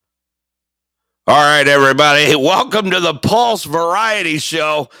All right, everybody. Welcome to the Pulse Variety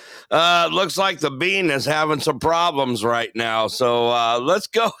Show. Looks like the bean is having some problems right now. So let's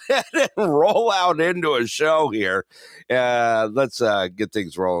go ahead and roll out into a show here. Let's get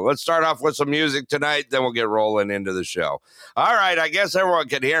things rolling. Let's start off with some music tonight, then we'll get rolling into the show. All right, I guess everyone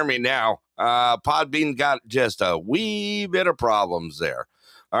can hear me now. Podbean got just a wee bit of problems there.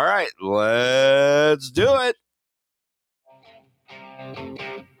 All right, let's do it.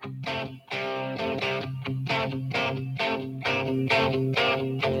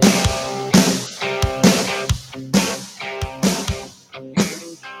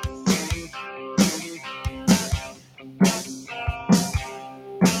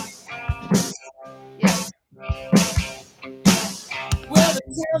 Well, the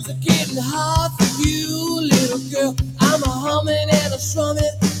times are getting hard for you, little girl. I'm a humming and a strumming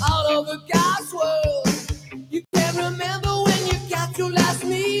all over God's world. You can't remember when you got your last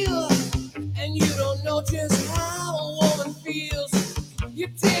meal, and you don't know just how a woman feels. You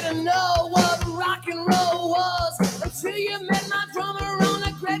didn't know what rock and roll was until you met my drummer on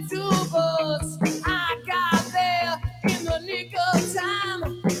a great tour bus. I got there in the nick of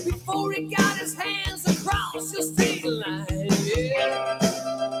time before he got his hands across the state line. Yeah.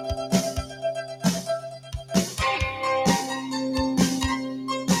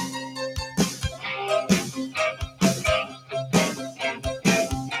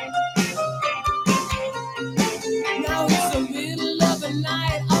 Now it's the middle of the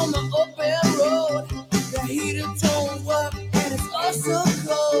night on the open road. The heater don't work and it's oh so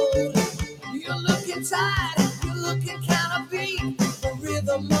cold. You're looking tired, you're looking kind of beat. The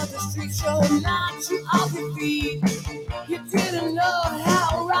rhythm of the street show knocks you off your feet. You didn't know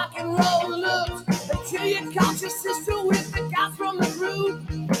how rock and roll looked until you caught your sister with the guys from the group.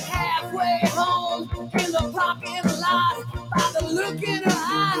 Halfway home in the parking lot, by the look in her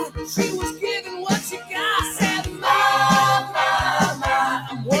eye, she was giving what she got. Said, my,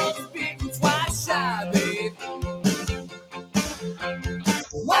 I'm once bitten, twice shy, babe.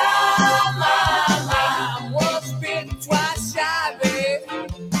 My, I'm once bitten, twice shy, babe.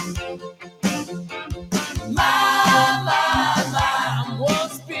 My, I'm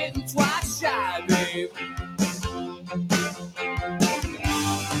once bitten, twice shy, babe.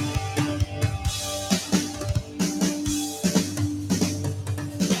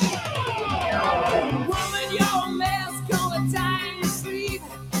 Woman, you're a mess, gonna die in your sleep.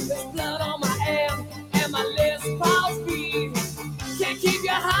 There's blood on my hand and my Les Paul's beat. Can't keep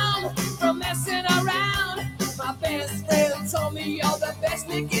your home from messing around. My best friend told me you're the best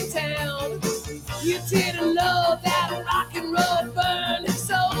lick in town. You didn't know that rock and roll burned,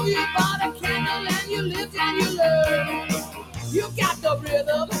 so you bought a candle and you lived and you learned. You got the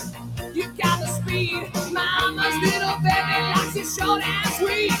rhythm, you got the speed. Mama's little baby likes it short and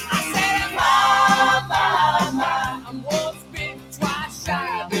sweet. I said, my, I'm once bitten, twice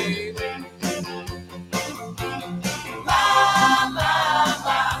shy, baby. My,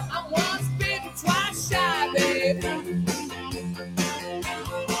 I'm once bitten, twice shy, baby.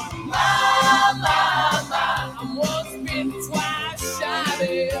 My, I'm once bitten, twice shy,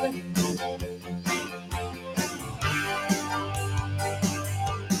 baby.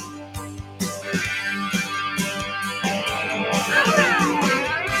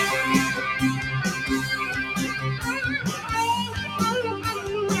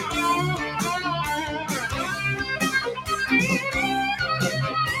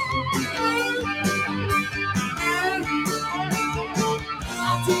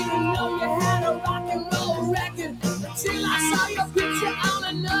 I didn't know you had a rock and roll record until I saw your picture on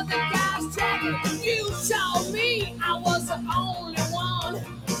another guy's jacket. You told me I was the only one,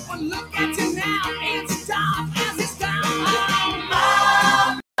 but look at you now, it's dark as it's down. Oh,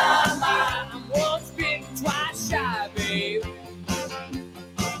 my, I'm once bitten, twice shy, babe.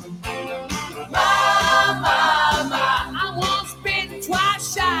 My, I'm once bitten,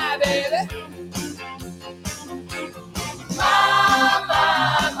 twice shy, baby.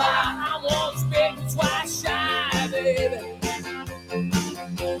 I'm once bitten, twice shy, baby.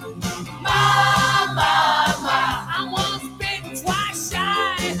 My, I'm once bitten, twice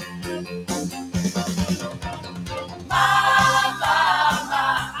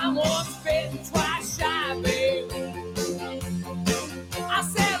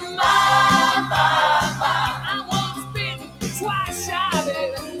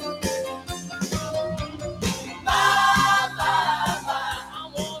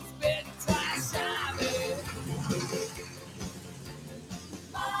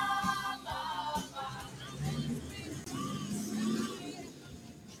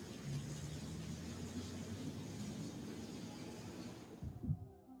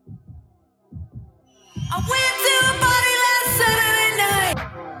I went to a party last Saturday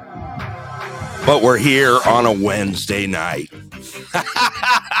night. But we're here on a Wednesday night.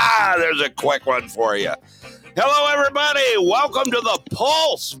 There's a quick one for you. Hello, everybody. Welcome to the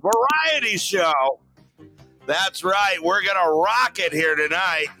Pulse Variety Show. That's right. We're going to rock it here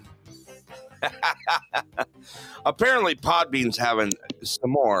tonight. Apparently, Podbean's having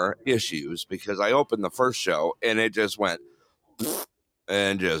some more issues because I opened the first show and it just went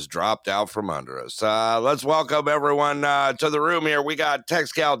and just dropped out from under us. Let's welcome everyone to the room here. We got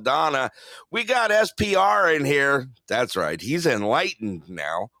Tex Cal Donna. We got SPR in here. That's right. He's enlightened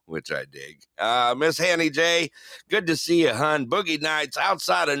now, which I dig. Miss Hanny J, good to see you, hun. Boogie Nights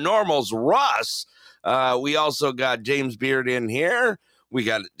outside of Normal's Russ. We also got James Beard in here. We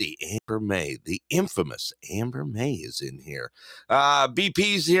got the Amber May, the infamous Amber May is in here.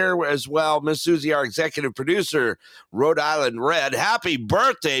 BP's here as well. Miss Susie, our executive producer, Rhode Island Red. Happy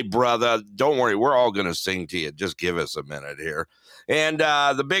birthday, brother. Don't worry, we're all going to sing to you. Just give us a minute here. And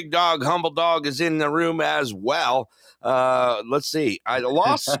the big dog, Humble Dog, is in the room as well. Let's see. I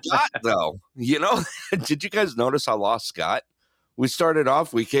lost Scott, though. You know, did you guys notice I lost Scott? We started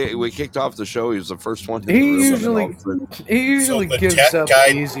off. We kicked off the show. He was the first one. He usually So gives tech up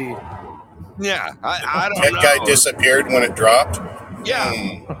guy- easy. Yeah, I don't That know. guy disappeared when it dropped. Yeah.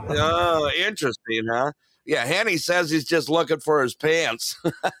 Interesting, huh? Yeah, Hanny says he's just looking for his pants.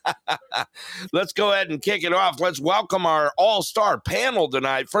 Let's go ahead and kick it off. Let's welcome our all-star panel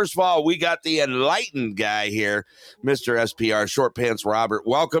tonight. First of all, we got the enlightened guy here, Mr. SPR, Short Pants Robert.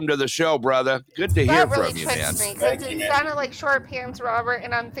 Welcome to the show, brother. Good to hear That really from you, tricks man. me Thank because you, it man. sounded like Short Pants Robert,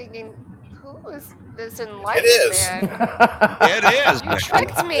 and I'm thinking, who is this enlightened is. man? It is. You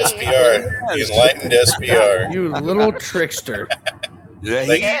tricked me. SPR, the enlightened SPR. You little trickster. Yeah, he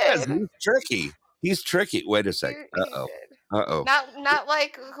Like- is. He's tricky. He's tricky. Wait a second. You Uh-oh. did. Uh-oh. Not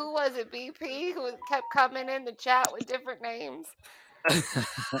like, who was it, BP, who kept coming in the chat with different names?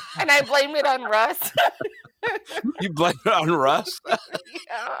 And I blame it on Russ. You blame it on Russ?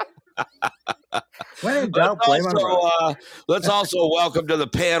 Yeah. When in doubt, blame on Russ. Let's also welcome to the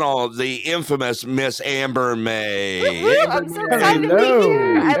panel the infamous Miss Amber May. Woo-hoo, I'm so excited to be Hello.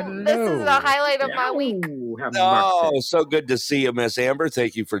 here. This is Hello. the highlight of my week. Ooh, have Oh, mercy. so good to see you, Miss Amber.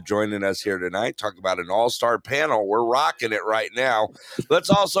 Thank you for joining us here tonight. Talk about an all-star panel. We're rocking it right now. Let's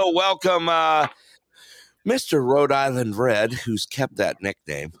also welcome Mr. Rhode Island Red, who's kept that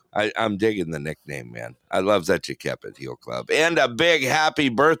nickname. I'm digging the nickname, man. I love that you kept it, Heel Club. And a big happy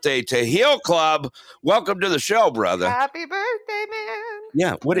birthday to Heel Club. Welcome to the show, brother. Happy birthday, man.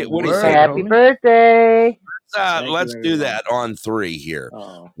 Yeah, what do you Word. say? Happy birthday. Thank you Let's very do much. that on three here.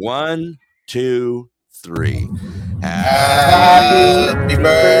 Oh. 1, 2, 3. Happy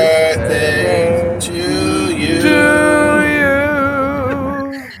birthday to you.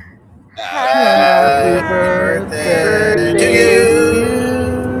 Happy birthday to you.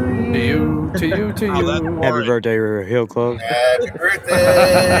 To you. Oh, that's Happy boring. birthday, Hill Club. Happy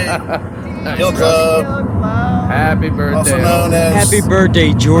birthday, Hill Club, Happy also birthday. known as Happy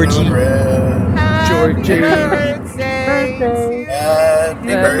birthday, Georgie. Red. Happy Georgie. birthday. Happy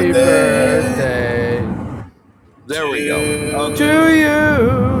Happy birthday. birthday There we go. Okay. to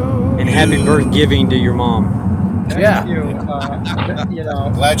you. And happy birth giving to your mom. Yeah. You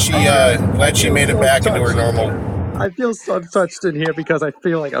know, Glad she made it back into her normal. I feel so touched in here because I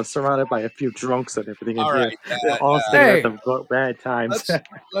feel like I'm surrounded by a few drunks and everything in All here. right. They're all singing Hey. at the bad times.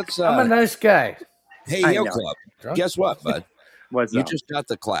 Let's I'm a nice guy. hey, I Heel know. Club. Drunk? Guess what, bud? What's You up? just got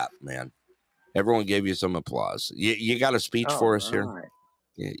the clap, man. Everyone gave you some applause. You got a speech Oh, for us here? right.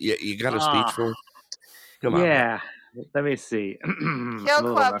 You got a speech for us? Come on. Yeah. Let me see. Hill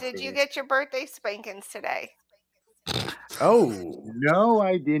Club, did you get your birthday spankings today? Oh. No,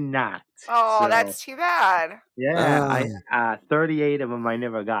 I did not. Oh, So, that's too bad. yeah. I 38 of them I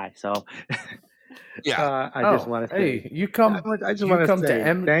never got. So Yeah. I just want to say. Hey, you come. I just you want to come to say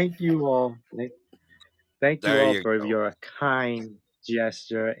M- thank you all. Thank you There all you for go. your kind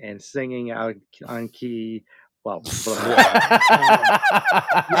gesture and singing out on key. Well, Yeah,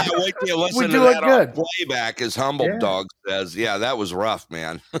 wait till you listen to do it that good. on playback, as Humble Yeah. Dog says. Yeah, that was rough,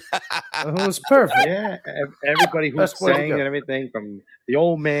 man. It was perfect. yeah, everybody who Best way to sang go. and everything, from the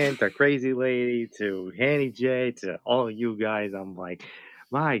old man to Crazy Lady to Hanny J to all of you guys, I'm like,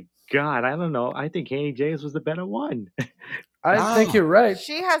 my God, I don't know. I think Hanny J's was the better one. I think you're right.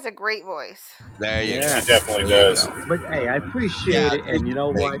 She has a great voice. There you Yeah. She definitely does. But hey, I appreciate Yeah, it, and you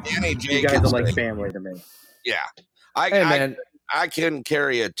know Hey, what? Danny J You guys can are like sing. family to me. Yeah. Hey, man. I couldn't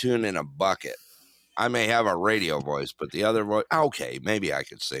carry a tune in a bucket. I may have a radio voice, but the other voice, okay, maybe I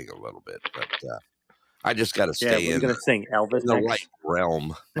could sing a little bit. But I just got to Yeah, stay we're in gonna sing Elvis the next. right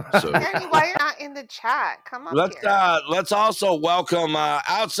realm. So Danny, why you're not in the chat? Come up here. let's also welcome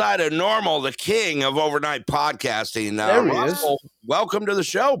outside of normal, the king of overnight podcasting. There he Russell, welcome to the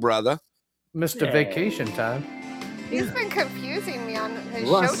show, brother. Mr. Vacation Time. He's been confusing me on his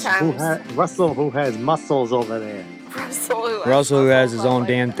Russ, showtimes. Russell, who has muscles over there. Russell, who has his own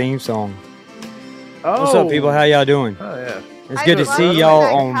damn theme song. Oh. What's up, people? How y'all doing? Oh, yeah. It's good to see y'all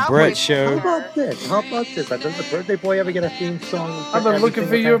on Brett's show. How about this? Does the birthday boy ever get a theme song? I've been looking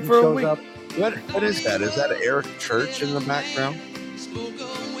for you for a week. What is that? Is that Eric Church in the background?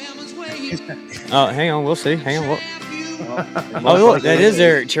 Oh, hang on. We'll see. Hang on. Oh, look. That is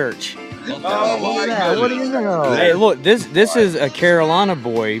Eric Church. Oh, my God. What do you know? Hey, look. This is a Carolina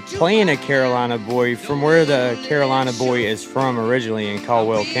boy playing a Carolina boy from where the Carolina boy is from originally in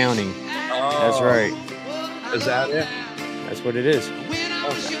Caldwell County. That's right. Is that it? That's what it is.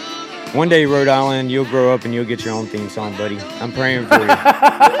 One day, Rhode Island, you'll grow up and you'll get your own theme song, buddy. I'm praying for you.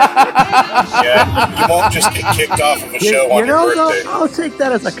 Yeah, you won't just get kicked off of a show on your birthday. I'll take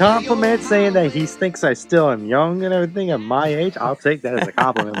that as a compliment, saying that he thinks I still am young and everything at my age. I'll take that as a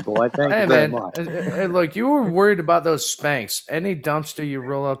compliment, boy. Thank you very much. Hey, look, you were worried about those Spanx. Any dumpster you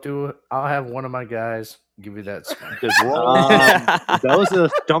roll up to, I'll have one of my guys give you that Spanx. Those are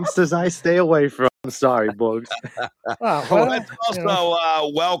the dumpsters I stay away from. I'm sorry, Bugs. Let's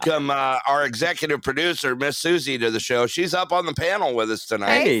also welcome our executive producer, Miss Susie, to the show. She's up on the panel with us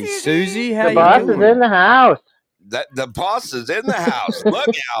tonight. Hey, Susie, how The you boss doing? is in the house. The boss is in the house. Look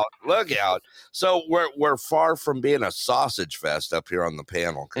out! Look out! So we're far from being a sausage fest up here on the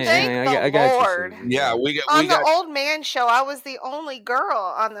panel. Thank I the got Lord. you. Yeah, On the old man show, I was the only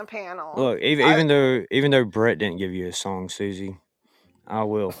girl on the panel. Look, even though Brett didn't give you a song, Susie, I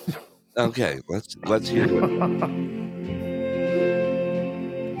will. Okay, let's hear it.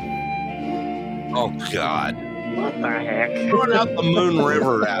 Oh God! What the heck? Throwing out the Moon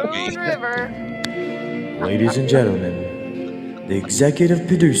River at me. River. Ladies and gentlemen, the executive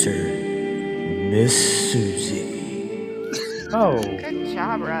producer, Miss Susie. Oh. Good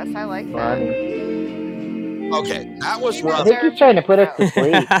job, Russ. I like that. Okay, that was I Russell. think he's trying to put us to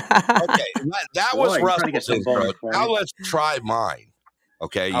sleep. Okay, that was Boy, you're trying to get some Russell's intro. bonus points. Now let's try mine.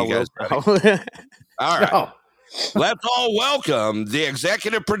 Okay, you I guys will. ready? All right. Oh. Let's all welcome the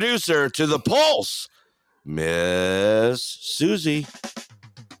executive producer to the Pulse, Miss Susie.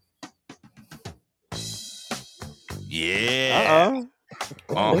 Yeah.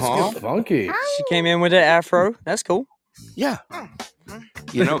 Uh-oh. Let's get funky. She came in with an afro. That's cool. Yeah.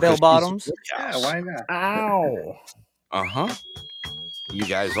 You know, Bell bottoms. Yeah, why not? Ow. Uh-huh. You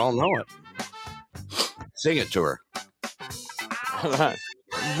guys all know it. Sing it to her.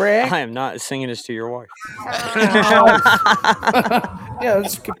 Brett. I am not singing this to your wife. Yeah,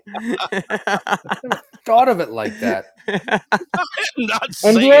 that's good. I never thought of it like that. Not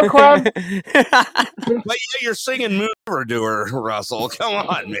singing. India Club? But yeah, you're singing Moon River to her, Russell. Come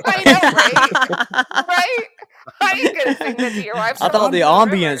on, man. I know, right? Right? How are you going to sing that to your wife? I thought the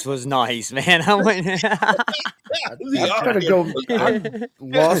ambience was nice, man. I went. I gotta go. I'm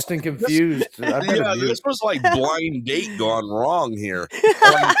lost and confused. Yeah, this was like Blind Date gone wrong here.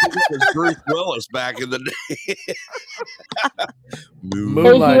 It was Bruce Willis back in the day.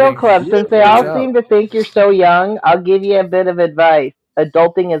 Hey, Hero Club, since they all seem to think you're so young, I'll give you a bit of advice.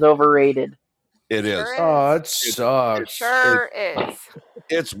 Adulting is overrated. It is. Oh, it sucks. It sure is.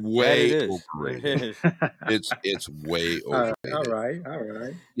 It's way It is. overrated. It's way overrated. All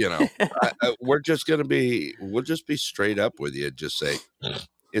right. You know, we'll just be straight up with you. Just say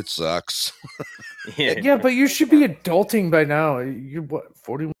it sucks. Yeah, but you should be adulting by now. You're what,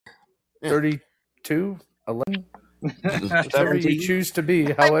 41, 32, 11? Whatever you choose to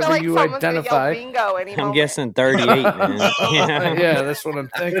be, however you identify. I'm guessing 38, man. Yeah, that's what I'm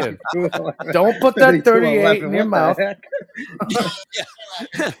thinking. Don't put that 38 in your mouth.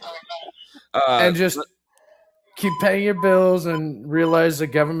 And just keep paying your bills and realize the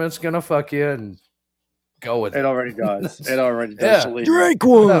government's gonna fuck you and go with it. It already does. It already does. Yeah. Drink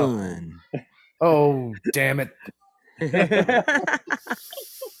one. Oh, damn it.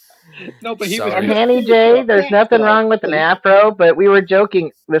 No, but he Sorry. And Hanny J, there's nothing wrong with an afro, but we were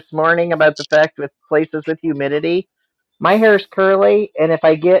joking this morning about the fact with places with humidity. My hair's curly, and if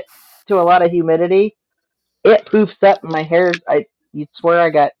I get to a lot of humidity, it poofs up my hair. You'd swear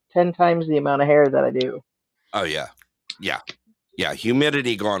I got 10 times the amount of hair that I do. Oh yeah.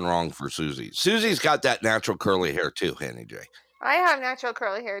 Humidity gone wrong for Susie. Susie's got that natural curly hair too, Hanny J. I have natural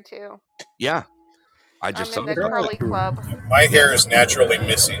curly hair too. Yeah. I'm in the curly club. My hair is naturally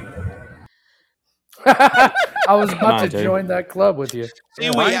missing. I was about Mine to too. join that club with you. See,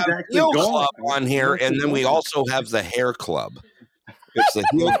 we Mine's have actually Heel gone. Club on here, It's and then we gone. also have the Hair Club. It's the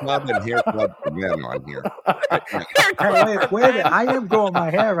Heel Club and Hair Club for men on here. Hey, wait a minute. I am growing my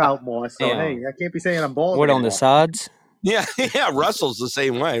hair out more, so Yeah. hey, I can't be saying I'm bald What on the anymore. sides? Yeah, Russell's the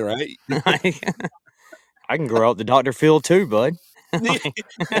same way, right? I can grow out the Dr. Phil too, bud. That's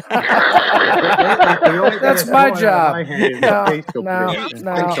my job. No, I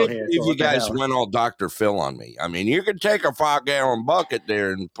no. can't believe you guys went all Dr. Phil on me. I mean, you could take a 5-gallon bucket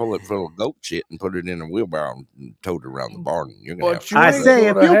there and pull it full of goat shit and put it in a wheelbarrow and tow it around the barn. You're gonna have I say,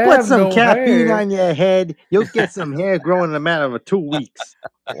 if you put some caffeine hair. on your head, you'll get some hair growing in a matter of 2 weeks.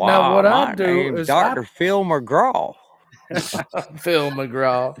 Now, what I my do name's is Dr. Phil McGraw. Phil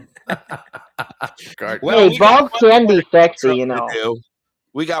McGraw. Hey, bald can be sexy, you know.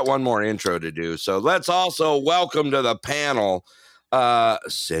 We got one more intro to do, so let's also welcome to the panel,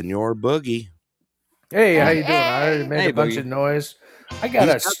 Senor Boogie. Hey, how you doing? I already made a bunch Boogie. of noise. I got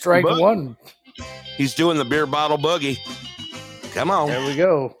a strike Boogie. one. He's doing the beer bottle boogie. Come on. There we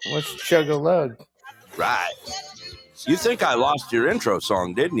go. Let's chug a lug. Right. You think I lost your intro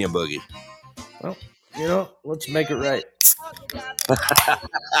song, didn't you, Boogie? Well, you know, let's make it right.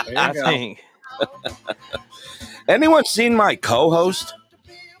 I think. Anyone seen my co-host?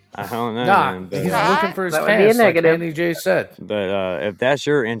 I don't know. Nah, man, but, he's looking for his That would be a pants, like negative. Andy J said. but if that's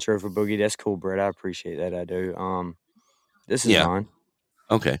your intro for Boogie, that's cool, Brett. I appreciate that. I do. This is Yeah. mine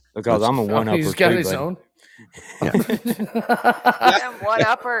Okay. because I'm a Oh, one-upper. he's got too, his bud. own. Them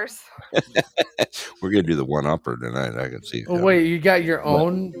one-uppers. We're gonna do the one-upper tonight. I can see. it Oh, coming. wait, you got your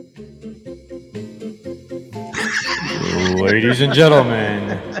own? Ladies and gentlemen,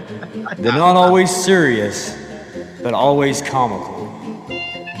 they're not always serious, but always comical.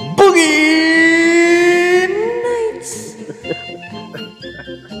 Boogie Nights.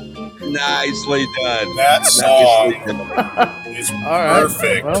 Nicely done. That song is All right.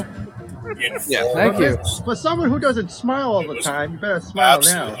 perfect. Well, in Yeah, form. thank you. For someone who doesn't smile all the time, you better smile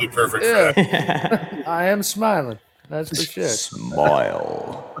Absolutely now. perfect for Yeah, that. I am smiling. That's for sure.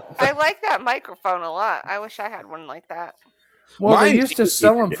 Smile. I like that microphone a lot. I wish I had one like that. Well, they Mine- used to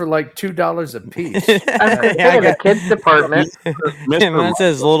sell them for like $2 a piece. I think in the kids department. Yeah, mine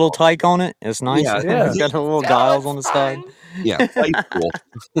says little tyke on it. It's nice. Yeah. Yeah. It's got the little Oh, dials it's on the side. fun. Yeah, play school.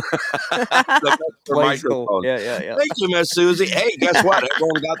 The best for Play school. microphones. Yeah. Thank you, Miss Susie. Hey, guess what?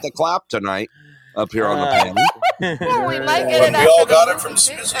 Everyone got the clap tonight up here on the panel. Well, we might get But it we after all the got it book from too,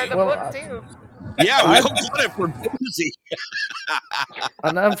 Susie. or the Well, book too. Yeah, we all got it from Susie.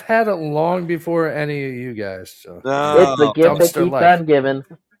 And I've had it long before any of you guys. So It's the gift that dumpster keeps life. on giving.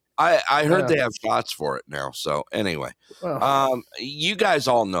 I heard Yeah. they have shots for it now. So anyway, Well, you guys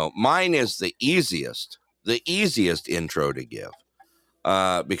all know mine is the easiest intro to give.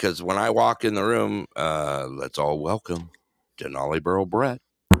 Because when I walk in the room, let's all welcome Denali Burrow Brett.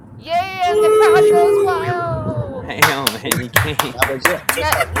 Yeah, the crowd goes wild. Hang on, man. You can't. Took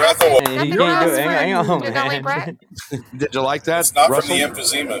my breath away. Hey, you can't do it. Hang on, Denali Brett. man. Did you like that? It's not Russell? from the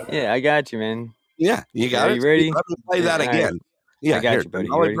emphysema. Yeah, I got you, man. Yeah, you got Are it. you ready? Let me play that All right. again. Yeah, I got here, you, buddy.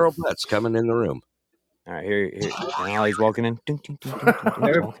 You Denali ready? Burrow Brett's coming in the room. All right, here. And Ollie's walking in. Ding, ding, ding, ding, ding,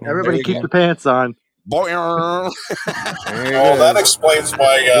 ding, walking in. Everybody you keep go. the pants on. Boy, There he Oh, goes. that explains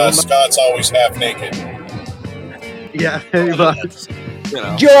why Scott's always half naked. Yeah, pretty much. you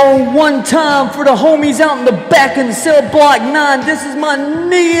know. Yo, one time for the homies out in the back in cell block 9. This is my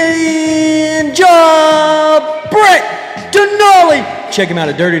ninja Brett Denali. Check him out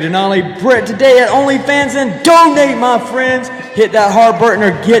at Dirty Denali Brett today at OnlyFans and donate, my friends. Hit that hard button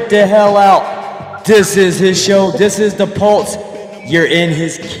or get the hell out. This is his show. This is the Pulse. You're in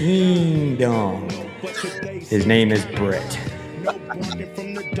his kingdom. His name is Brett.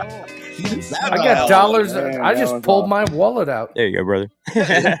 I got dollars. I just pulled my wallet out. There you go, brother.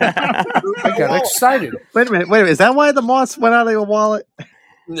 I got excited. Wait a minute. Is that why the moss went out of your wallet?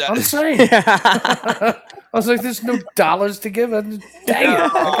 I'm saying. I was like, there's no dollars to give. Dang it. I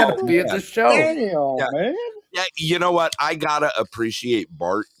got to be at the show. Yeah. man. Yeah, you know what? I gotta appreciate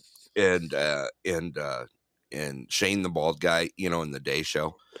Bart and Shane the bald guy, in the day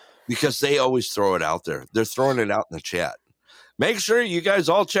show, because they always throw it out there. They're throwing it out in the chat. Make sure you guys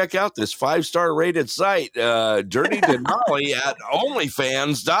all check out this 5-star rated site, Dirty Denali at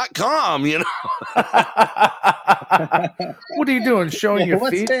OnlyFans.com. What are you doing? Showing your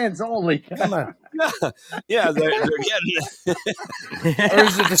What's feet? fans only? Come on. Yeah, they're getting. Or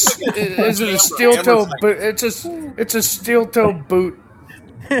is it a steel toe boot? It's a steel toe boot.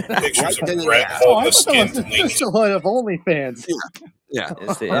 Pictures of Right in the Brett ass. holding the It's skin just to a lean. lot of OnlyFans. Yeah,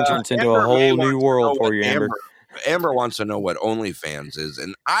 It's the entrance into Amber a whole may new want to world know for what you, Amber. Amber wants to know what OnlyFans is,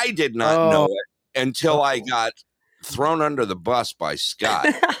 and I did not Oh. know it until I got thrown under the bus by Scott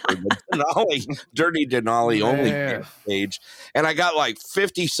for the Dirty Denali only page, and I got like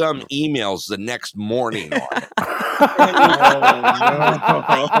 50 some emails the next morning on it.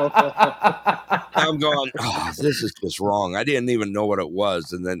 I'm going, oh, this is just wrong. I didn't even know what it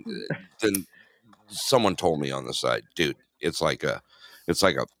was, and then someone told me on the side, dude, it's like a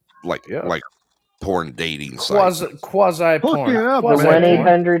porn dating site. Quasi porn.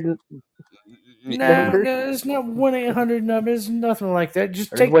 1-800. No, it's not 1-800 number. It's nothing like that.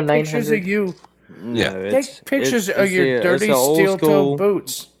 Just take pictures of you. Yeah, take pictures of your dirty steel-toe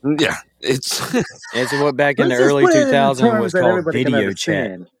boots. Yeah, it's what back in the early 2000s was called video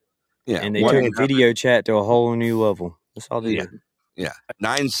chat. Yeah, and they took video chat to a whole new level. That's all they did. Yeah,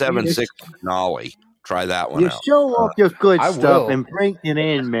 976 Nolly. Try that one out. Show off your good stuff and break it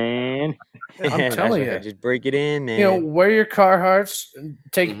in, man. I'm telling you, just break it in, man. You know, wear your Carhartts,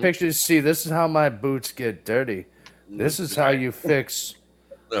 take pictures. See, this is how my boots get dirty. This is how you fix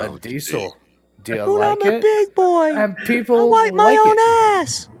a diesel. Do you like I'm a big boy. And people I wipe my own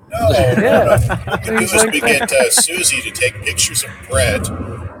ass. No, you can just get Susie to take pictures of Brett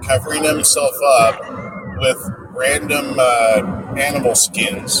covering himself up with random animal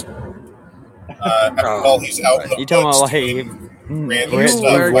skins while he's out in the You talking about random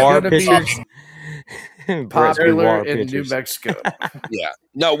stuff. War pictures? Popular in New Mexico. Yeah.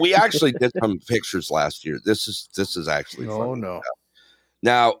 No, we actually did some pictures last year. This is actually fun. Oh no.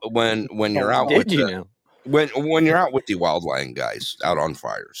 Now, when you're out when you're out with the wildland guys out on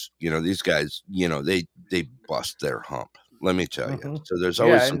fires, these guys, they bust their hump. Let me tell you. So there's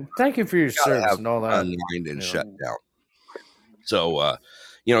always some. Thank you for your service and all that. Unwind and shut down. So,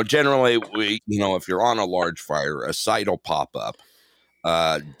 generally, if you're on a large fire, a site will pop up,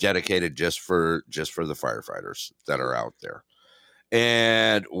 dedicated just for the firefighters that are out there.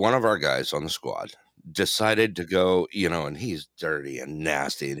 And one of our guys on the squad decided to go, and he's dirty and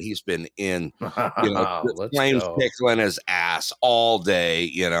nasty, and he's been in, flames tickling his ass all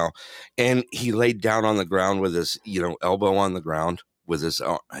day, and he laid down on the ground with his, elbow on the ground with his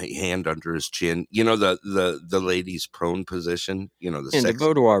hand under his chin, the lady's prone position, the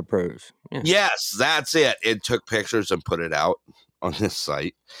boudoir pose. Yeah. Yes, that's it. It took pictures and put it out on this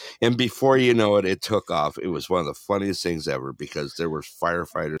site, and before you know it, it took off. It was one of the funniest things ever because there were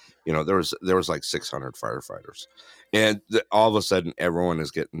firefighters. There was like 600 firefighters, and all of a sudden, everyone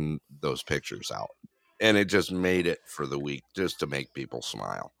is getting those pictures out, and it just made it for the week just to make people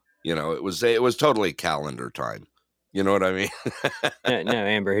smile. It was totally calendar time. You know what I mean? No,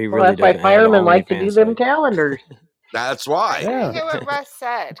 Amber, he really. That's why firemen like to do them calendars. That's why. I hear what Russ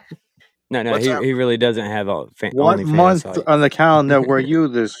said. No, he really doesn't have a What month on the calendar were you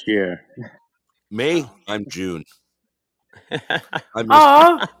this year? Me? I'm June.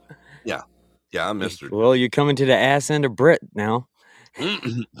 Aw. Yeah, I'm Mr. Well, you're coming to the ass end of Brett now.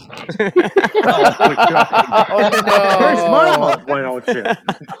 Where's mama? Why don't you? That's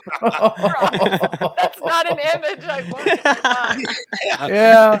not an image I want.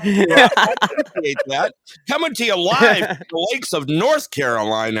 Yeah. I appreciate that. Coming to you live from the lakes of North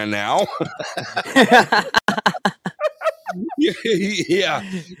Carolina now. Yeah.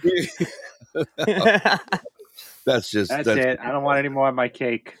 That's it. I don't want any more of my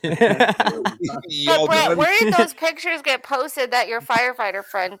cake. But Brett, where did those pictures get posted that your firefighter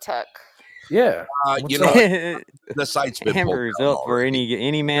friend took? Yeah. The site's been Amber's pulled up for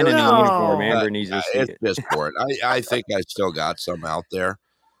any man in a uniform. Amber needs to see it's it. just for it. I think I still got some out there.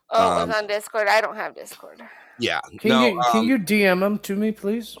 Oh, it was on Discord. I don't have Discord. Yeah. Can you DM them to me,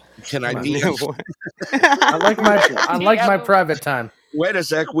 please? Can I DM? I like my private time. Wait a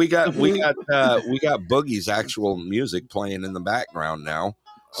sec. We got Boogie's actual music playing in the background now.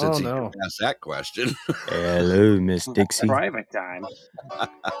 Since he asked that question. Hello, Miss Dixie. Private time.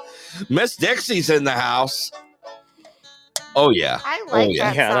 Miss Dixie's in the house. Oh yeah. I like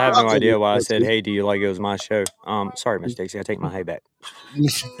that song. I have no idea why I said, "Hey, do you like it was my show?" Sorry, Miss Dixie. I take my hay back.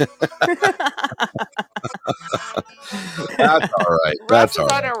 That's all right. That's all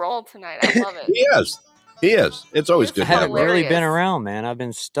right. On a roll tonight. I love it. He is. It's always good. I haven't really been around, man. I've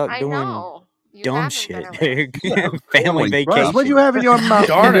been stuck doing dumb shit. Family vacation. What do you have in your mouth?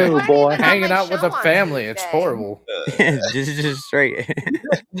 Darn it, boy. Hanging out with a family. It's horrible. just straight.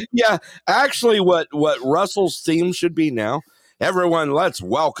 Yeah. Actually, what Russell's theme should be now. Everyone, let's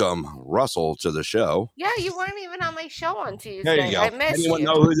welcome Russell to the show. Yeah, you weren't even on my show on Tuesday. There you go. I missed Anyone you.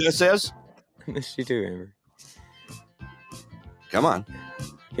 know who this is? I missed you too, Amber. Come on.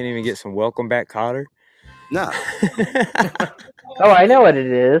 Can't even get some welcome back Cotter. No. Oh, I know what it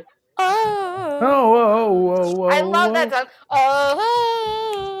is. Oh. Oh, whoa. I love that song. Oh.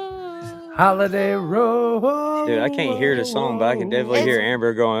 Holiday Road. Dude, I can't hear the song, but I can definitely hear It's-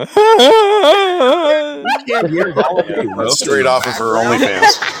 Amber going. Can't hear all of Yeah, you. that's straight off of her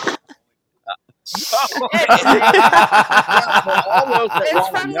OnlyFans. It's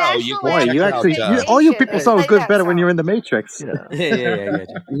from National Boy, you actually, Lampoon's all you Vacation. people They sound play good that better when song. you're in the Matrix. Yeah, I got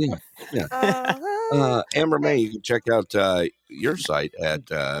you. Yeah. Amber May, you can check out your site at.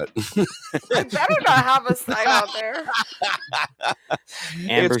 I better not have a site out there.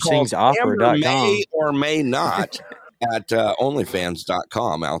 It's called AmberSingsOpera.com. Amber may or may not at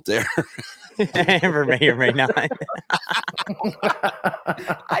OnlyFans.com out there. Amber may or may not.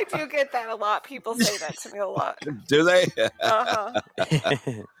 I do get that a lot. People say that to me a lot. Do they? Uh-huh.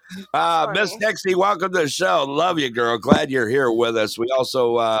 Miss Dixie, welcome to the show. Love you, girl. Glad you're here with us. We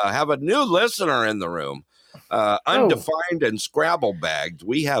also have a new listener in the room. Undefined and Scrabble bagged.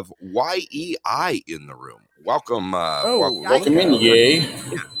 We have YEI in the room. Welcome. Welcome in, yay.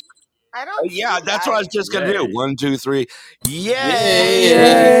 I don't. Yeah, that's what I was just gonna do. 1, 2, 3. Yay!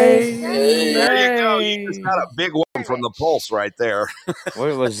 Yay! There you go. You just got a big one from the Pulse right there.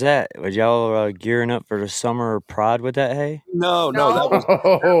 What was that? Was y'all gearing up for the summer pride with that hay? No,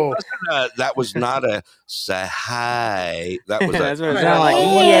 that was not a say hi. That was That's a what it sounded like.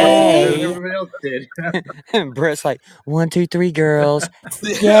 Yay! Everybody else did. And Brett's like, 1, 2, 3, girls.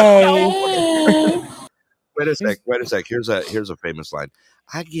 Yay! Wait a sec. Here's a famous line.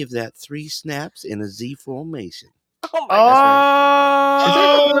 I give that 3 snaps in a Z formation. Oh my God. Is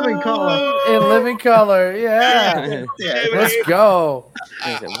that in living color? In living color, yeah. Let's go.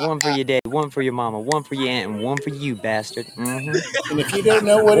 He said, 1 for your dad, 1 for your mama, 1 for your aunt, and 1 for you, bastard. And if you don't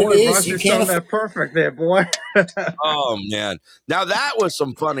know what it is, you can't. That perfect there, boy. Oh man! Now that was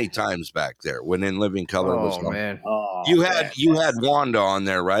some funny times back there when In Living Color was on. Man. Oh, You had Wanda on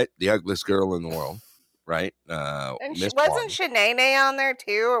there, right? The ugliest girl in the world, right? And Miss wasn't Shanae on there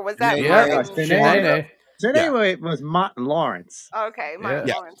too, or was that Yeah, Martin? Shanae. So anyway, it was Martin Lawrence. Okay, Martin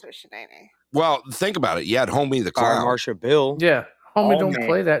Yeah. Lawrence was Shanae. Well, think about it. You had Homie the Fire Clown. Marshal Bill. Yeah. Homie, don't Homie.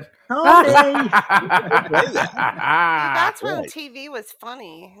 play that. That's when right. TV was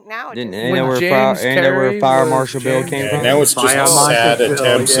funny. Now it Didn't just ain't that where Fire Marshal Bill came Yeah, from? now it's just Fire Marshal sad Bill,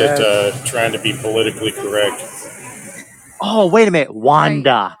 attempts yeah. at trying to be politically correct. Oh, wait a minute.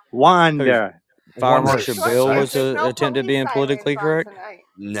 Wanda. Fire Wanda. Marshal Bill was There's no attempt at being police politically sirens on correct. tonight.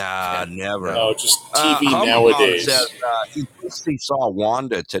 Nah, never. No, just TV Humble nowadays. Dog says he saw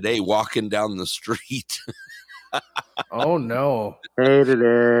Wanda today walking down the street. Oh no. Hated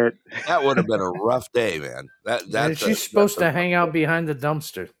it. That would have been a rough day, man. And That's she's supposed to hang out behind the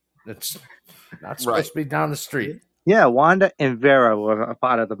dumpster. It's not supposed Right. to be down the street. Yeah, Wanda and Vera were a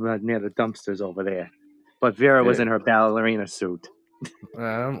part of the near the dumpsters over there. But Vera was in her ballerina suit.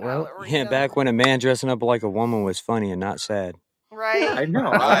 Well, Yeah, back when a man dressing up like a woman was funny and not sad. Right? I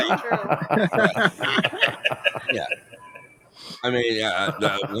know. Right. True. Yeah. I mean,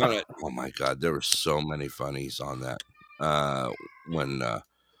 oh my God, there were so many funnies on that. When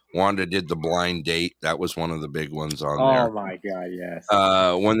Wanda did the blind date, that was one of the big ones on Oh there. my God, yes.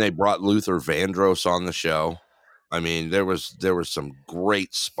 When they brought Luther Vandross on the show, I mean, there was some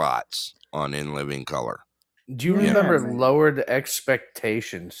great spots on In Living Color. do you Yeah. remember man. Lowered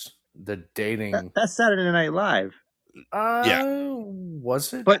Expectations? The dating. That's Saturday Night Live.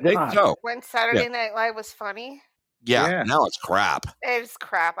 Was it? But I think Ah, so. When Saturday Night Live was funny, Yeah, Yeah. now it's crap. it's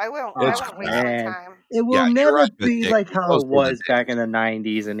crap. I won't It's waste my Man. time. It will Yeah, you're never right, be Dick. like how Those it were the was back in the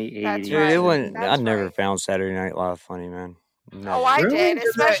 90s and the 80s. That's Dude, right. it wasn't. I That's never right. found Saturday Night Live funny, man. Never. Oh, I Really? did,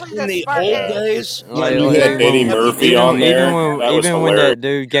 especially In the the Spartan. old days, Like, You had Eddie Murphy on there. That was even when hilarious. that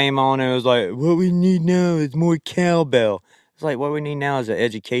dude came on, it was like, what we need now is more cowbell. It's like, what we need now is an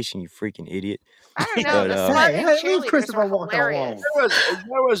education, you freaking idiot. I don't know. But, The uh, Spartan Hey, leave cheerleaders Christopher were Walken hilarious.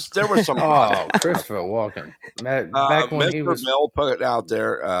 there was some. Oh, Christopher Walken. Back when he Mr. was. Mill put it out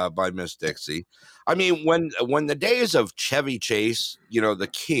there by Miss Dixie. I mean, when the days of Chevy Chase, the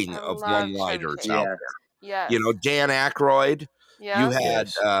king I of love Chevy one-liners Chase. out Yeah. Yes. there. Dan Aykroyd. Yeah. You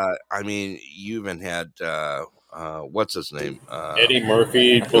had, Yes. you even had, what's his name? Eddie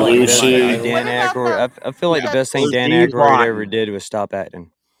Murphy, I feel like the best thing Belushi. Dan What about Aykroyd. I feel like the best thing Dan Steve Aykroyd Martin. ever did was stop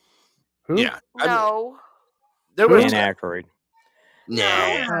acting. Who? Yeah. I mean, No. there was. Dan Aykroyd. Nah.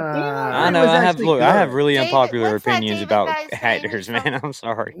 I know. was I have actually look. I good. have really David- unpopular what's that opinions David about guy's name? actors, He's man. from- I'm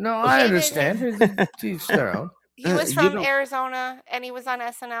sorry. No, I David- understand. Teach their own. He was you from don't- Arizona, and he was on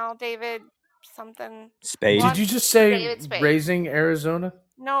SNL. David something. Spade. Did you just say David Spade. Raising Arizona?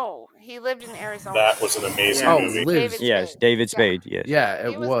 No, he lived in Arizona. That was an amazing Oh, movie. lives. David Yes, Spade. David Spade. Yes. Yeah,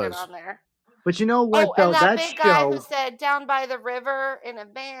 He it was was. good on there. But you know what, Oh, though? and that That big guy who show. said "Down by the River" in a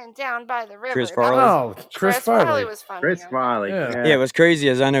band, "Down by the River." Chris That Farley. was- Oh, Chris Farley. was funny. Chris Farley. Yeah. Yeah, what's crazy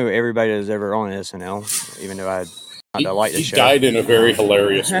is I know everybody that's ever on SNL, even though I like the He show. died in a very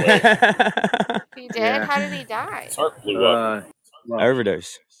hilarious way. He did. Yeah. How did he die? His heart blew up.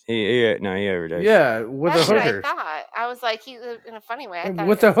 Overdose. He overdosed. Yeah, with That's a what I hooker. thought. I was like, he in a funny way. I thought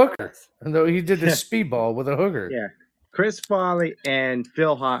With he a was hooker. Though he did the speedball with a hooker. Yeah. Chris Farley and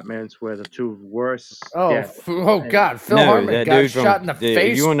Phil Hartman's were the two worst. Oh, deaths. God. Phil No, Hartman that got dude from. shot in the face.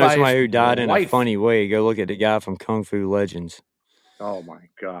 If you want to know by somebody his who died in a wife. funny way, go look at the guy from Kung Fu Legends. Oh my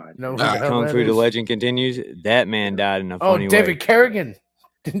God. No, who the hell Kung that Fu the is. Legend continues. That man died in a Oh, funny David way. Kerrigan.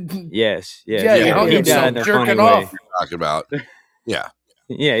 Yes. Yeah, he hung he himself died in a jerking funny off. way. Talking about. Yeah.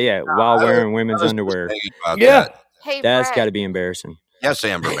 Yeah, while wearing women's I was underwear. thinking about Yeah. that. Hey, That's Brett, got to be embarrassing. Yes,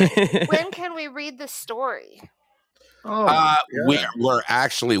 Amber. when can we read the story? Oh, my God. We're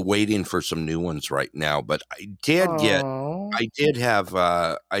actually waiting for some new ones right now, but I did get. Oh. I did have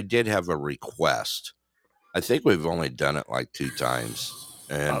a request. I think we've only done it like 2 times,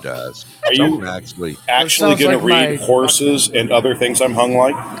 and Are you someone actually actually sounds going like to read my- horses and other things I'm hung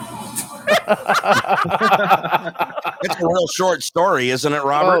like? it's a real short story, isn't it,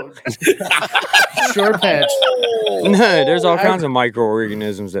 Robert? Oh. Short pants. No, there's all kinds of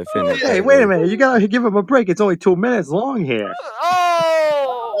microorganisms that fit in. Hey, wait a minute. You gotta give him a break. It's only 2 minutes long here.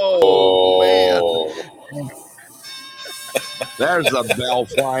 Oh, man. There's the bell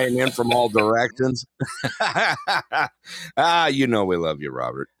flying in from all directions. You know we love you,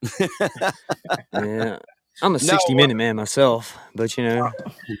 Robert. Yeah. I'm a 60-minute man myself, but you know.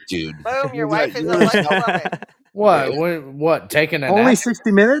 Dude. boom! Your wife is a lucky woman. What? Taking a Only nap?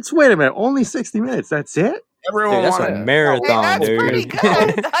 60 minutes? Wait a minute. Only 60 minutes. That's it? Everyone Dude, that's a wanted marathon, Hey, that's dude. pretty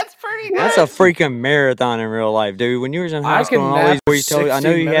good. That's pretty good. That's a freaking marathon in real life, dude. When you was in high I school can and all nap these boys told you, I know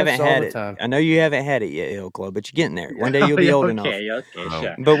 60 you haven't minutes all had the it. time. I know you haven't had it yet, Hill Club, but you're getting there. One day you'll be old enough. Okay,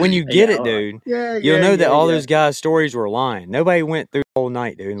 sure. But when you get it, all right. dude, Yeah, you'll yeah, know that yeah, all yeah. those guys' stories were lying. Nobody went through the whole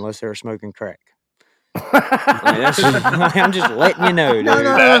night, dude, unless they were smoking crack. I'm just letting you know, dude. No.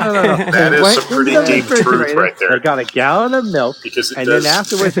 That is some pretty Went into the deep truth refrigerator, right there. They got a gallon of milk, Because it and does, then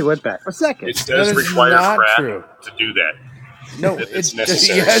afterwards they went back for seconds. it does That is require not crack true. to do that. No, It's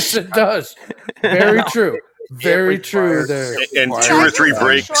necessary. yes, it does. Very true. Very true. There. And Did 2 I or just 3 hear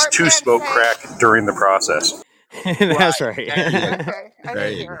breaks short to man smoke say- crack during the process. That's right. Okay, I There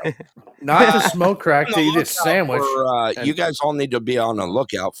didn't you hear it. Not to smoke crack, to eat a Look out sandwich. for, you guys all need to be on the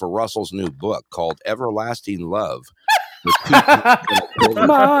lookout for Russell's new book called Everlasting Love.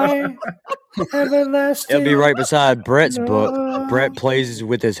 My everlasting. It'll be right beside Brett's book. love. Brett plays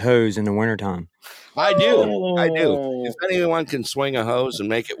with his hose in the wintertime. I do. If anyone can swing a hose and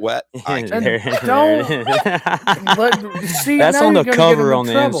make it wet, I can. Don't- See, That's now on you're the gonna get cover him in on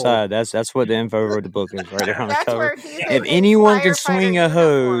the trouble. inside. That's what the info of the book is right there on the That's cover. where he's in If his anyone can firefighter swing a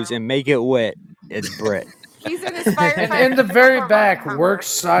hose uniform. and make it wet, it's Brett. He's in his firefighter And in the very uniform back, on the works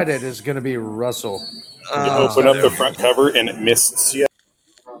sided is going to be Russell. You open up the front cover and it mists you.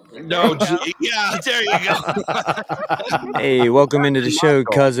 No, yeah, there you go. Hey, welcome into the show,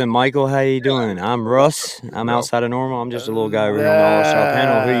 cousin Michael. How you doing? I'm Russ. I'm outside of normal. I'm just a little guy over here on the All-Star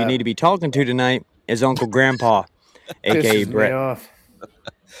panel. Who you need to be talking to tonight is Uncle Grandpa, aka Pisses me Brett. off.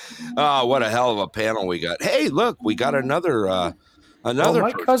 Oh, what a hell of a panel we got. Hey, look, we got another Oh, my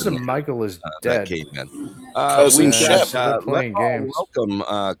person cousin Michael is that dead. came in. Cousin we Shep. They're playing games. welcome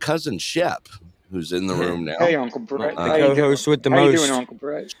cousin Shep, who's in the room now. Hey, Uncle Brett. The How you doing? co-host with the How you most. doing, Uncle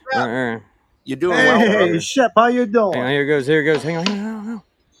Brett? You doing well, Hey, brother? Shep, how you doing? Hang on, here it goes. Here it goes. Hang on.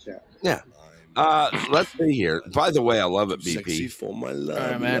 Yeah. Let's see here. By the way, I love it, BP. For my love, All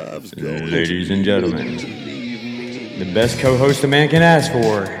right, man. love's Ladies and gentlemen, the best co-host a man can ask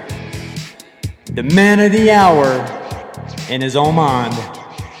for, the man of the hour in his own mind,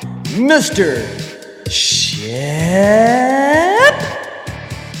 Mr.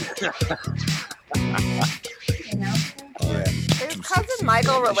 Is cousin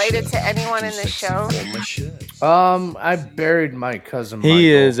Michael related to anyone in this show? I buried my cousin Michael.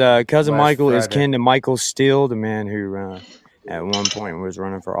 He is cousin last Michael is Friday. kin to Michael Steele, the man who at one point was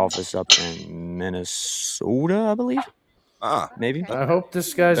running for office up in Minnesota, I believe, maybe. I hope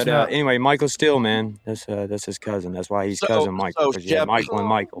this guy's But not. anyway, Michael Steele, man, that's his cousin. That's why he's So- cousin Michael. so 'cause you have Shep- Michael and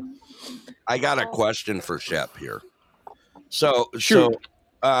Michael. I got a question for Shep here. So,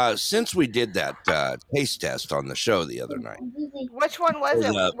 since we did that taste test on the show the other night, Which one was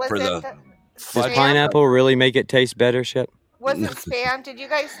it? Was for it the the Does Spam? pineapple really make it taste better, Shep? Was it spam? Did you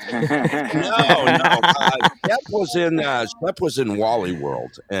guys? no. Shep was in Wally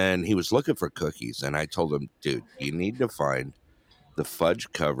World, and he was looking for cookies. And I told him, dude, you need to find the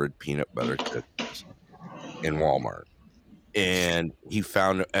fudge covered peanut butter cookies in Walmart. And he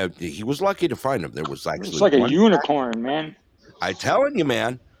found he was lucky to find them. There was actually It's like a unicorn, man. I'm telling you,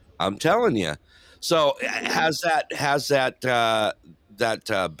 man. I'm telling you. So has that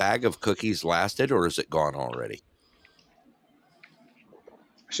bag of cookies lasted, or is it gone already?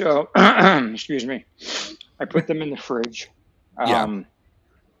 So, excuse me. I put them in the fridge. Yeah.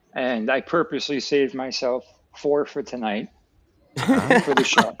 And I purposely saved myself 4 for tonight for the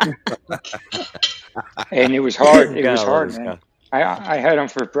show. And it was hard. It was hard, man. I had them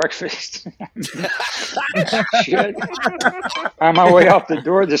for breakfast. Shit. On my way out the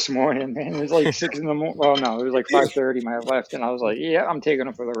door this morning, man, it was like 6 in the morning. Well, no, it was like 5:30 when I left, and I was like, "Yeah, I'm taking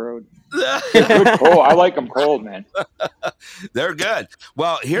them for the road." They're good cold. I like them cold, man. They're good.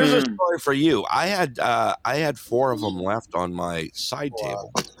 Well, here's a story for you. I had 4 of them left on my side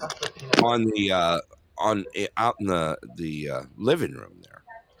table on the out in the living room there.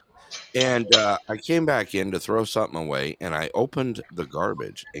 And I came back in to throw something away, and I opened the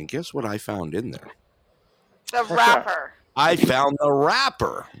garbage, and guess what I found in there? The wrapper. I found the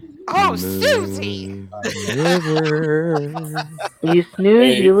wrapper. Oh, Susie! You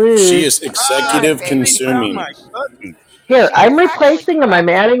snooze, you lose. She is executive consuming. Here, I'm replacing them. I'm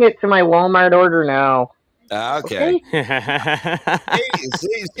adding it to my Walmart order now. Okay.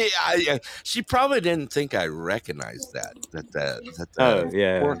 She probably didn't think I recognized that.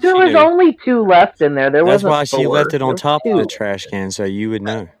 Yeah. There was only 2 left in there. That's wasn't why she 4. left it on There was top of the 2. trash can, so you would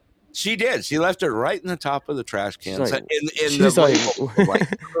know. She did. She left it right in the top of the trash can. She's like- in she's the like- label,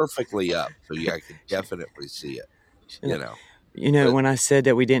 like perfectly up, so I could definitely see it. You know. You know, when I said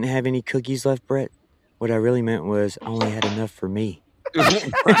that we didn't have any cookies left, Brett, what I really meant was I only had enough for me. Not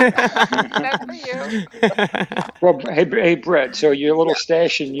for you. Well, hey, Brett. So your little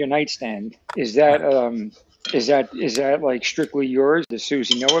stash in your nightstand is that like strictly yours? Does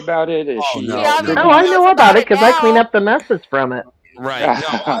Susie know about it? Is she? no. No, I know about it because I clean up the messes from it. Right.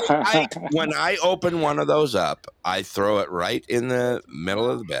 No, when I open one of those up, I throw it right in the middle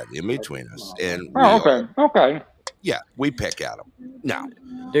of the bed, in between us, and Okay. yeah, we pick at them. No,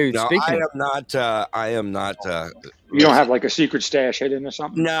 Dude, no, speaking I am not. You don't have like a secret stash hidden or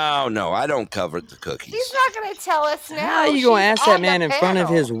something? No, I don't cover the cookies. He's not going to tell us now. how you gonna She's ask that on man the in front of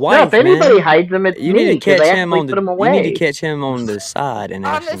panel. his No, wife, if anybody man? hides them, it's You me need to because catch I him actually on put them the. away. You need to catch him on the side and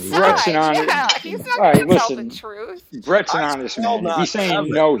On the actually. Brett's an side, honest- yeah. He's not All right, going to tell the listen. truth. Brett's an I honest still man. If not he's saying covered,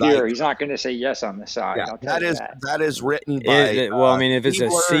 no like- here, he's not going to say yes on the side. Yeah, I'll tell that you is that. that is written by. Well, I mean, if it's a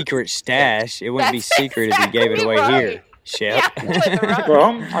keyword- secret stash, it wouldn't be That's secret if you gave it away exactly here, right. Shep. Yeah, right.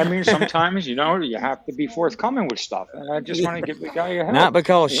 Well, I mean, sometimes, you have to be forthcoming with stuff. And I just want to give the guy a help. Not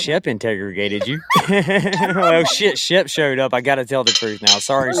because Shep interrogated you. Well, shit, Shep showed up. I got to tell the truth now.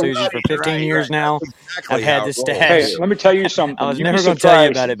 Sorry, Susie, for 15 years now, Exactly I've had how this it rolls. stash. Hey, let me tell you something. I was You'd never be going to tell you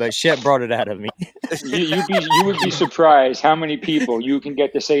surprised. about it, but Shep brought it out of me. You would be surprised how many people you can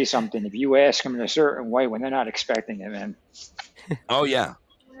get to say something if you ask them in a certain way when they're not expecting it, man. Oh yeah.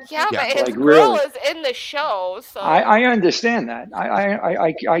 Yeah, Yeah, but his like, girl really. is in the show, so I understand that.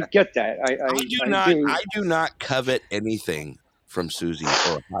 I get that. I do not covet anything from Susie or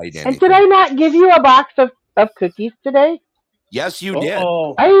hide And anything. did I not give you a box of cookies today? Yes, you did.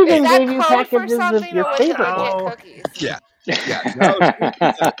 I even is that gave you code for packages of something, your or was it favorite legit ones. cookies? Yeah. Yeah.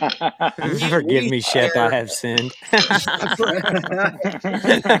 No, Forgive me, Shep, I have sinned.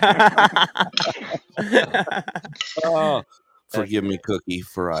 oh, forgive me, Cookie,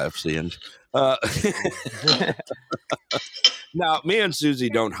 for I have sinned. Now, me and Susie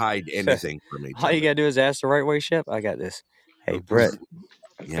don't hide anything from each All you other. got to do is ask the right way, Shep. I got this. Hey, Brett,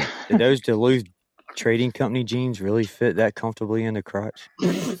 Yeah. did those Duluth Trading Company jeans really fit that comfortably in the crotch?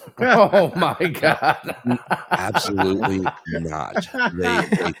 Oh my god! Absolutely not.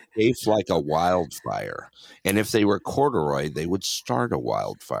 They chafe like a wildfire. And if they were corduroy, they would start a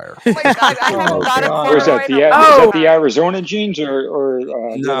wildfire. Oh my god, I haven't bought a Or is that corduroy in a is long that the time. Arizona jeans or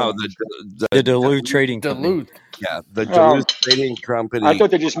No, The Duluth Trading Company. Duluth. yeah, the Duluth Trading Company. I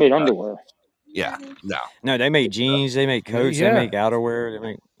thought they just made underwear. Yeah, no. No, they make jeans, they make coats, Yeah. they make outerwear, they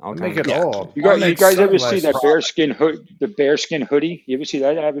make all Make kinds it of all. You I guys, make ever see that sunglasses. bearskin hood? The bearskin hoodie? You ever see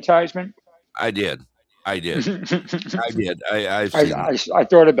that advertisement? I did. I did. I've I, seen it. I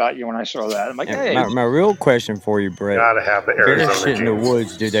thought about you when I saw that. I'm like, And hey, my real question for you, Brett. Gotta have the Bear Arizona shit in the jeans.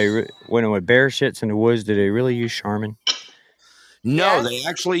 woods, do they when bear shits in the woods, do they really use Charmin? No, Yes. they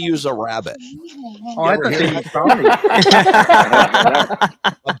actually use a rabbit. Oh, I ever thought hear they that? used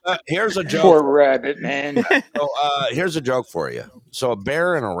brownies. Here's a joke. poor rabbit, man. So, here's a joke for you. So a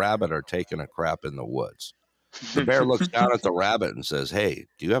bear and a rabbit are taking a crap in the woods. The bear looks down at the rabbit and says, "Hey,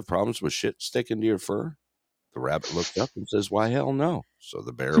 do you have problems with shit sticking to your fur?" The rabbit looks up and says, "Why, hell no." So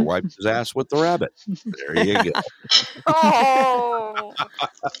the bear wiped his ass with the rabbit. There you go. Oh,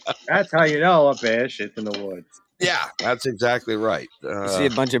 That's how you know a bear shits in the woods. Yeah, that's exactly right. You see a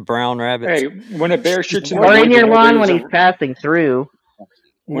bunch of brown rabbits. Hey, when a bear shits in the Or woods, in your and lawn when nobody's he's passing through.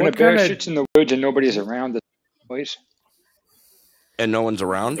 when a What bear kind of shits in the woods and nobody's around, the noise. And no one's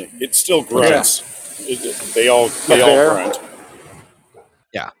around? It still grunts. They all bear? grunt.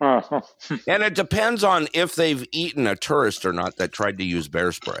 Yeah. Uh-huh. And it depends on if they've eaten a tourist or not that tried to use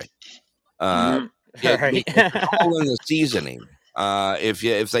bear spray. Right. It's all in the seasoning.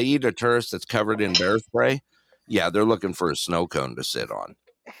 If they eat a tourist that's covered in bear spray, yeah, they're looking for a snow cone to sit on.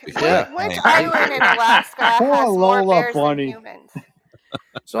 Yeah. which island in Alaska Poor has more Lola bears Bunny. than humans?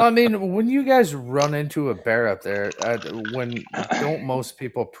 So I mean, when you guys run into a bear up there, don't most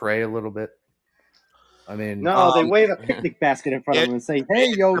people pray a little bit? I mean, No, they wave a picnic basket in front of them and say, "Hey,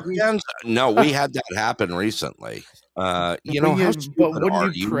 Yogi." No, we had that happen recently. You know, how stupid but are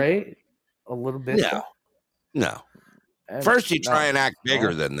wouldn't you pray a little bit? No. No. And- First, you try no. and act bigger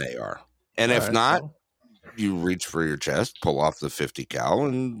Well, than they are. And all if right, not, well, you reach for your chest, pull off the 50 cal,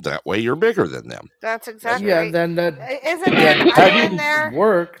 and that way you're bigger than them. That's exactly yeah, right. then that Isn't there an island there?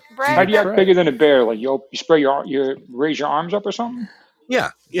 work. Brad, How do you that- act bigger than a bear? Like you spray you raise your arms up or something?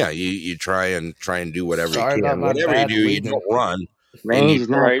 Yeah. You try and do whatever Sorry you about can. my Whatever you bad do, you reading. don't run. Range's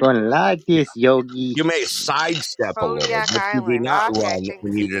not Right. gonna like this, Yogi. You may sidestep a little, Kodiak but you do Island. not Okay, run thanks.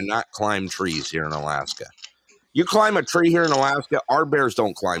 and you do not climb trees here in Alaska. You climb a tree here in Alaska, our bears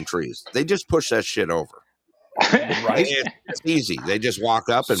don't climb trees. They just push that shit over. Right. It's easy. They just walk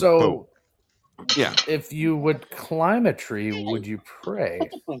up and So, boom. Yeah. if you would climb a tree, would you pray?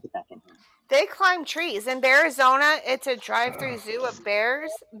 They climb trees. In Arizona, it's a drive-through zoo of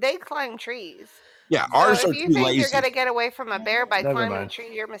bears. They climb trees. Yeah, So ours are if you too think lazy. you're going to get away from a bear by Never climbing a mind.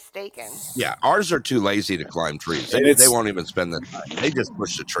 tree, you're mistaken. Yeah, ours are too lazy to climb trees. And They it's- won't even spend the time. They just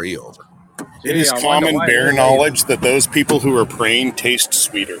push the tree over. It is I wonder common why bear they're knowledge that those people who are praying taste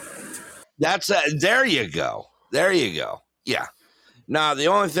sweeter. That's there you go. There you go. Yeah. Now, the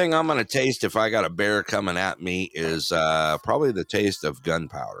only thing I'm going to taste if I got a bear coming at me is probably the taste of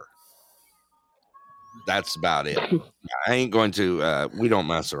gunpowder. That's about it. I ain't going to, we don't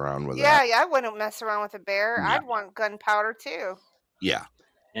mess around with that. Yeah, I wouldn't mess around with a bear. Yeah. I'd want gunpowder too. Yeah.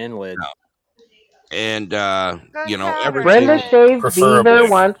 And lead. And, you know, Gunpowder. everything. Brenda Shaves Preferably. Beaver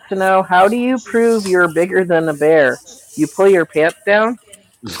wants to know, how do you prove you're bigger than a bear? You pull your pants down?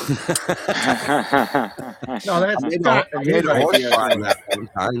 No, that's I made not a a good horse idea. climb that one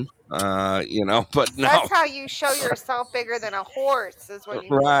time, you know, but no. That's how you show yourself bigger than a horse, is when you put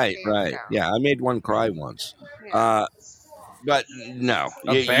your Right, pants right. down. Yeah, I made one cry once. Yeah. But no,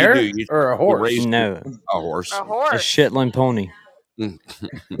 A bear you do. You or a horse? raise No, a horse. A a horse. Shetland pony.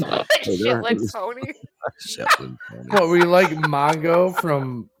 Shetland pony. Shetland pony. What were you like, Mongo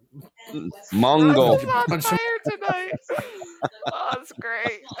from? Mongol. I'm on Bunch of- fire tonight. Oh, it's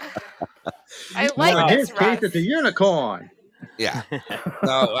great. I No, like in this his case, Russ. it's a unicorn. Yeah.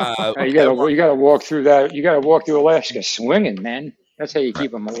 No, You gotta walk through that. You gotta walk through Alaska swinging, man. That's how you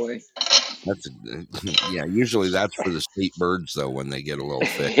keep them away. that's yeah. Usually that's for the state birds though when they get a little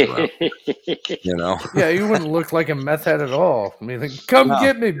thick. Around, you know. Yeah, you wouldn't look like a meth head at all. I mean, like, come No.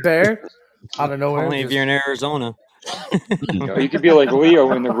 get me, bear. Out of nowhere. Only if just- you're in Arizona. You could be like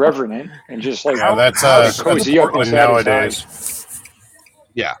Leo in The Revenant and just like Yeah, that's cozy up Portland inside his nowadays. house.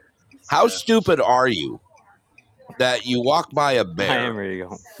 Yeah. How stupid are you that you walk by a I am bear ready to go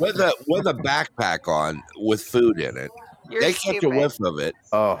home. with a backpack on with food in it? You're They catch a stupid. whiff of it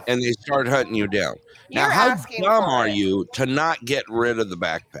Oh, and they start hunting you down. Now, You're how asking dumb for are it. you to not get rid of the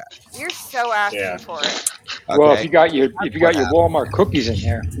backpack? You're so asking Yeah. for it. Well, if Okay? you got your Walmart cookies in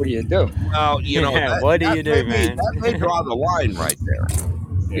there, what do you do? Well, you know, Yeah, what do you do, man? That may draw the line right there.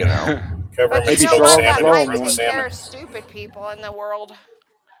 You know, Cover But them in you Maybe know smoked throw what? them That salmon, low might grilled mean and there salmon. are stupid people in the world.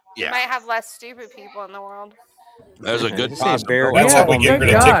 You yeah, might have less stupid people in the world. there's a good You see a bear possibility. That's Yeah, how we get good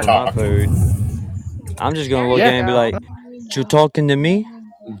rid of God. my TikTok. food. I'm just gonna There look you at it and be go. like, "You talking to me?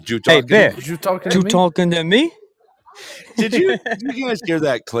 You Hey, talking- bear, did you talking to you me? talking to me?" Did you guys hear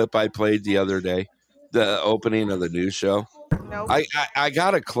that clip I played the other day? The opening of the news show. Nope. I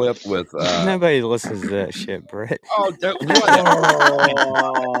got a clip with. Nobody listens to that shit, Brett. Oh, whatever.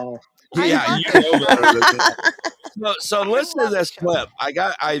 Oh, Yeah, I you love know it. better than that. So listen to love this the show. clip.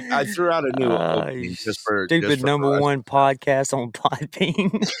 I threw out a new opening You just for stupid just for number us. one podcast on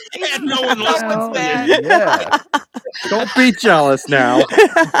Podbean. And no one listens Hell, to bad. it. yeah. don't be jealous now.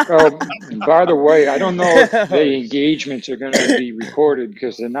 Oh, by the way, I don't know if the engagements are going to be recorded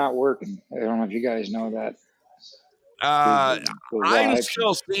because they're not working. I don't know if you guys know that. I'm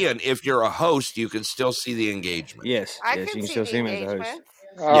still seeing, if you're a host, you can still see the engagement. Yes, I yes, can you can see still the see him as a host. engagement.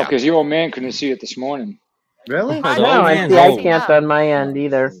 Oh, because the old man couldn't see it this morning. Really? Mine The No, old was I man's see. I old. can't on my end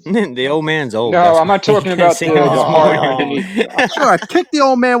either. The old man's old. No, that's I'm why not he talking couldn't about see the him this heart morning. underneath. Sure, kick the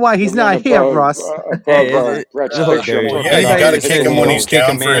old man while he's The one not here, above, Russ. above Hey, Brett's look, picture. dude. Well, yeah, you Anybody got to that kick says him you when don't he's kick a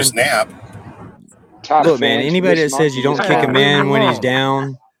down for his man, nap. Top look, man. fans for Anybody this that says month. you don't Yeah, kick a leave man him when he's alone.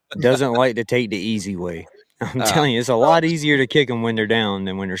 down doesn't like to take the easy way. I'm Uh, telling you, it's a lot easier to kick them when they're down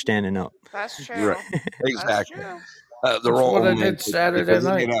than when they're standing up. That's true. right. That's Exactly. true. The That's old what I man did Saturday because he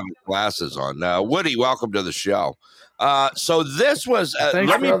night. didn't have his glasses on. Woody, welcome to the show. So this was. Thanks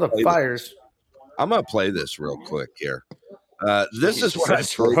Let for me all the play this. fires. I'm gonna play this real quick here. This is Jesus, what I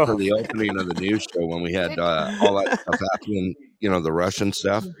that's played for rough. the opening of the news show when we had all that stuff happening. You know, the Russian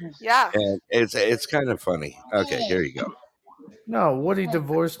stuff, Yeah. and it's kind of funny. Okay, here you go. No, Woody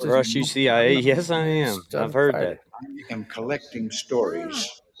divorced his Rush, you CIA? Yes, I am. I've heard that. I am collecting stories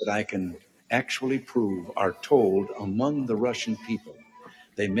that I can actually prove are told among the Russian people.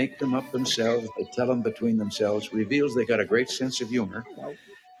 They make them up themselves, they tell them between themselves, reveals they got a great sense of humor,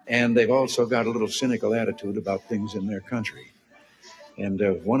 and they've also got a little cynical attitude about things in their country. And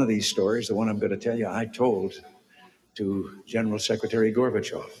one of these stories, the one I'm going to tell you, I told to General Secretary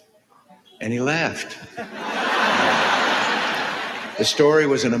Gorbachev, and he laughed. The story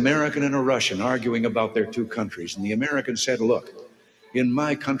was an American and a Russian arguing about their two countries, and the American said, look, in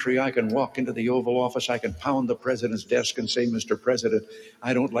my country, I can walk into the Oval Office, I can pound the president's desk and say, Mr. President,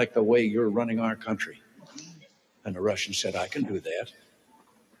 I don't like the way you're running our country. And the Russian said, I can do that.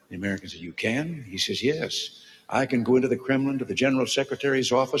 The American said, you can? He says, yes. I can go into the Kremlin to the General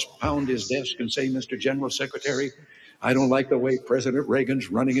Secretary's office, pound his desk and say, Mr. General Secretary, I don't like the way President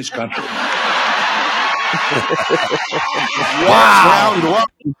Reagan's running his country. Wow! Round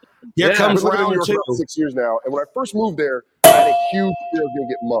one. Here I've comes been living in New round York for two. about 6 years now, and when I first moved there, I had a huge fear of going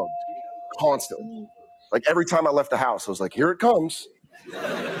to get mugged constantly. Like every time I left the house, I was like, here it comes.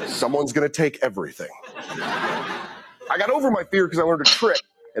 Someone's going to take everything. I got over my fear because I learned a trick,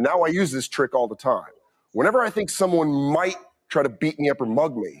 and now I use this trick all the time. Whenever I think someone might try to beat me up or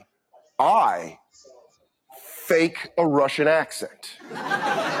mug me, I fake a Russian accent.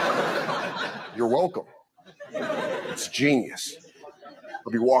 You're welcome. It's genius.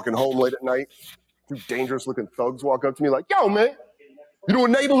 I'll be walking home late at night. Two dangerous-looking thugs walk up to me like, yo, man, you know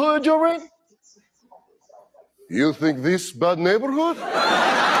what neighborhood you're in? You think this bad neighborhood?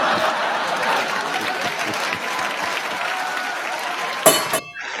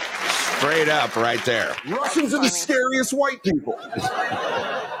 Straight up right there. Russians are the scariest white people.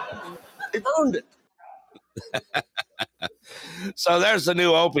 They've earned it. So there's the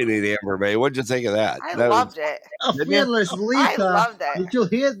new opening, Amber May. What'd you think of that? I That loved it. A fearless I leader. loved it. Did you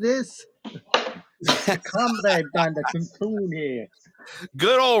hear this? The comrade on the cocoon here.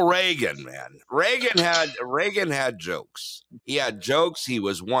 good old Reagan, man. Reagan had jokes. He had jokes. He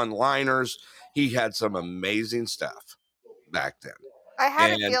was one-liners. He had some amazing stuff back then. I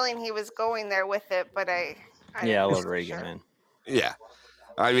had And- a feeling he was going there with it, but I Yeah, I didn't love know Reagan, for sure. man. Yeah,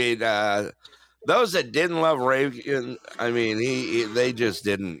 I mean, those that didn't love Reagan, I mean, they just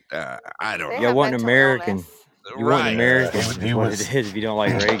didn't. I don't They know. You have wasn't mental American. illness. You wasn't Right. American. He is what was- it is if you don't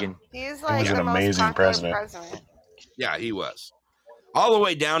like Reagan. He's like an the most amazing popular president. Yeah, he was. All the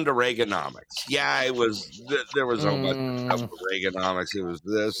way down to Reaganomics. Yeah, it was. There was so much stuff with Reaganomics. It was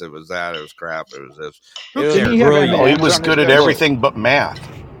this. It was that. It was crap. It was this. It was Didn't he have brilliant. Oh, he M&Ms was on good his at desk? everything but math.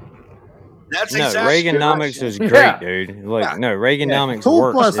 That's No, exactly Reaganomics was great, Yeah. dude. Like, Yeah. no, Reaganomics 2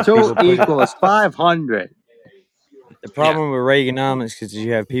 works. plus if 2 people put it- equals 500. The problem with Reaganomics is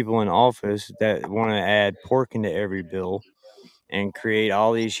you have people in office that want to add pork into every bill and create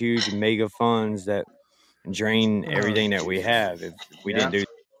all these huge mega funds that drain everything that we have. If we didn't do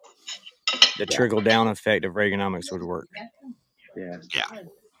the trickle down effect of Reaganomics would work. Yeah. Yeah.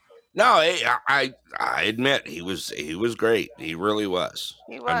 No, I admit he was great. He really was.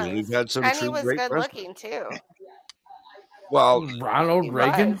 He was. I mean, we've had some and he true was great good presidents. looking too. Well, Ronald He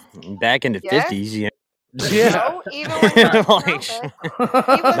Reagan? Back in the Yes. 50s, yeah. Yeah. No, even when he was in Like, office. by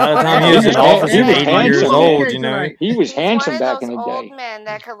the time he was in He office at was 80 handsome. years old, you know. He was He's handsome one of back those in the old day. men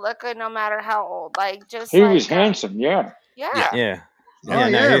that could look good no matter how old. Like just He like was handsome, yeah. Yeah. Yeah. Oh,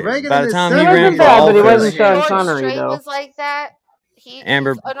 yeah, Reagan by in the his time He he 70s. ran wasn't for bad, but he wasn't office, Sean George Connery, Strait though. was like that.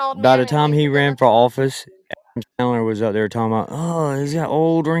 Amber, He's an old by man the and time he's he good ran for looking. office, Adam Sandler was up there talking about, oh, he's got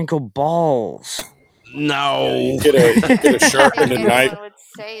old wrinkled balls. no, Get a I sharp don't and a think knife. anyone would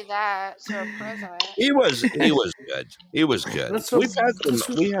say that to a president. he was good. He was good. That's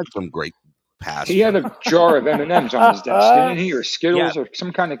We had some great passed. He had a jar of M&Ms on his desk, didn't he? Or Skittles or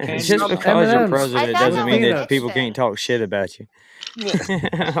some kind of candy. Just because you're president doesn't mean that Nixon. people can't talk shit about you.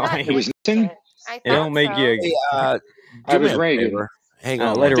 Like, It was Nixon? I it don't make you. I Do me was a Reagan. favor. Hang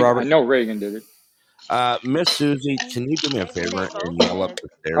on. Later, I Robert. know Reagan did it. Miss Susie, can you do me a favor and yell up the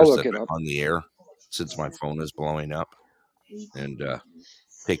I'll stairs look that it I'm up. on the air since my phone is blowing up, and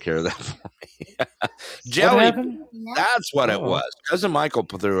take care of that for me. Jelly. happened? That's what it was. Cousin Michael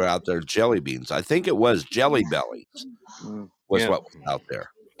threw out there jelly beans. I think it was Jelly Bellies was what was out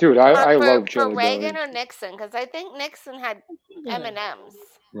there. Dude, I love for Jelly Reagan Belly. or Nixon? Because I think Nixon had M&Ms.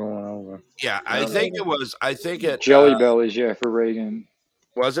 Rolling over. Yeah, I think it was. I think it Jelly Bellies, yeah, for Reagan.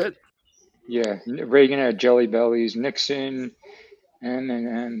 was it. Yeah, Reagan had Jelly Bellies. Nixon,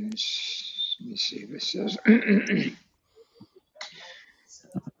 M&Ms. Let me see if it says.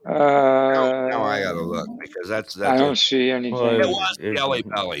 Now I gotta look because that's I don't see anything. It was Jelly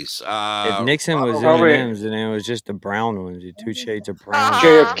Bellies. If Nixon was M&Ms, then it was just the brown ones, the 2 shades of brown.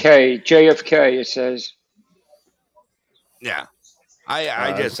 JFK, it says. Yeah.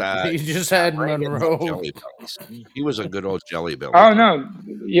 I just you just had Monroe. Jelly Bellies. He was a good old Jelly Belly. Oh, no.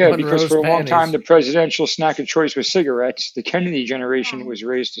 Yeah, because Monroe's for a long panties. time, the presidential snack of choice was cigarettes. The Kennedy generation was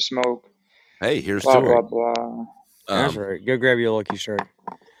raised to smoke. Hey, here's blah, to blah, it. blah. That's right. Go grab your Lucky Strike.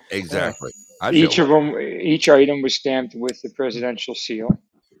 Exactly. Each item was stamped with the presidential seal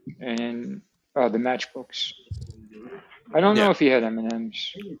and the matchbooks. I don't know if he had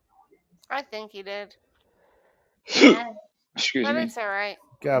M&Ms. I think he did. Excuse But me. it's all right.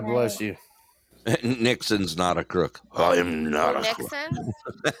 God bless you. Nixon's not a crook. I am not a crook. Nixon?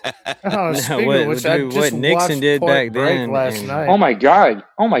 Oh, speaking what, of which, I dude, just what Nixon watched did Point back Break then. last night. Oh my God!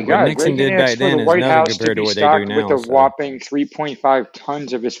 Oh my What God! Nixon Reagan did back asked for then the is White nothing House to compared to be what they do stocked now. with a So. whopping 3.5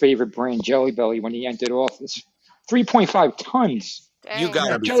 tons of his favorite brand, Jelly Belly, when he entered office. 3.5 tons. You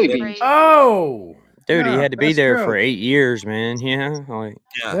gotta be jelly kidding. beans. Oh, Dude, he yeah, had to be that's there true. for 8 years, man. Yeah, like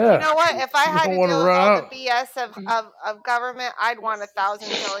Yeah. You know what? If I You had don't to wanna deal with run all out. the BS of government, I'd want 1,000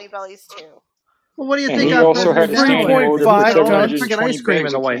 Jelly Bellies too. Well, what do you And think he our also had president standing did? orders $3.5 for tons. Freaking ice cream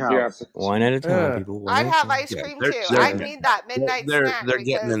in the White House. one at a time, people. One I'd at a have time. ice cream they're- too. they're- I need that midnight snack. They're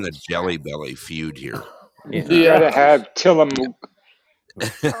getting because in the Jelly Belly feud here. You gotta have Tillamook.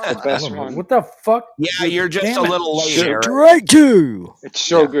 The best one. What the fuck? Yeah, you're just a little late, Eric. Strike two. It's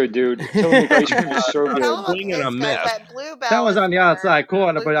so good, dude. Tillamook ice cream is so good. Tillamook Swing and is a good, miss. but Bluebell That was is on the better. outside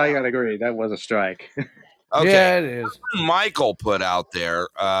corner, but I Bluebell. gotta agree, that was a strike. Okay. Yeah, it is. Michael put out there.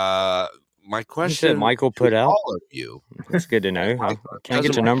 My You question said Michael put to out. all of you. That's good to know. Can I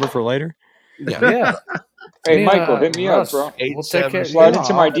get your number for later? Yeah. Yeah. Hey, Me and, Michael, hit me Russ, up, bro. We'll take care. Slide Yeah,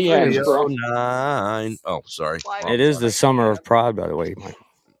 into my I'll agree. DMs, bro. 9. Oh, sorry. It is the summer of pride, by the way, Michael.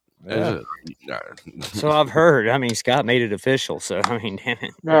 Yeah. Is it? No. So I've heard. I mean, Scott made it official. So I mean, damn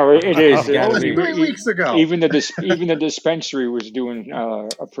it. No, it is. Gotta That was be- 3 weeks ago. Even the dispensary was doing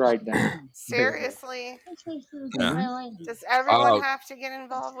a pride day. Seriously? Yeah. Does everyone Oh. have to get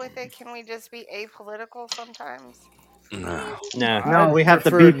involved with it? Can we just be apolitical sometimes? No. No. No, we have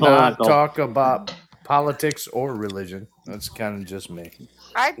to prefer be not political. talk about politics or religion. That's kind of just me.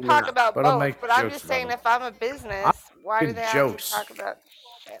 I talk about but I'll both, make but I'm jokes just about saying them. if I'm a business, why do make they have jokes. to talk about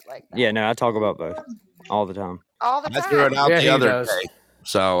shit like that? Yeah, no, I talk about both all the time. All the I threw it time. out Yeah, the he other does. day.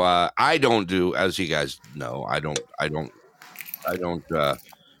 So I don't do, as you guys know, I don't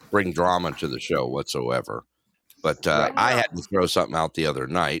bring drama to the show whatsoever. But I had to throw something out the other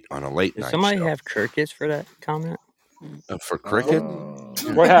night on a late Does night somebody show. have crickets for that comment? For cricket.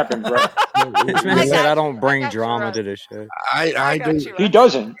 What happened, bro? This man said I don't bring got you, drama Russ. to the show. I got do. you, He Russ.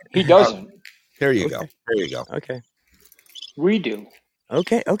 doesn't. He doesn't. There you go. There you go. Okay. We do.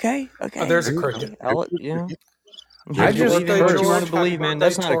 Okay. Oh, there's a cricket. I'll, you know. I You just believe in heard- what you want George, to believe, happy man. birthday,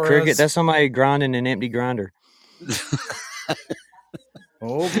 That's not a cricket. Torres. That's somebody grinding an empty grinder.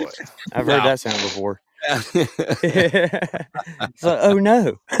 Oh boy. I've heard that sound before. It's like, oh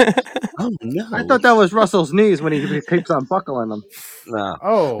no. Oh no! I thought that was Russell's knees when he keeps on buckling them. No.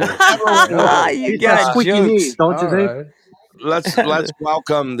 Oh. Ah, you He's got got squeaky jokes. knees, don't you All think? right. Let's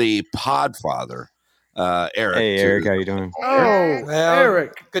welcome the Podfather, Eric. Hey to- Eric, how you doing? Oh, Well,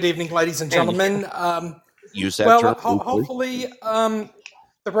 Eric. Good evening, ladies and gentlemen. Use that Well, term loosely. hopefully,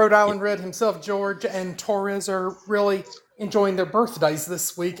 the Rhode Island Red himself, George and Torres, are really enjoying their birthdays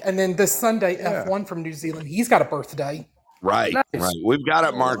this week. And then this Sunday, F1 from New Zealand, he's got a birthday. Right, Nice. right. We've got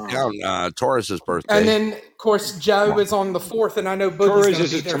it marked down. Taurus's birthday. And then, of course, Joe is on the 4th, and I know Boogie's Torres going to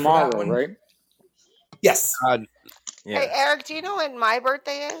is be there tomorrow, for that one. right? Yes. Uh, Yeah. Hey, Eric, do you know when my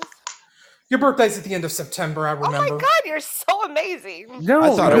birthday is? Your birthday's at the end of September, I Oh remember. my God, you're so amazing. No,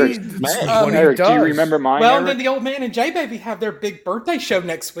 I thought he, it was it's May. what he Eric, do you does. remember mine? Well, Eric? and then the old man and J Baby have their big birthday show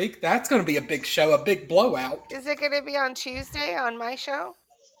next week. That's going to be a big show, a big blowout. Is it going to be on Tuesday on my show?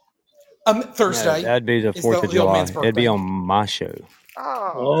 Thursday. No, that'd be the is 4th of the old July. man's It'd be birthday. on my show.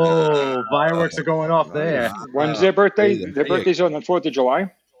 Oh. Oh, fireworks are going off there. When's their birthday? There Their you go. birthday's on the 4th of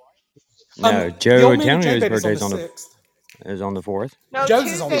July? No, the Joe old man and J Antonio's Baby's birthday's on on the the 6th. is on the 4th. No,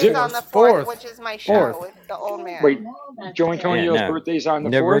 Joe's is on the Tuesday's on the 4th. 4th, which is my show 4th. with the old man. Wait, Joe Antonio's no. birthday's on the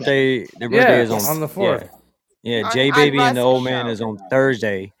Their 4th? birthday Yeah, is on the 4th. Yeah, On- J on Baby and the Russ's old man show. is on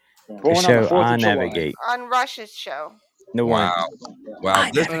Thursday. The Born on the show 4th I of July. navigate. On Rush's show. The one. Wow.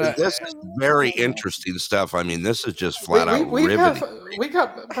 This is very interesting stuff. I mean, this is just flat out We riveting.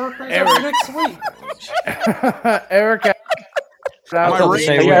 got birthdays over next week. Eric. I felt the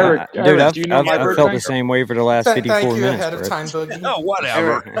same Hey, way. Eric, Dude, Eric, do you know I've my felt birthday? the same way for the last Thank 54 you minutes. ahead of Brett. time, Boogie. No,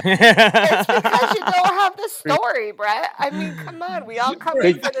 whatever. It's because you don't have the story, Brett. I mean, come on. We all come in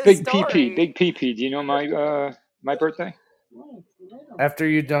Big for the Big story. PP, Big PP. Do you know my birthday? After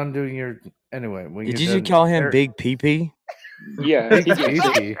you're done doing your anyway, when Did you're you done, call him Eric- Big PP? Yeah, Big he gets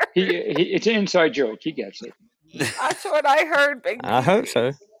it. PP? It's an inside joke. He gets it. That's what I heard, Big I hope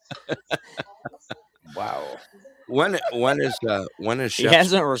so. Wow. When is He Chef's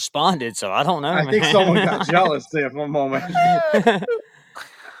hasn't responded, so I don't know. I think man. someone got jealous there for a moment.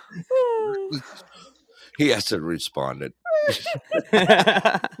 He hasn't responded.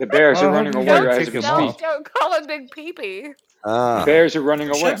 The Bears are Well, running you away gotta as take we him speak. off. Don't call him Big Peepee. The Bears are running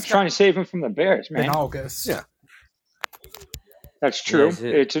away. I'm Chef's trying to save him from the Bears, In man. August. Yeah. That's true. Yes,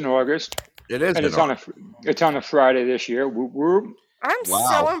 It's in August, It is. and it's on a Friday this year. Whoop, whoop. I'm Wow.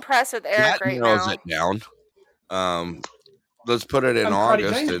 so impressed with Eric Cat right knows now. it down. Let's put it in Cardi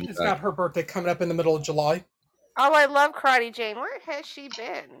August. Jane And has got her birthday coming up in the middle of July. Oh, I love Karate Jane. Where has she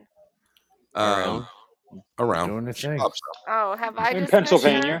been? around. Doing the thing. Oh, have I In just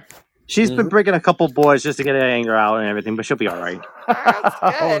Pennsylvania. She's been breaking a couple boys just to get her anger out and everything, but she'll be all right. That's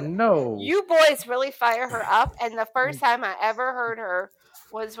Oh good. no. You boys really fire her up, and the first time I ever heard her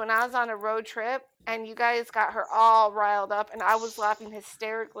was when I was on a road trip, and you guys got her all riled up, and I was laughing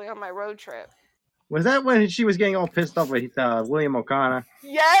hysterically on my road trip. Was that when she was getting all pissed off with William O'Connor?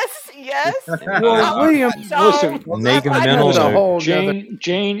 Yes. Well, William, Listen, Make him I mental was a note. whole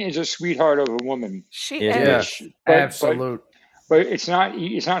Jane is a sweetheart of a woman. She It is. is. Yes, But- absolute. But it's not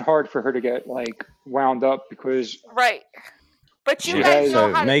hard for her to get like wound up because Right. But you She guys has- know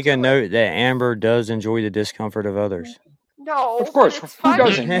So how to make do a it. note that Amber does enjoy the discomfort of others. No, Of course, but it's who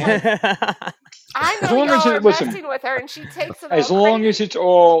funny. doesn't? I As know long as y'all it- are listen, messing with her, and she takes it as all long crazy. as it's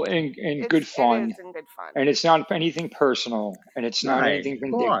all in It's- good It fun is in good fun. and it's not anything personal and it's not Right, anything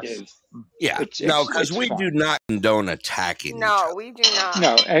of course. vindictive. Yeah. It's- No, it's- because it's we fun. do not condone attacking. each No, other. we do not.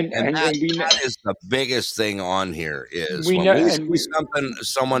 No, And and that, we that is the biggest thing on here is We when know- we and see we-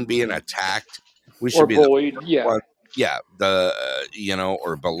 someone being attacked, we or should be the bullied. Yeah, one,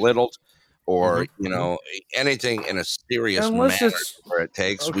 or belittled, or anything in a serious Unless manner it's- where it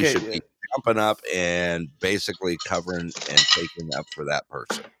takes. We okay, should be jumping up and basically covering and taking up for that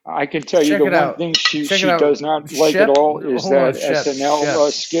person. I can tell you Check the it one out. thing she Check it out. does not like Shep- at all is hold on, that Shep, SNL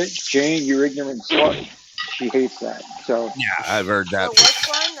Shep. skit. Jane, you ignorant slut. She hates that. So Yeah, I've heard The that. which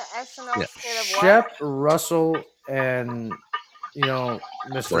one? The SNL Yeah. skit of what? Shep, Russell, and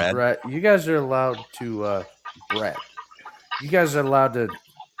Mr. Brett. Brett. You guys are allowed to Brett. You guys are allowed to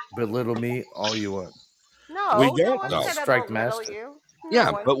belittle me all you want. No, We no don't, one though. said I Strike belittle master. you. No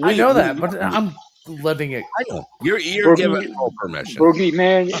Yeah, one. but we I know that, we- but I'm letting it. I know. You're Boogie- giving full permission. Boogie,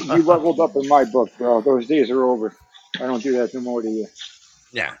 man, you leveled up in my book, bro. Those days are over. I don't do that no more to you.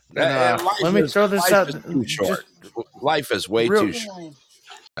 Yeah. And, let me throw this life out. is too short. Life is way Real- too short.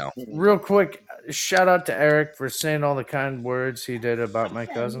 Real quick, shout out to Eric for saying all the kind words he did about my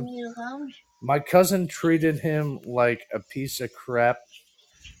cousin. My cousin treated him like a piece of crap,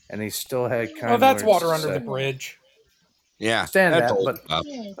 and he still had kind Well, that's words water to under say. the bridge. Yeah. Understand that's that, old but- stuff.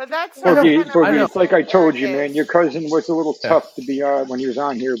 But that's I know, Boogie, I Boogie, know. it's like I told you, man. Is. Your cousin was a little Yeah. tough to be when he was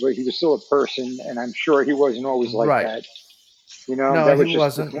on here, but he was still a person, and I'm sure he wasn't always like Right. that. You know, No, that was he just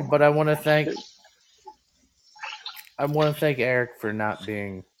wasn't. But I want to thank Eric for not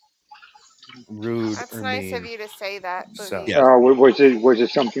being rude That's or nice mean. of you to say that. So- Boogie. Yeah. was it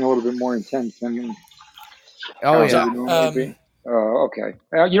something a little bit more intense? I mean, Oh how's yeah, it normally be? Okay.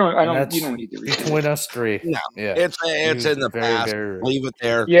 You don't. And that's You don't need to read it. between us three. No, Yeah, it's He was in the very, past. very rude. Leave it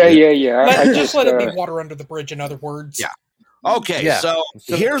there. Yeah. I Just just let it be water under the bridge. In other words. Yeah. Okay, Yeah. so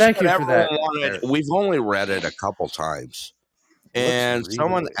So here's thank what you for that, everyone wanted. Eric. We've only read it a couple times, and read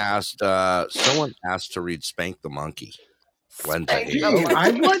someone it. asked. Someone asked to read "Spank the Monkey." lends a Spank hand. the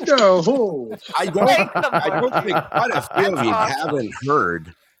I monkey. wonder who. I don't Spank the think monkey. quite a few of That's you awesome. haven't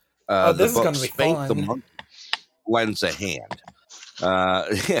heard Oh, the this is book gonna be Spank the fun. Monkey Lends a Hand.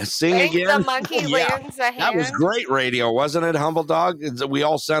 Yeah, sing Spank the again. monkey Yeah, lends a that was hand. great radio, wasn't it, Humble Dog? We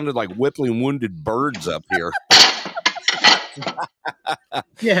all sounded like whipping wounded birds up here.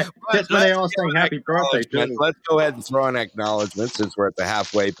 Yeah, that's when they all Let's sang happy birthday, too. Let's go ahead and throw an acknowledgement since we're at the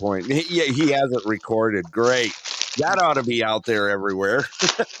halfway point. He hasn't recorded. Great. That ought to be out there everywhere.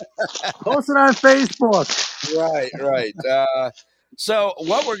 Post it on Facebook. Right. So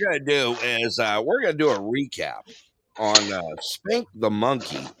what we're going to do is we're going to do a recap on Spank the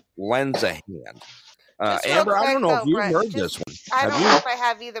Monkey Lends a Hand. Just real Amber, I quick don't know if though, you've Brett. heard this Just one. I Have don't you? know if I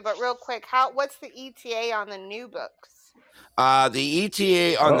have either, but real quick, what's the ETA on the new books? The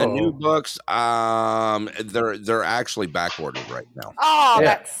ETA on the new Uh-oh. books, they're actually back ordered right now. Oh, Yeah.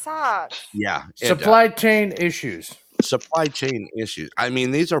 that sucks. Yeah, it, Supply chain issues. supply chain issues. I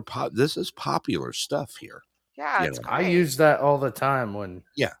mean, this is popular stuff here. Yeah, You it's know. I great. use that all the time when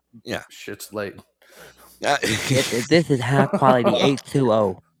Yeah. shit's late. This is high quality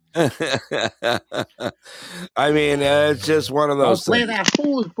H2O. I mean, it's just one of Don't those play things. that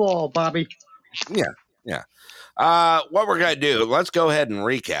foosball, Bobby. Yeah. What we're going to do, let's go ahead and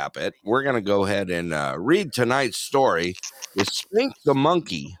recap it. We're going to go ahead and read tonight's story. Is Spank the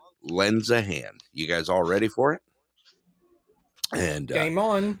Monkey Lends a Hand. You guys all ready for it? And Game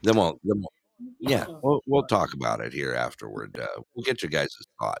on. then we'll talk about it here afterward. We'll get you guys'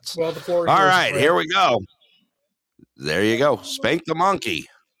 thoughts. Well, the floor is All yours, right, Brett. here we go. There you go. Spank the Monkey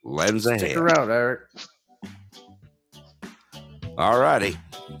Lends a Stick Hand. around, Eric. All righty.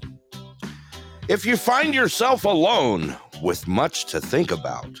 If you find yourself alone with much to think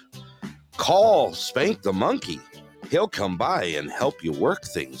about, call Spank the Monkey. He'll come by and help you work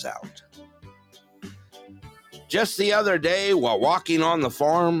things out. Just the other day, while walking on the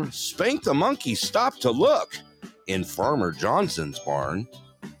farm, Spank the Monkey stopped to look in Farmer Johnson's barn.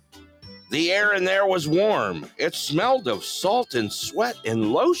 The air in there was warm. It smelled of salt and sweat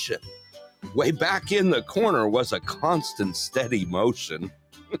and lotion. Way back in the corner was a constant, steady motion.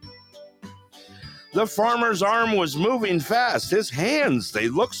 The farmer's arm was moving fast. His hands, they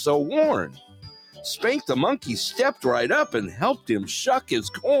looked so worn. Spank the Monkey stepped right up and helped him shuck his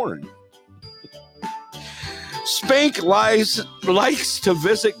corn. Spank likes to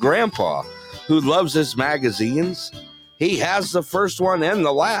visit Grandpa, who loves his magazines. He has the first one and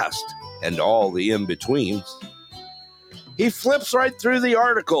the last, and all the in-betweens. He flips right through the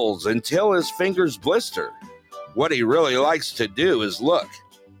articles until his fingers blister. What he really likes to do is look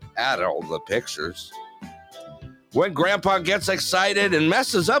at all the pictures. When Grandpa gets excited and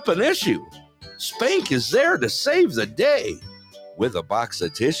messes up an issue, Spank is there to save the day with a box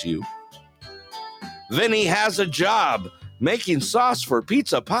of tissue. Vinny has a job making sauce for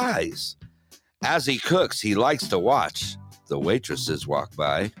pizza pies. As he cooks, he likes to watch the waitresses walk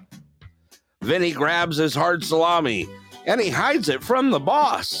by. Vinny grabs his hard salami and he hides it from the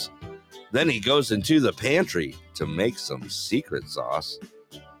boss. Then he goes into the pantry to make some secret sauce.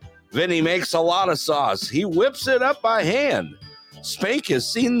 Vinny makes a lot of sauce. He whips it up by hand. Spank has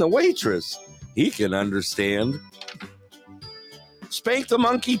seen the waitress. He can understand. Spank the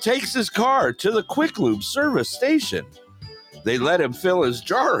Monkey takes his car to the Quick Lube service station. They let him fill his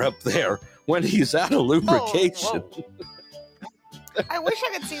jar up there when he's out of lubrication. I wish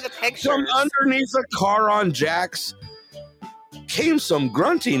I could see the pictures. From underneath a car on jacks came some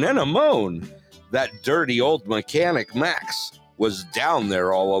grunting and a moan. That dirty old mechanic Max was down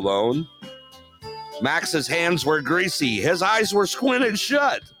there all alone. Max's hands were greasy, his eyes were squinted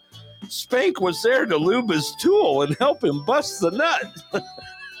shut. Spank was there to lube his tool and help him bust the nut.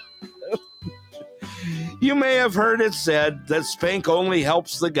 You may have heard it said that Spank only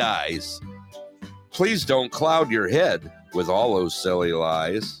helps the guys. Please don't cloud your head with all those silly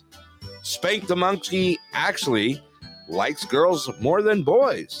lies. Spank the Monkey actually likes girls more than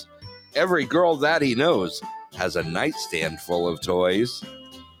boys. Every girl that he knows has a nightstand full of toys.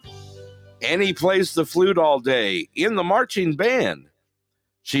 And he plays the flute all day in the marching band.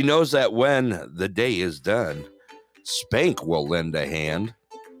 She knows that when the day is done, Spank will lend a hand.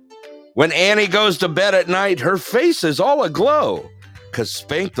 When Annie goes to bed at night, her face is all aglow, 'cause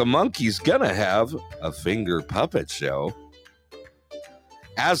Spank the Monkey's gonna have a finger puppet show.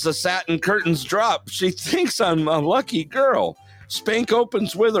 As the satin curtains drop, she thinks I'm a lucky girl. Spank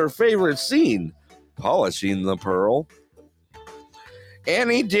opens with her favorite scene, polishing the pearl.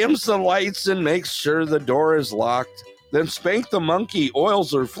 Annie dims the lights and makes sure the door is locked. Then Spank the Monkey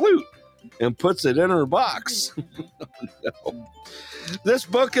oils her flute and puts it in her box. No. This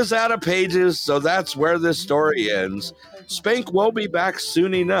book is out of pages, so that's where this story ends. Spank will be back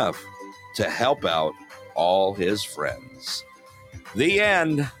soon enough to help out all his friends. The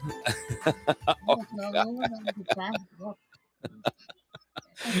end. Oh,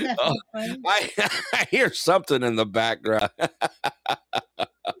 oh, I hear something in the background.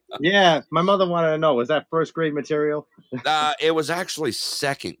 Yeah, my mother wanted to know, was that first grade material? It was actually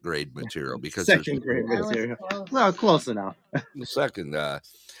second grade material because Second grade material. No, close enough. Second,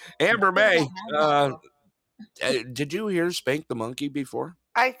 Amber May, did you hear Spank the Monkey before?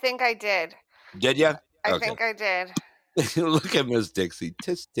 I think I did. Did you? I think I did. Look at Miss Dixie.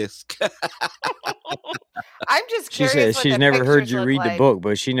 Tisk tisk. I'm just She curious. says what she's the never heard pictures you look read like. the book,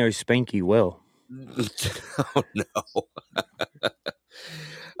 but she knows Spanky well. Oh no.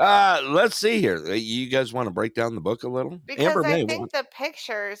 Let's see here. You guys want to break down the book a little? Because Amber May, I think the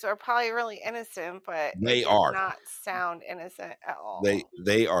pictures are probably really innocent, but They it does are. not sound innocent at all.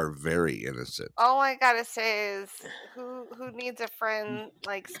 they are very innocent. All I gotta say is, who needs a friend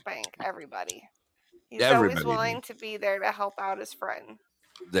like Spank? Everybody. He's Everybody always willing to be there to help out his friend.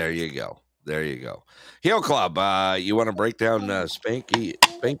 There you go. There you go. Heel Club, you want to break down Spank the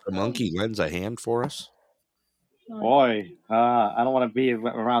Monkey lends a hand for us? Boy, I don't want to be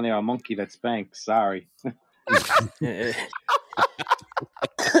around there a monkey that spanks. Sorry.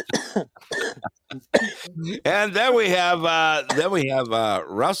 And then we have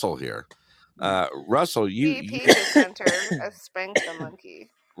Russell here. Russell, BP presenter as Spank the Monkey.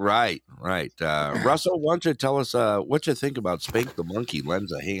 Right. Russell, why don't you tell us what you think about Spank the Monkey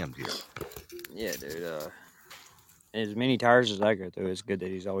lends a hand here? Yeah, dude. As many tires as I go through, it's good that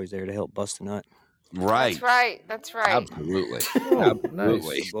he's always there to help bust a nut. Right. That's right. Absolutely. Oh,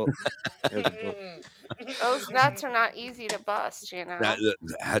 Absolutely. Those nuts are not easy to bust, you know.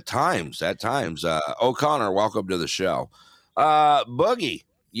 At times. O'Connor, welcome to the show. Boogie,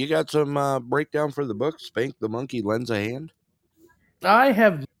 you got some breakdown for the book? Spank the Monkey lends a hand? I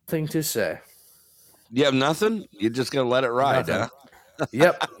have nothing to say. You have nothing? You're just going to let it ride, Nothing. huh?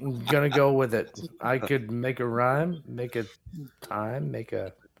 Yep, I'm gonna go with it. I could make a rhyme, make a time, make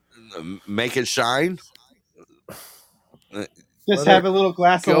it shine. Just have a little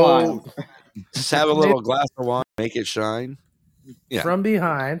glass of wine. Just have a little glass of wine, make it shine. Yeah. From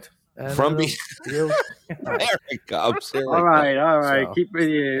behind. And From there it comes. All right. So, Keep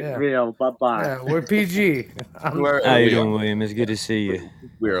it real. Bye-bye. Yeah, we're PG. How you doing, William? It's good to see you.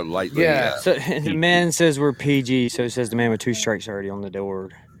 We're lightly. Yeah. So the man says we're PG, so says the man with 2 strikes already on the door.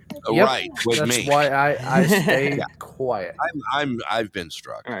 Yep, Right, with that's me. why I stayed quiet. I've been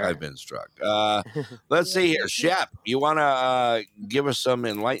struck. All right. I've been struck. Let's see here, Shep. You want to give us some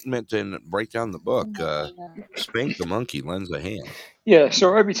enlightenment and break down the book? Spank the Monkey lends a hand. Yeah,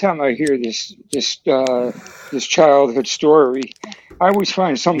 so every time I hear this childhood story, I always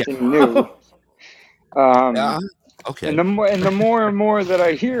find something new. Okay. And the more and more that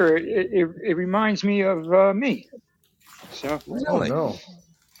I hear it, it reminds me of me. So Really? No.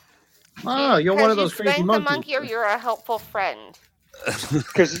 Oh, you're one of those you crazy spank monkeys. the monkey, or you're a helpful friend.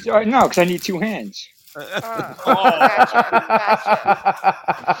 Because I need 2 hands.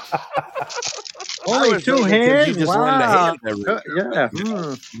 Only 2 hands? You just lend a Wow. hand every- Yeah.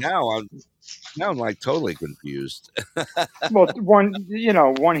 Now I'm like totally confused. Well, one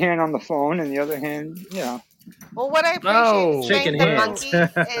hand on the phone and the other hand, Well, what I No. appreciate Shaking Spank the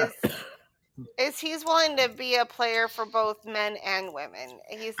hands. Monkey is he's willing to be a player for both men and women.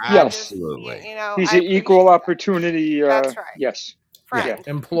 He's not Yes. just, you know, He's I an equal opportunity. That's right. Yes. friend,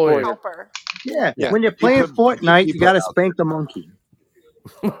 Yeah. Employer. helper. Yeah. Yeah. When you're playing Fortnite, you got to spank the monkey.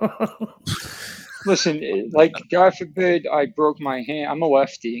 Listen, like, God forbid I broke my hand. I'm a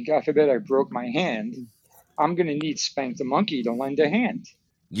lefty, and God forbid I broke my hand. I'm gonna need Spank the Monkey to lend a hand.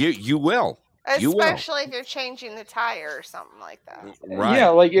 You will. You will. Especially if you're changing the tire or something like that. Right. Yeah,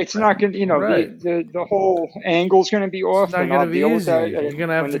 like it's not gonna, Right. the whole angle's gonna be off. not and gonna I'll be deal with easy. that You're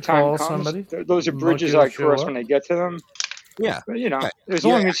gonna have when to the time call comes. somebody. Those are The bridges monkey I will show cross up. when I get to them. Yeah. But Yeah. as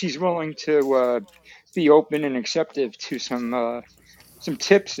Yeah. long as he's willing to be open and receptive to some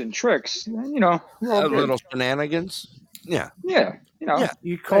tips and tricks, we're all A good. little shenanigans. Yeah. Yeah, Yeah.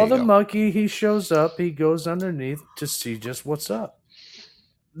 You call There the you monkey, he shows up, he goes underneath to see just what's up.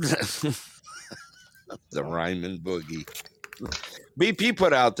 The Ryman Boogie. BP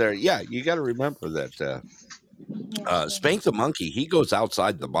put out there. Yeah, you got to remember that Spank the Monkey, he goes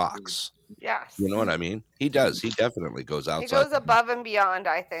outside the box. Yes. You know what I mean? He does. He definitely goes He outside. goes above and beyond,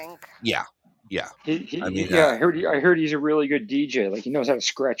 I think. Yeah. Yeah. I I mean, heard he's a really good DJ. Like, he knows how to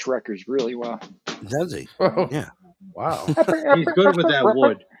scratch records really well. Does he? Yeah. Wow. He's good with that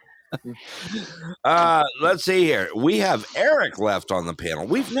wood. Let's see here. We have Eric left on the panel.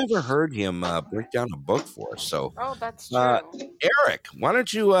 We've never heard him break down a book for us. So, Oh, that's true. Eric, why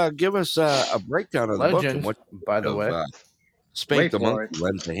don't you give us a breakdown of the book and Legend, what by the way. Spank Wait the for Monkey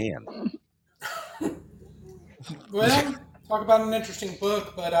lends a hand. Well, talk about an interesting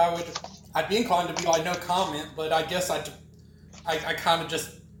book, but I'd be inclined to be like no comment, but I guess I kind of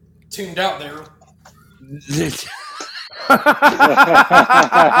just tuned out there.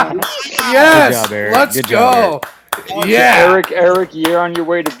 Yes, Good job, Eric. let's Good job, go. Yeah. Eric, you're on your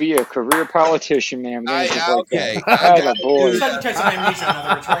way to be a career politician, man. Okay. Boy.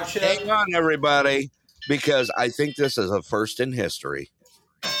 Hang on, everybody, because I think this is a first in history.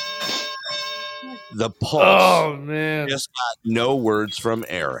 The Pulse. Oh, man. Just got no words from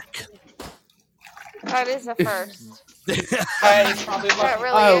Eric. That is a first.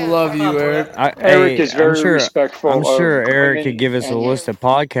 I love you, Eric. Eric is very respectful. I'm sure of Eric women could give us a and- list of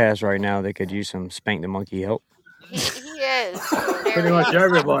podcasts right now that could use some Spank the Monkey help. He is. Pretty much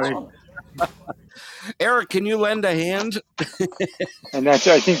everybody. Eric, can you lend a hand? And I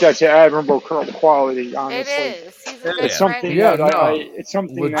think that's an admirable quality, honestly. It is. He's a good It's something friend. that Yeah, no. it's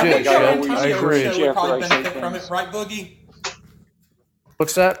something Legit, that I Joe. always I agree. appreciate after Probably I say benefit from things. it, right, Boogie?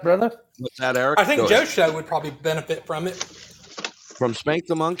 What's that, brother? What's that, Eric? I think Go Joe's ahead. show would probably benefit from it. From Spank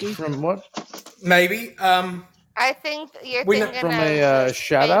the Monkey? From what? Maybe. I think you're thinking From of a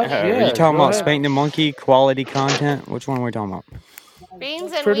shout out? Are Yeah, you talking go about ahead. Spank the Monkey quality content? Which one are we talking about?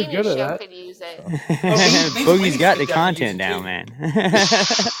 Beans and Pretty Weenie good at show that. could use it. Boogie's got the content down, man.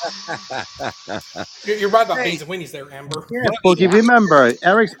 You're right about Beans and Winnie's there, Amber. Yeah, Boogie, remember,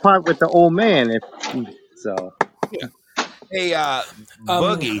 Eric's part with the old man. So. Hey,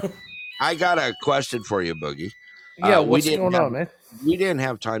 Boogie, I got a question for you, Boogie. Yeah, we what's didn't going have- on, man? We didn't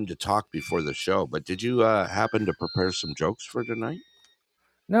have time to talk before the show, but did you happen to prepare some jokes for tonight?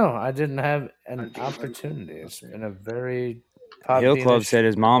 No, I didn't have an opportunity. It's been a very Hill Club Podbeanish said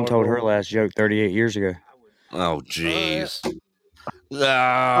his mom told her horrible- last joke 38 years ago. Oh, jeez.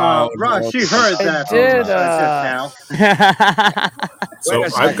 Russ, she heard that. I did. So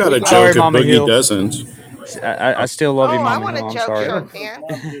Wait a I've got a second. joke Sorry, if Mama Boogie Hill. doesn't. I still love you, Oh, I Mama want Hill. a I'm joke sorry. show, man.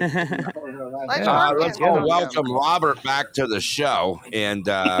 Let's Let's all welcome Robert back to the show. And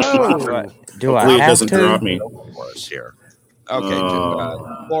Robert, Do I Hopefully it have doesn't to? drop me. for us here. Okay,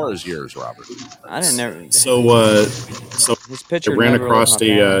 the floor is yours, Robert. I didn't know. So This picture I ran never across left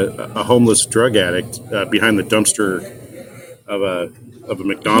my phone. a homeless drug addict behind the dumpster of a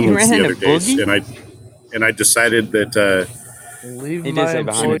McDonald's You ran the into other day, Boogie? and I decided that Leave He my did say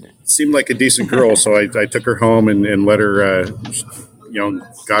behind employee- it. seemed like a decent girl, so I took her home and let her,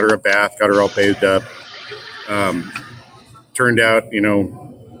 got her a bath, got her all bathed up. Turned out,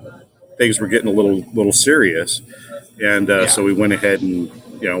 things were getting a little serious, and so we went ahead and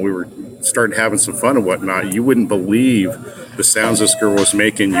we were starting having some fun and whatnot. You wouldn't believe the sounds this girl was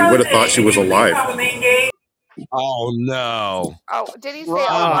making. You would have thought she was alive. Oh, no. Oh, did he say a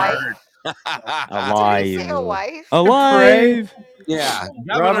wife? Alive. Did he say a wife? Alive. Yeah.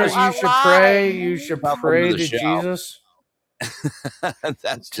 Robert, you should pray. You should Welcome pray to the to show. Jesus. That's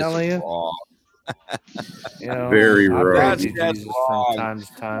just Telling you. wrong. Very I pray wrong. to That's Jesus wrong. from time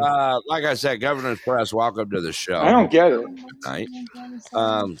to time. Like I said, Governor's Press, welcome to the show. I don't get it. Tonight.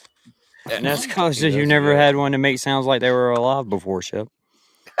 And that's because you never had one to make sounds like they were alive before, Shep.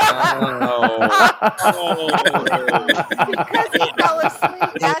 Because he fell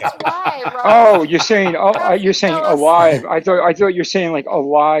asleep. That's why, Robert. Oh, you're saying alive. I thought you're saying like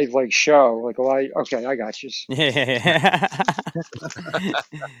alive, like show, like alive. Okay, I got you.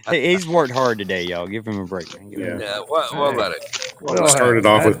 He's worked hard today, y'all. Give him a break. Man. Give him a break. Yeah, we'll let it. Well, Started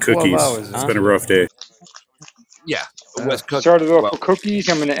off with 12 cookies. hours. It's been a rough day. Yeah. With cookies. Started off with cookies.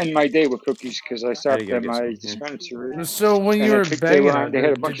 I'm going to end my day with cookies because I stopped you go, at get my some, yeah. dispensary. So when And you I were picked- begging they her, had a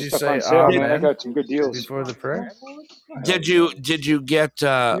did bunch you of stuff say on sale, man. I amen got some good deals. before the prayer? Did you get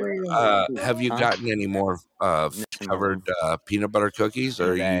have you gotten any more covered peanut butter cookies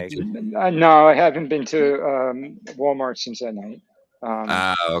or you No, I haven't been to Walmart since that night.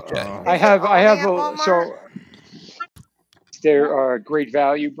 okay. I have Only at so they're Great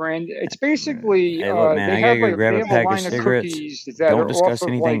Value brand. It's basically Hey, look, man, they I have gotta go like grab they a have pack a of line of cigarettes. cookies that Don't are discuss off of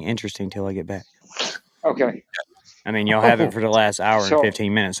anything like interesting till I get back. okay. I mean, y'all have it for the last hour and So-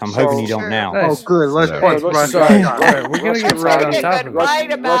 15 minutes. So I'm hoping you don't now. Nice. Oh, good. Let's Yeah. punch Hey, Russ. Sorry, Russ- sorry, we're gonna get right on top of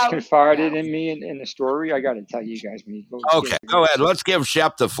it. Russ confided in me in the story. I got to tell you guys. Okay, go ahead. Let's give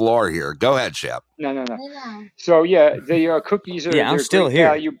Shep the floor here. Go ahead, Shep. No. So yeah, the cookies are. Yeah, I'm they're still great here.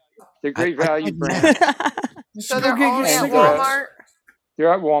 Value, they're great value brand. So Go they're get your only at cigarettes. Walmart.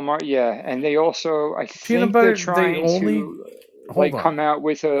 They're at Walmart, yeah, and they also I think Peanut butter, they're they trying only to. hold on. come out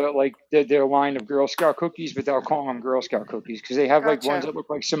with their line of Girl Scout cookies, but they'll call them Girl Scout cookies because they have like ones Gotcha. that look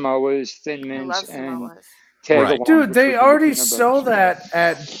like Samoas, Thin I Mints, love and Samoas. tag Right. alongs Dude, with they freaking already peanut butter. sell that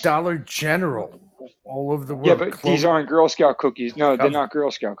at Dollar General all over the Yeah, world. but these aren't Girl Scout cookies. No, they're not Girl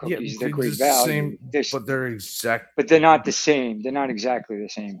Scout Yeah, cookies. They're but great it's the value. same, but they're exact. But they're not the same. They're not exactly the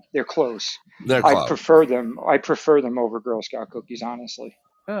same. They're close. They're I close. prefer them. I prefer them over Girl Scout cookies, honestly.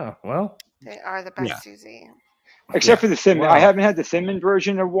 Oh, well. They are the best, Yeah. Susie. Except for the Thin Mint. Wow. I haven't had the Thin Mint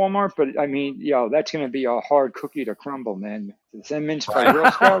version of Walmart, but I mean, that's going to be a hard cookie to crumble, man. The Thin Mints by Girl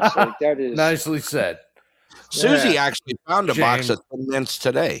Scouts, like that is. Nicely said. Susie Yeah. actually found a box James. of Thin Mints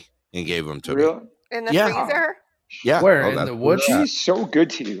today and gave them to me. Really? In the Yeah. freezer? Yeah. Where? Oh, In that's the where woods? they're at. She's so good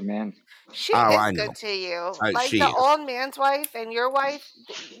to you, man. She Oh, is I know. good to you. Like she the is. old man's wife and your wife,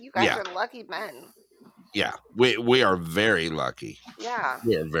 you guys Yeah. are lucky men. Yeah. We are very lucky. Yeah.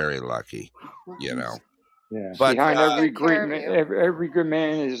 We are very lucky, you know. Yeah. But behind every Take care great of man, you. every good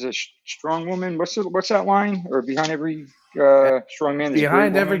man is a strong woman. What's that line? Or behind every strong man is a great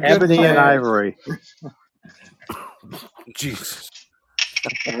Behind every woman. good Ebony and man. Ivory. Jesus.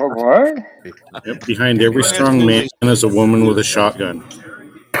 What? Yep, behind every strong man is a woman with a shotgun.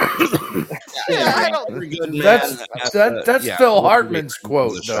 Yeah, I don't. Every good man That's has that's yeah, Phil woman Hartman's with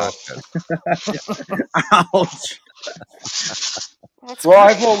quote, a though. shotgun. Ouch. That's Well,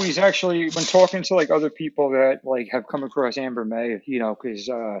 great. I've always actually, when talking to like other people that like have come across Amber May, because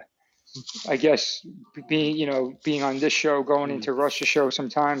I guess being on this show, going into Russia's show,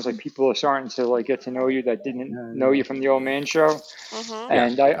 sometimes like people are starting to like get to know you that didn't know you from the old man show, Mm-hmm. Yeah.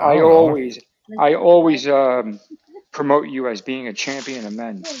 and I always promote you as being a champion of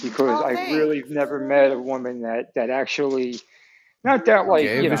men because Oh, I thanks. really never met a woman that actually, not that like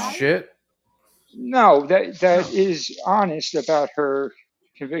Gave a shit. no, that is honest about her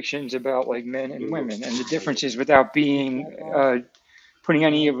convictions about like men and women and the differences without being putting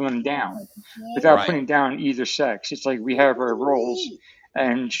any of them down, without Right. putting down either sex. It's like we have our roles,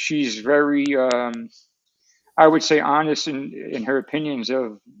 and she's very, I would say, honest in her opinions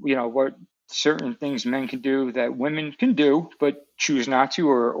of what certain things men can do that women can do, but choose not to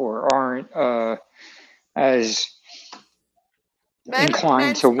or aren't as inclined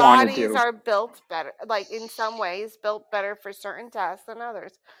Men's to want to bodies do. are built better, like in some ways, built better for certain tasks than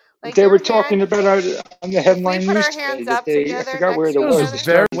others. Like They your were hand, talking about on the if we headline put news our today hands that up I together forgot where next it to That each was. was other, It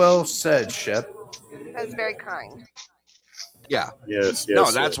very started. well said, Shep. that's very kind. Yeah. Yes, No,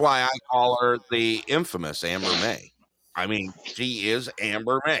 yes, that's yes. why I call her the infamous Amber May. I mean, she is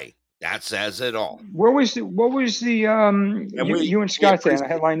Amber May. That says it all. What was the And you and we Scott there on appreciate the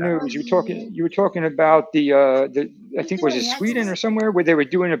headline that. news? You were talking about the I think was it Sweden or somewhere where they were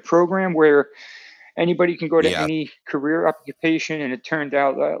doing a program where anybody can go to Yeah. any career occupation, and it turned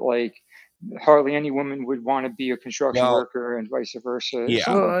out that like hardly any woman would want to be a construction Well, worker and vice versa, yeah.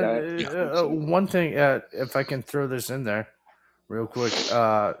 something Well, like that. one thing, if I can throw this in there real quick,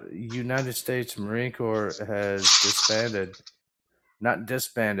 United States Marine Corps has not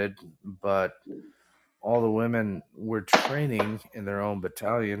disbanded, but all the women were training in their own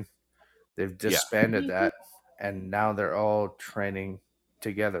battalion. They've Yeah. disbanded that, and now they're all training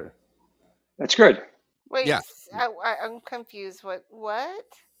together. That's good. Wait, Yeah. I'm confused. What?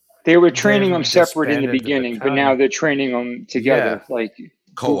 They were training them They've separate in the disbanded the beginning, but now battalion. they're training them together, Yeah, like boot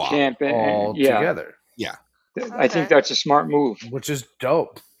Co-op. camp all yeah. together, Yeah. I think Okay. that's a smart move. which is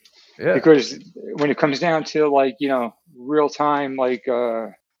dope. Yeah, Because when it comes down to like real time like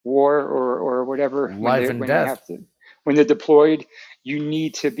war or whatever, life and when death. when they're deployed, you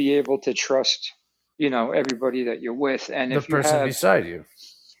need to be able to trust everybody that you're with, and The if you person have beside you,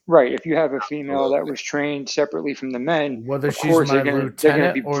 if you have a female that was trained separately from the men, whether of she's course my they're gonna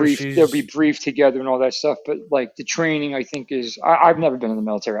lieutenant be or briefed. They'll be she's briefed together and all that stuff. But like the training, I think is I've never been in the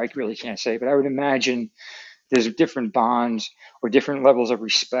military. I really can't say, but I would imagine there's different bonds or different levels of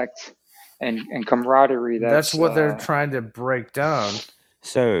respect and camaraderie. that's what they're trying to break down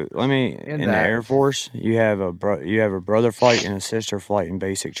So let me in in the that. Air Force, you have a brother flight and a sister flight in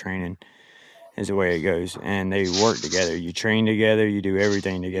basic training is the way it goes, and they work together. You train together, you do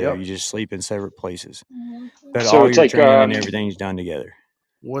everything together. Yep. You just sleep in separate places, but So all it's your like training and everything's done together.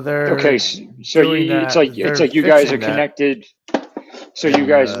 Well, they're okay. So doing you, that. it's They're like you guys are fixing that connected. So you in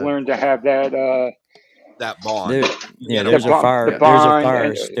guys the learn to have that That bond. There, You yeah, know, there's a fire. the There's a bond fire.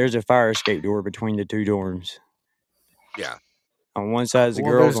 and There's a fire escape door between the two dorms. yeah. On one side is the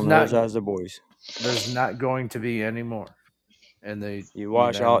well, girls, there's on the other not side is the boys. there's not going to be any more in the You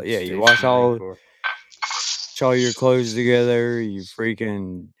wash all, United yeah, you States wash Marine all Corps. your clothes together. You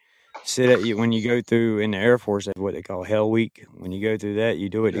freaking when you go through in the Air Force, that's what they call Hell Week. When you go through that, you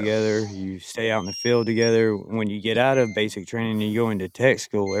do it together. You stay out in the field together. When you get out of basic training and you go into tech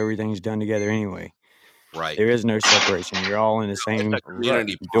school, everything's done together anyway. Right. There is no separation. You're all in the same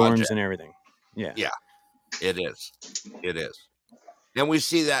community dorms project. and everything. Yeah. Yeah, it is. It is. And we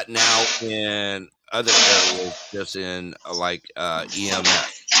see that now in other areas, just in like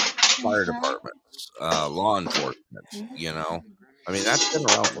EMS, fire departments, law enforcement, you know. I mean, that's been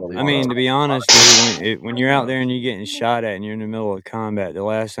around for a long I mean, time. to be honest, dude, when you're out there and you're getting shot at and you're in the middle of combat, the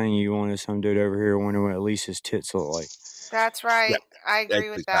last thing you want is some dude over here wondering what at least his tits look like. That's right. I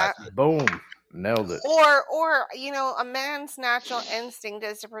agree with that. Boom. Nailed it. Or you know, a man's natural instinct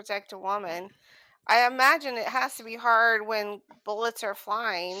is to protect a woman. I imagine it has to be hard when bullets are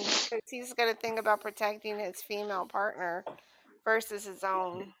flying because he's going to think about protecting his female partner versus his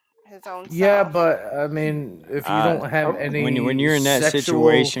own Yeah, self. but I mean, if you don't have any when you're in that sexual-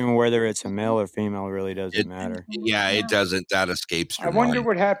 situation, whether it's a male or female, really doesn't matter. Yeah, it doesn't. That escapes I your wonder mind.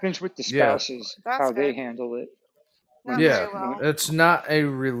 what happens with the Yeah. spouses, That's how they good. handle it. Not Yeah, very well. it's not a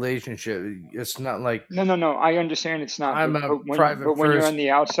relationship. It's not like No. I understand it's not. I'm a but when, private but when you're first on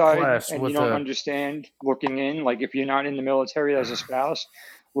the outside class and with you don't a- understand looking in, like if you're not in the military as a spouse,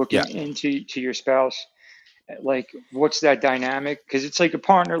 looking into your spouse, like what's that dynamic? Because it's like a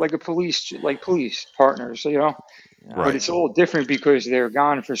partner, like police partners, you know. Right. But it's a little different because they're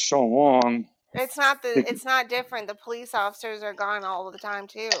gone for so long. It's not different. The police officers are gone all the time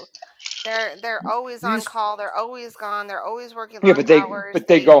too. They're always on call. They're always gone. They're always working long hours. But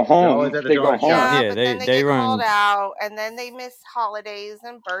they go home. always at the They go dog home. Yeah, Yeah, but they- then they they get run- called out, and then they miss holidays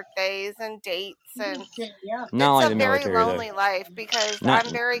and birthdays and dates, and Not it's like a the very military, though. lonely life because Not-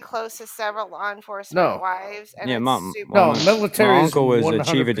 I'm very close to several law enforcement No. wives, and Yeah, it's my super. No, my- military my is uncle was a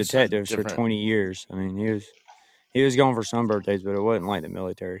chief 100% of detectives for different. 20 years. I mean, he was going for some birthdays, but it wasn't like the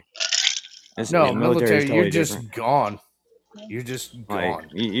military. No, the military is military, totally you're just different. gone. You're just Like gone.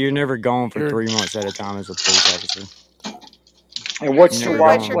 you're never gone for You're- 3 months at a time as a police officer. And what's You're the never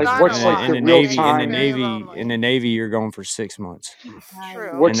watch gone. you're like? gone What's a like lot. the in real the time? Navy, in the Navy, you're going for 6 months.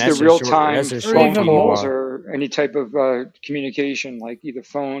 True. What's And that's the a real short- time that's a phone short even calls more. or any type of communication, like either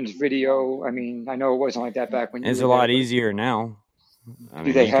phones, video? I mean, I know it wasn't like that back when you It's were a lot there, but easier now. I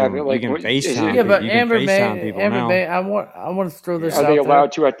do they you have can, it like you can what, is it? FaceTime. Yeah, but you can Amber FaceTime May, people Amber now. May, I want to throw this Are out they there.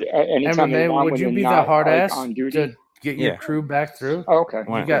 allowed to at any Amber time they May, want would when you they're be the not hard like ass on duty? to get your Yeah. crew back through? Oh, okay.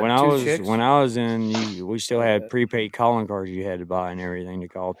 You got When two I was chicks. in, we still had prepaid calling cards you had to buy and everything to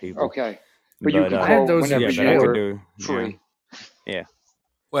call people. Okay. But you But can I had call those in whenever yeah, you but I could jail. do free. yeah.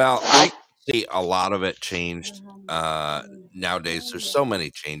 Well, I see a lot of it changed nowadays. There's so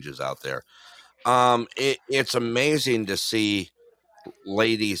many changes out there. It's amazing to see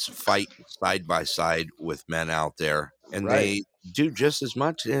ladies fight side by side with men out there, and Right. they do just as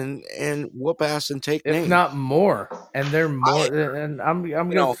much and whoop ass and take If names. not more, and they're more. And I'm You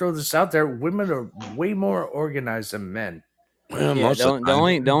gonna know, throw this out there: women are way more organized than men. well, Yeah, most of the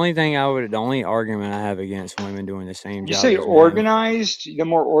time. the only argument I have against women doing the same You job say as men organized? They're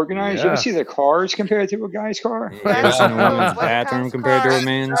more organized. You ever Yeah. see their cars compared to a guy's car? You ever That's seen a true. woman's When it bathroom comes to compared to a cars,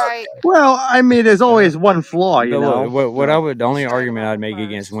 man's? right? Well, I mean, there's always one flaw, you But know. look, what I would the only Sure argument about I'd make cars.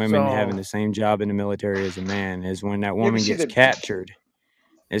 against women having So the same job in the military as a man is when that You ever woman see gets the? captured,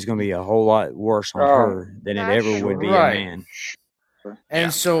 it's going to be a whole lot worse on Oh, her than it That's ever would be true. a right, man. sure. and Yeah.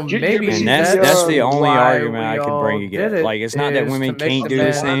 so You ever maybe see And the? that's the only why argument I we could all bring did against. it Like it's not that is to women make can't the do the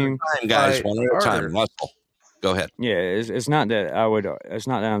men same. Time, guys, fight one at a time. harder. Russell, go ahead. Yeah, it's not that I would. It's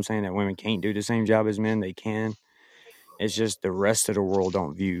not that I'm saying that women can't do the same job as men. They can. It's just the rest of the world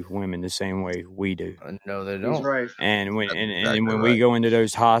don't view women the same way we do. No, they He's don't. right. And when That's and exactly when we right. go into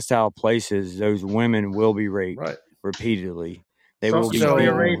those hostile places, those women will be raped Right. repeatedly. They So will be So Saudi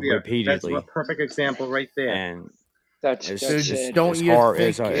beaten Arabia, that's a repeatedly, perfect example right there. and That's it's so sad. don't it's you hard.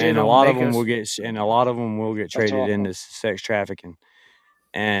 think And a it'll lot of make them us? will get and a lot of them will get That's traded awful. into sex trafficking,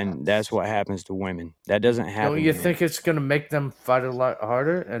 and that's what happens to women. That doesn't Don't happen you to men. think it's gonna make them fight a lot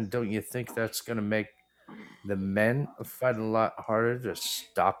harder? And don't you think that's gonna make the men fight a lot harder to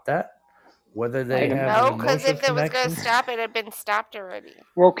stop that? Whether I they don't. have No, an because emotional if it was going to connection. stop, it had been stopped already.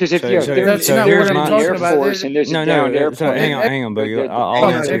 Well, because if So yeah, so they're That's so not they're what here's I'm in the my Air talking about. Force and there's a no downed so airplane, hang on, Boogie. I'll Hold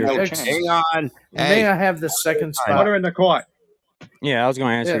on, answer your Hang on. May Hey, I have the second time. Order spot? in the court. Yeah, I was going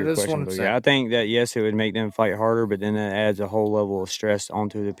to answer Yeah, your this is what question, I'm Boogie. saying. I think that yes, it would make them fight harder, but then that adds a whole level of stress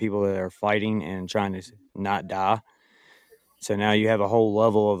onto the people that are fighting and trying to not die. So now you have a whole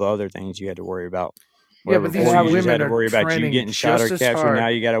level of other things you had to worry about. Yeah, Where but before these you just women had to are worry about you training getting shot or just as captured. Now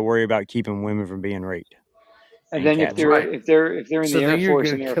hard. you got to worry about keeping women from being raped and and then if captured. they're Right. if they're in So the Air then you're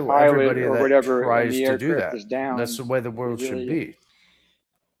Force gonna and they're a kill pilot everybody or that whatever, and tries the to do aircraft that. is down, That's the way the you world should really be.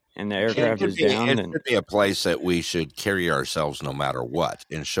 and the It aircraft should is be, down, it then should be a place that we should carry ourselves no matter what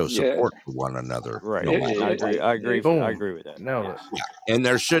and show Yeah. support to one another right. no matter I It- agree. I agree. Boom. I agree with that. No, Yes. Yeah, and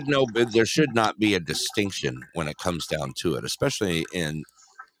there should not be a distinction when it comes down to it, especially in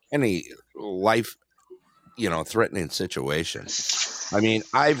any life, threatening situation. I mean,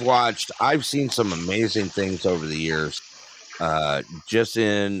 I've seen some amazing things over the years, just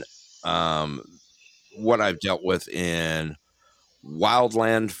in what I've dealt with in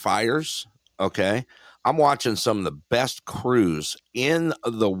wildland fires. Okay, I'm watching some of the best crews in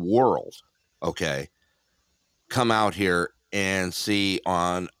the world. Okay, come out here and see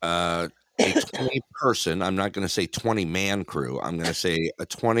on a 20 person, I'm not going to say 20 man crew, I'm going to say a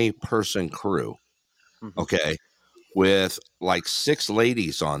 20 person crew, okay, with like 6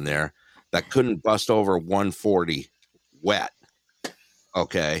 ladies on there that couldn't bust over 140 wet,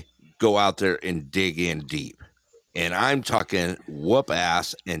 okay, go out there and dig in deep. And I'm talking whoop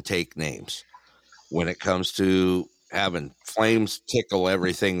ass and take names when it comes to having flames tickle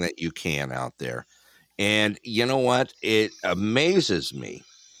everything that you can out there. And you know what? It amazes me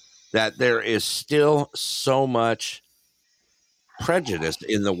that there is still so much prejudice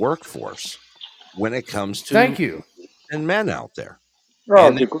in the workforce when it comes to thank you. and men out there. Oh,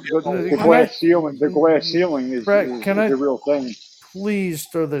 And the Can I- glass ceiling. The glass ceiling is, Brett, is, can is I a real thing. please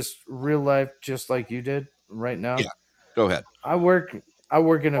throw this real life just like you did right now? yeah, go ahead. I work in a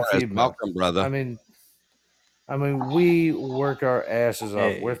Torres, feed mill. welcome, brother. I mean, we work our asses off.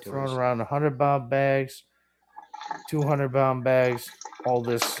 Hey, We're Torres. throwing around 100-pound bags, 200-pound bags, all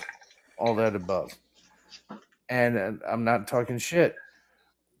that above. And I'm not talking shit.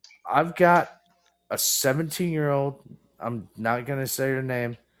 I've got a 17-year-old. I'm not gonna say her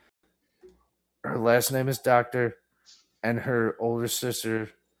name. Her last name is Doctor, and her older sister.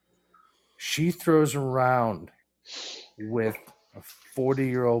 She throws around with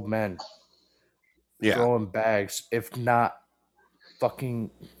 40-year-old men Yeah, throwing bags, if not fucking,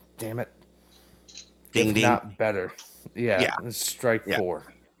 damn it, ding if ding. not better. Yeah, Yeah. it's strike Yeah. 4.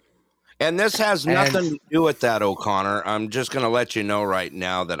 And this has And- nothing to do with that, O'Connor. I'm just going to let you know right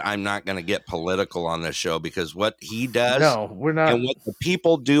now that I'm not going to get political on this show because what he does No, we're not. and what the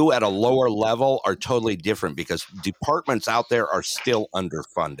people do at a lower level are totally different because departments out there are still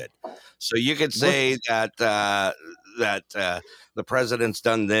underfunded. So you could say that the president's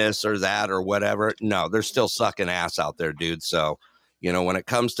done this or that or whatever. No, they're still sucking ass out there, dude. So, when it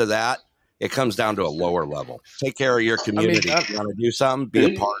comes to that, it comes down to a lower level. Take care of your community. If you want to do something,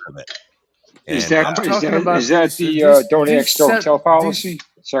 be a part of it. Is And that I'm is talking that, about is that these- the these- don't these ask, don't set- tell policy?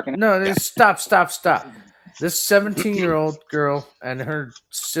 Second. No, stop. This 17-year-old girl and her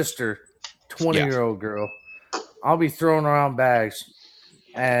sister, 20-year-old girl, I'll be throwing around bags,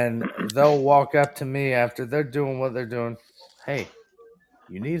 and they'll walk up to me after they're doing what they're doing. Hey,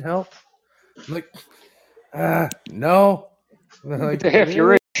 you need help? I'm like, no. They're like, Half your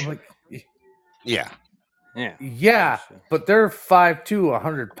 "Really?" age. I'm like, yeah. yeah, but they're 5'2",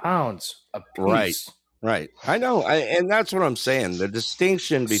 100 pounds a piece. Right. I know. And that's what I'm saying. The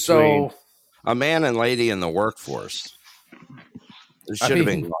distinction between So, a man and lady in the workforce should have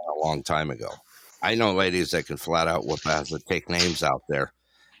been mean- gone a long time ago. I know ladies that can flat out whoop ass and take names out there.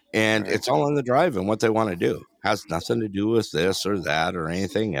 And it's all in the drive and what they want to do. Has nothing to do with this or that or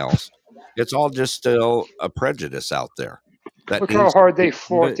anything else. It's all just still a prejudice out there. That Look how needs- hard they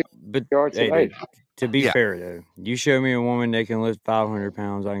fought But to hey, tonight. to be Yeah. fair though, you show me a woman that can lift 500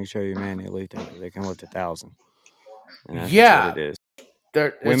 pounds, I can show you a man that can lift 1,000. And that's just Yeah. what it is.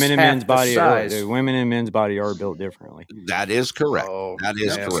 it's Women and half men's the body size. women and men's body are built differently. That is correct. Oh, That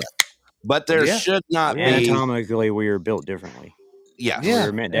is yeah. correct. But there Yeah. should not be. Anatomically, we are built differently. Yes. Yeah,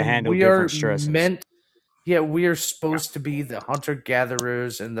 We're meant to and handle we are different stresses. we are supposed to be the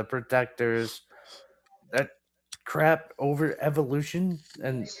hunter-gatherers and the protectors. That crap over evolution,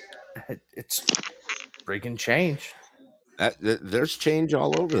 and it's freaking change. There's change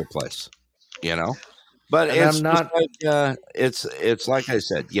all over the place, But And it's I'm just not- like it's like I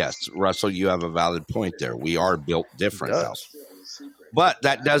said. Yes, Russell, you have a valid point there. We are built different, though. But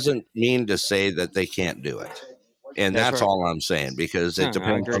that doesn't mean to say that they can't do it. And That's that's right. all I'm saying, because No, it I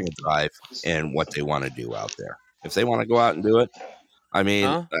depends on agree. the drive and what they want to do out there. If they want to go out and do it, I mean,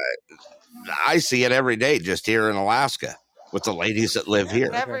 Huh? I see it every day just here in Alaska with the ladies that live here.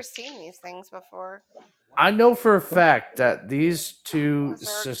 I've never seen these things before. I know for a fact that these two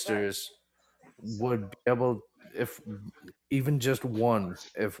sisters would be able, if even just one,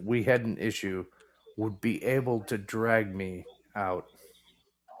 if we had an issue, would be able to drag me out.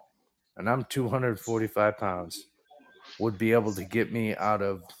 And I'm 245 pounds. Would be able to get me out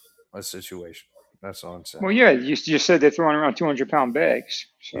of a situation. That's all I'm saying. Well, yeah, you said they're throwing around 200-pound bags.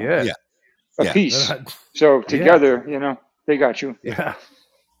 So. Yeah. Yeah. A Yeah. piece. So together, they got you. Yeah.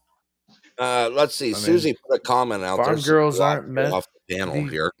 Let's see. I mean, Susie put a comment out there. farm girls aren't meant off the panel to be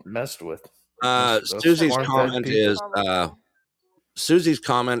here. messed with. Susie's farm-fed comment people.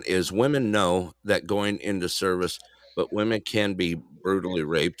 is women know that going into service, but women can be brutally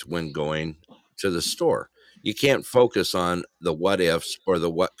raped when going to the store. You can't focus on the what ifs or the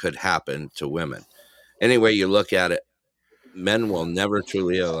what could happen to women. Any way you look at it, men will never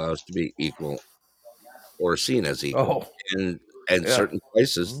truly allow us to be equal or seen as equal. And in certain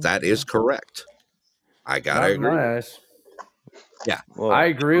places, that is correct. I gotta Not in agree. my eyes. Yeah, well, I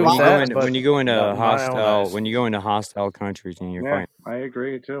agree with that. When you go into not in my own eyes. when you go into hostile countries and you're Yeah, fighting, I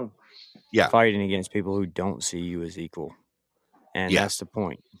agree too. Yeah, fighting against people who don't see you as equal, and that's the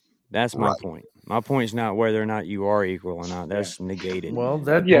point. That's my point. My point is not whether or not you are equal or not. That's negated. Well,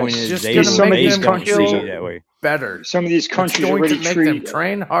 that point is just they going to don't make see them you that way. better. Some of these countries it's going already to make treat them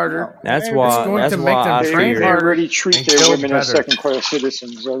train harder. That's It's why. going That's to why make them I train fear. They harder. already treat and their kill women as better. second-class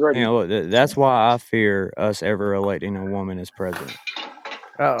citizens already. You know, look, that's why I fear us ever electing a woman as president.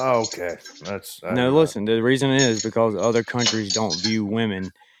 Okay, that's No, listen. The reason is because other countries don't view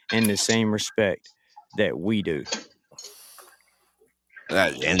women in the same respect that we do.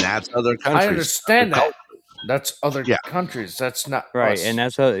 And that's other countries. I understand Other that. That's other Yeah. countries. That's not Right, us. and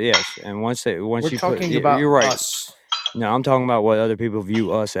that's yes. And once We're you talking put, about you're right. us. No, I'm talking about what other people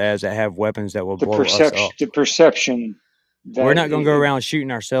view us as that have weapons that will The blow us perception. up. The perception. We're That not going to go around shooting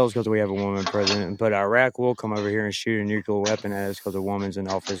ourselves because we have a woman president, but Iraq will come over here and shoot a nuclear weapon at us because a woman's in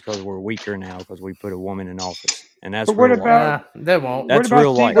office because we're weaker now because we put a woman in office, and that's But what real life. about? They won't. That's what about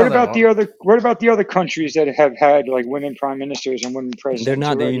real life. What about the other? What about the other countries that have had like women prime ministers and women presidents? They're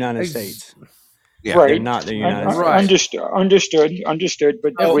not the already? United States. Yeah, They're Right. not the United States. Understood.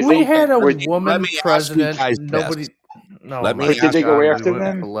 But If would we they? had a would- woman let me ask you president, guys nobody. this. No, Let me But did they go God, after we went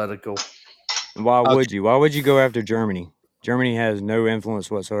them? Political. Why Okay. would you? Why would you go after Germany? Germany has no influence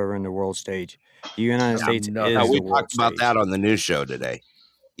whatsoever in the world stage. The United States no, is No, we the world talked about stage. that on the news show today.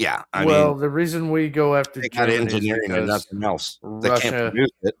 Yeah, I Well, mean, the reason we go after they got Germany is engineering and because nothing else. They Russia. can't produce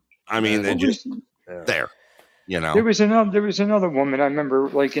it. I mean, they There just was, there. You know, there was another woman I remember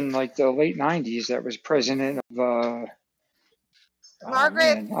like in like the late '90s that was president of.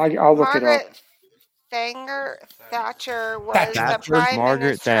 Margaret I'll look it up. Thatcher was Thatcher. the prime Margaret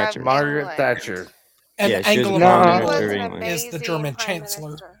minister Thatcher. of Margaret England. Thatcher. And Yeah, she was the Angela prime No. She minister was of an England. is the amazing German prime chancellor.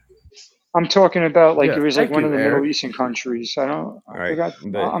 minister. I'm talking about like Yeah, it was like thank one you, of the Middle Eric. Eastern countries. I Right, forgot.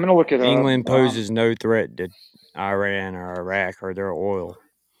 but I'm gonna look it up. England poses no threat to Iran or Iraq or their oil.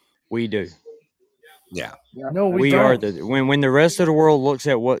 We do. yeah. No, we We don't. are the when the rest of the world looks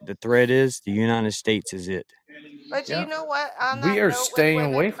at what the threat is, the United States is it. But do Yeah. you know what? On We that are note, with staying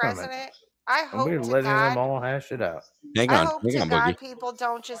women away from it. president, I And we're hope to letting them God, all hash it out. Hang I on, hope hang to on, God Boogie. people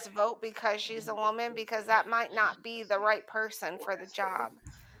don't just vote because she's a woman, because that might not be the right person for the job.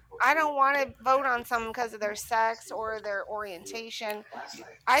 I don't want to vote on someone because of their sex or their orientation.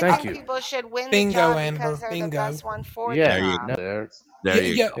 I Thank think you. people should win the Bingo, job Amber. because they're the Bingo. best one for the Yeah, There you job. no, Eric. There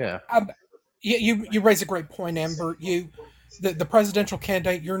you go. Yeah. You raise a great point, Amber. The presidential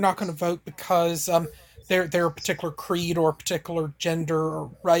candidate, you're not going to vote because they're a particular creed or a particular gender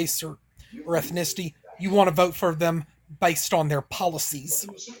or race or ethnicity. You want to vote for them based on their policies.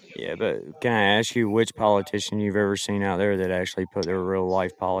 Yeah, but can I ask you which politician you've ever seen out there that actually put their real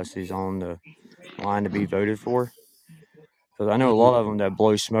life policies on the line to be voted for? Because I know a lot of them that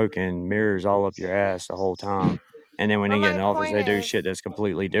blow smoke and mirrors all up your ass the whole time, and then when But they get my in office, point they do is, shit that's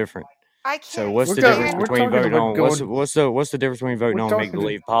completely different. I So can't what's We're the talking- difference stand. we're between talking voting about on going. what's the difference between voting We're on talking make to-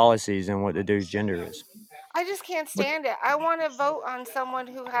 believe policies and what the dude's gender is? I just can't stand it. I want to vote on someone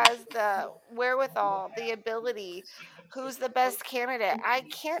who has the wherewithal, the ability, who's the best candidate. I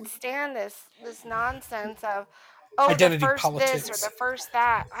can't stand this nonsense of, oh, Identity the first this politics. or the first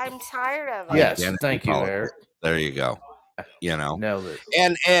that. I'm tired of it. Yes, Identity thank you, politics. Eric. There you go. You know, Nailed it.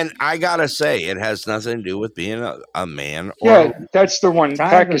 and I gotta say, it has nothing to do with being a man or Yeah, that's the one. Time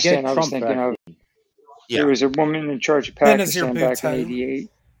to get Pakistan. I was Trump thinking back. of. yeah. There was a woman in charge of Benazir Pakistan back in Bhutto. '88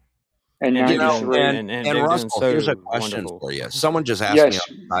 and And You know, '93. and and they've done Russell, here's a so question wonderful. for you. Someone just asked me Yes,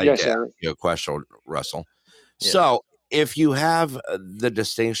 on the side yes, to ask Eric. you a question, Russell. Yes. So, if you have the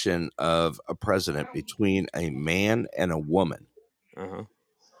distinction of a president between a man and a woman, Uh-huh.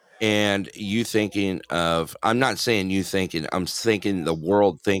 and you thinking of, I'm not saying you thinking, I'm thinking the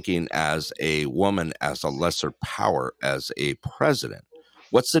world thinking as a woman as a lesser power as a president.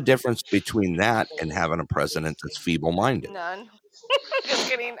 What's the difference between that and having a president that's feeble-minded? None. Just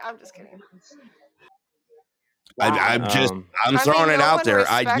kidding. I'm just kidding. I'm I throwing mean, it no out one there.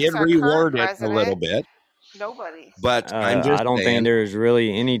 I respects did our current reword it a little president. bit, Nobody. but I'm just I don't think saying. there's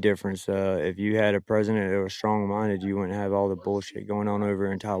really any difference. If you had a president that was strong-minded, you wouldn't have all the bullshit going on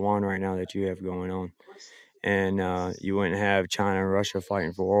over in Taiwan right now that you have going on, and you wouldn't have China and Russia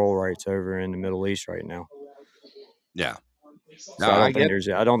fighting for oil rights over in the Middle East right now. Yeah. So No, I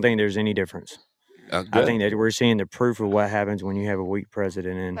don't think there's any difference. I good. think that we're seeing the proof of what happens when you have a weak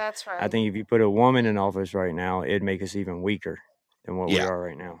president, and That's I right. think if you put a woman in office right now, it'd make us even weaker than what we Yeah. are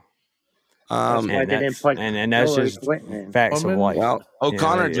right now. That's why they didn't put And that's Hillary just Clinton in. facts of life. Well, You know,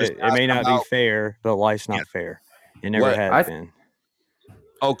 O'Connor just it may asked not be about fair, but life's not fair. It never what has been.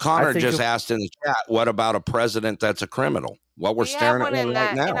 O'Connor think just it- asked in the chat. What about a president that's a criminal? Well, we're We have staring at one one right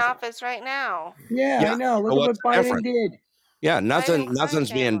in now. office right now. Yeah, I know. So Look at what what's the Biden difference? did. Yeah, Biden nothing's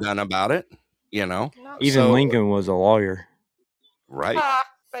crime being family. done about it. You know, Even So- Lincoln was a lawyer. right?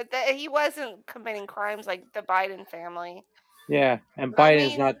 But he wasn't committing crimes like the Biden family. Yeah, and I Biden's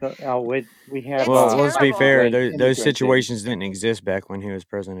mean, not the. we have. Well, let's be fair. like, Those immigrants in. situations didn't exist back when he was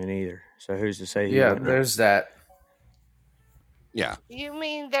president either. So who's to say he Yeah, wouldn't? there's that. Yeah. You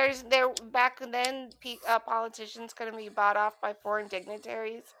mean back then politicians couldn't be bought off by foreign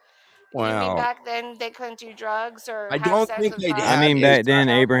dignitaries? You mean Well, back then they couldn't do drugs or I have don't sex think with they'd prostitutes? I mean, back then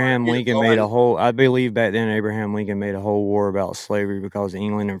You're Abraham Lincoln made a going- whole. I believe back then Abraham Lincoln made a whole war about slavery because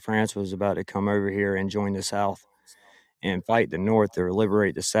England and France was about to come over here and join the South and fight the North to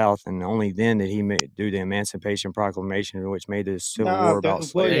liberate the South, and only then did he do the Emancipation Proclamation, which made the Civil War about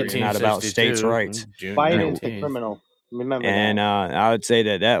slavery, not about states' rights. Biden's the criminal. Remember And that. I would say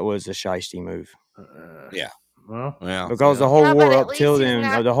that was a shiesty move. Yeah. Well, Yeah. Because the whole Yeah, war but at up till least he's then,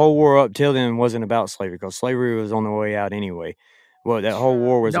 not- the whole war up till then wasn't about slavery, because slavery was on the way out anyway. What that whole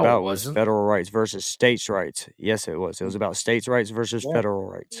war was No, it about was wasn't. federal rights versus states' rights. Yes, it was. It was about states' rights versus Yeah. federal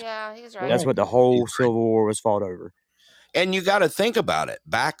rights. Yeah, he's right. That's what the whole Civil War was fought over. And you got to think about it.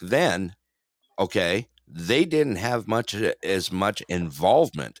 Back then, okay, they didn't have as much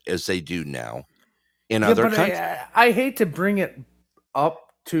involvement as they do now in other but countries. I hate to bring it up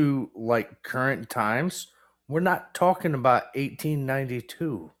to like current times. We're not talking about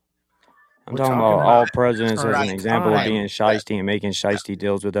 1892. I'm We're talking talking about all about presidents as an current example of time. being shiesty and making shiesty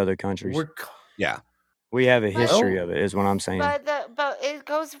deals with other countries. Yeah. We have a But- history of it, is what I'm saying. But it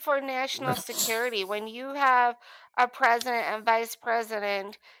goes for national security. When you have a president and vice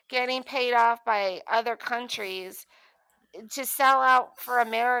president getting paid off by other countries to sell out for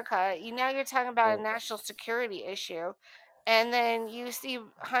America, you're talking about a national security issue. And then you see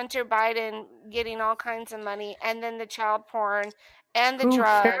Hunter Biden getting all kinds of money, and then the child porn and the Who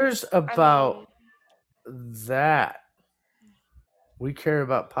drugs. cares about that? We care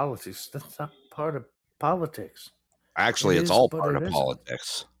about politics. That's not part of politics. Actually, It it's is, all but part it of isn't.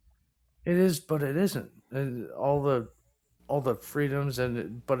 politics. It is, but it isn't. All the freedoms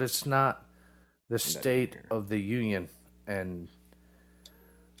but it's not the State of the Union. And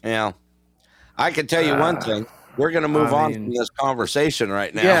Yeah. I can tell you one thing. We're going to move on from this conversation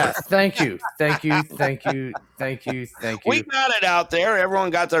right now. yeah, thank you. We got it out there. Everyone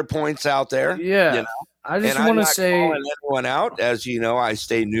got their points out there. Yeah. You know? I just And I'm want to not say calling anyone out. As you know, I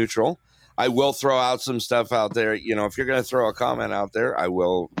stay neutral. I will throw out some stuff out there. If you're going to throw a comment out there, I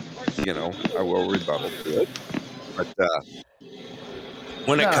will rebuttal to it. But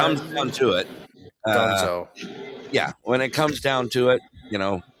when it comes down to it, Dunzo. yeah, when it comes down to it,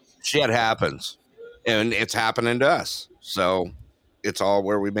 shit happens, and it's happening to us. So it's all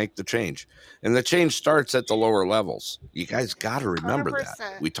where we make the change, and the change starts at the lower levels. You guys got to remember that.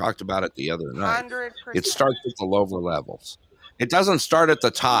 100%. We talked about it the other night. 100%. It starts at the lower levels. It doesn't start at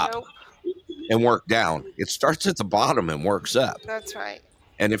the top Nope. and work down. It starts at the bottom and works up. That's right.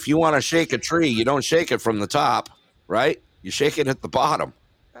 And if you want to shake a tree, you don't shake it from the top, right? You shake it at the bottom.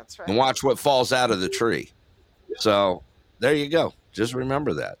 That's right. And watch what falls out of the tree. So there you go. Just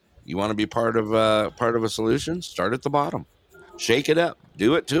remember that. You want to be part of a solution? Start at the bottom. Shake it up.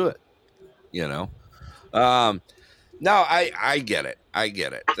 Do it to it. No, I get it. I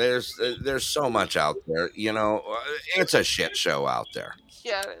get it. There's so much out there. It's a shit show out there.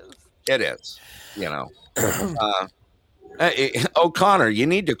 Yeah, it is. It is. O'Connor, you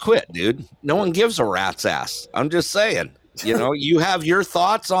need to quit, dude. No one gives a rat's ass. I'm just saying. You have your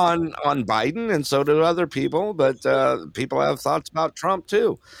thoughts on Biden, and so do other people, but people have thoughts about Trump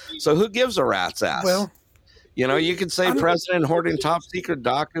too. So who gives a rat's ass? Well, you could say president hoarding top secret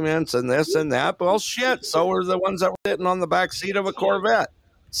documents and this and that. Well, shit. So are the ones that were sitting on the back seat of a Corvette.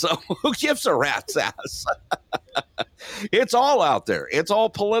 So who gives a rat's ass? It's all out there. It's all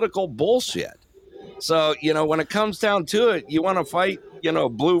political bullshit. So, when it comes down to it, you want to fight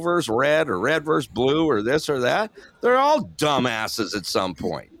blue versus red or red versus blue or this or that. They're all dumbasses at some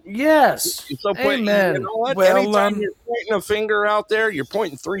point. Yes. So Amen. you know what? Well, Anytime you're pointing a finger out there, you're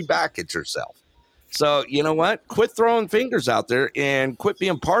pointing 3 back at yourself. So you know what? Quit throwing fingers out there and quit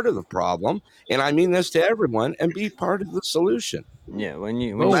being part of the problem. And I mean this to everyone, and be part of the solution. Yeah, when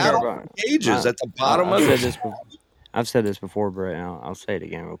you start about ages at the bottom of it. I've said this before, Brett, and I'll say it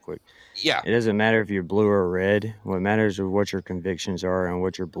again real quick. Yeah. It doesn't matter if you're blue or red. What matters is what your convictions are and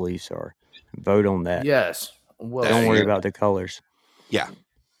what your beliefs are. Vote on that. Yes. Well, Don't worry about the colors. Yeah.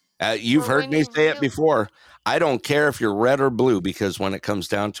 You've heard me say it before. I don't care if you're red or blue, because when it comes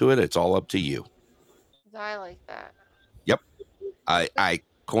down to it, it's all up to you. I like that. Yep. I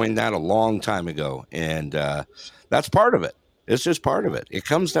coined that a long time ago, and that's part of it. It's just part of it. It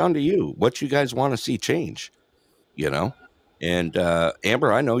comes down to you, what you guys want to see change, And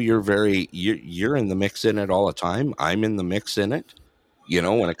Amber, I know you're in the mix in it all the time. I'm in the mix in it.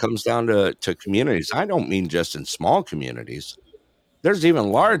 When it comes down to communities, I don't mean just in small communities. There's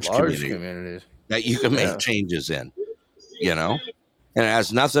even large communities that you can make changes in, and it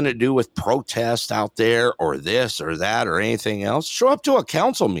has nothing to do with protest out there or this or that or anything else. Show up to a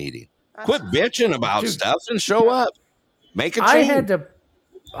council meeting. Quit bitching about stuff and show up. Make a change.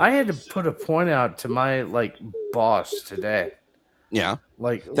 I had to put a point out to my boss today. Yeah.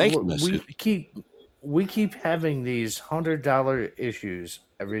 Thank you, we keep having these $100 issues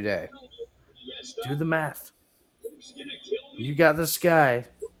every day. Do the math. You got this guy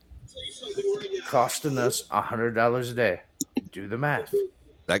costing us $100 a day. Do the math.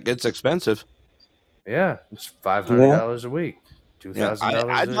 That gets expensive. Yeah, it's $500 a week. $2,000.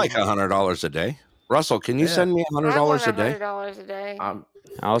 I'd like $100 a day. Russell, can you send me $100 a day? $100 a day.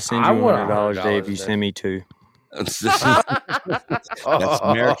 I'll send you $100 a day if you send me 2. That's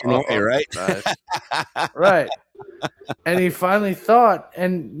American way, right? Right. And he finally thought,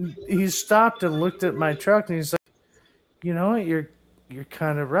 and he stopped and looked at my truck, and he's like, "You know what? You're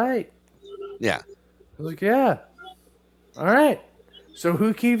kind of right." Yeah. I'm like, "Yeah. All right. So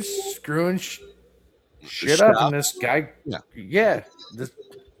who keeps screwing shit up in this guy?" Yeah.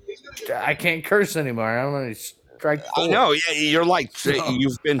 I can't curse anymore. I'm going to strike 4. I know. Yeah, you're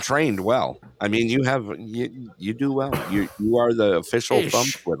you've been trained well. I mean, you do well. You are the official thumb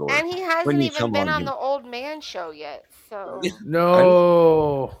twiddler. And he hasn't even been on the old man show yet. So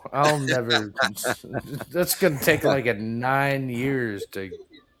no, I'll never. That's going to take 9 years to.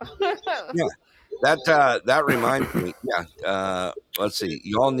 Yeah. That reminds me. Yeah. Let's see.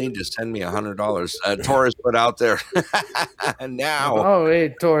 You all need to send me $100. Torres put out there now. Oh,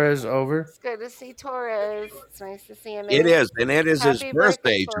 hey, Torres, over. It's good to see Torres. It's nice to see him. It is, and it is his Happy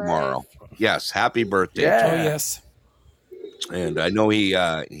birthday Torres. tomorrow. Yes, happy birthday. Yeah. Oh yes. And I know he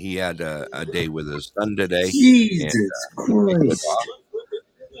had a day with his son today. Jesus Christ.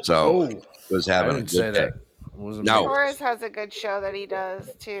 So was having a good day. No. Torres has a good show that he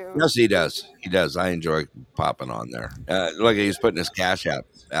does too. Yes, he does. He does. I enjoy popping on there. Look, he's putting his cash app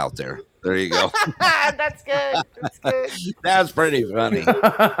out there. There you go. That's good. That's good. That's pretty funny.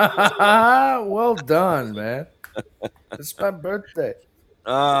 Well done, man. It's my birthday.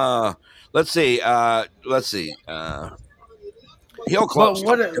 Let's see. He'll close.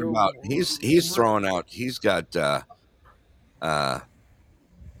 About he's throwing out. He's got.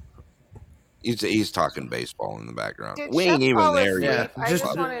 He's talking baseball in the background. We ain't even there yet.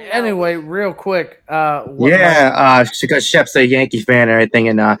 Anyway, real quick. Because Shep's a Yankee fan and everything,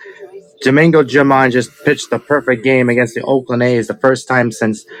 and Domingo Germán just pitched the perfect game against the Oakland A's, the first time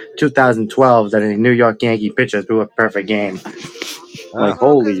since 2012 that a New York Yankee pitcher threw a perfect game.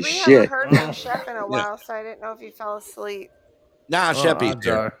 Holy shit! I haven't heard from Shep in a while, so I didn't know if he fell asleep. Nah, Sheppy's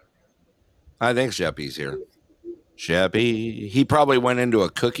here. I think Sheppy's here. Sheppy, he probably went into a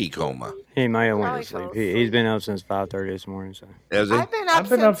cookie coma. He might have went to sleep. He's been up since 5:30 this morning. So has he? I've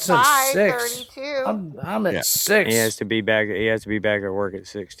been up since 6. I'm at 6. He has to be back. He has to be back at work at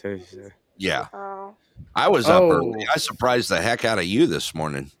 6 too. So. Yeah. I was up early. I surprised the heck out of you this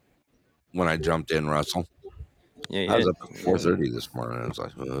morning when I jumped in, Russell. Yeah, I was up at 4:30 this morning. I was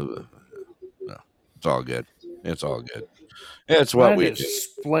like, no, it's all good. It's all good. It's what we do.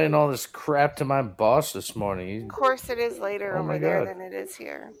 Explain all this crap to my boss this morning. Of course, it is later over there than it is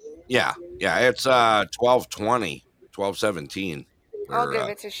here. Yeah, it's 12:20, 12:17. I'll give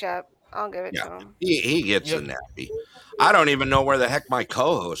it to Shep. I'll give it to him. He gets a nappy. I don't even know where the heck my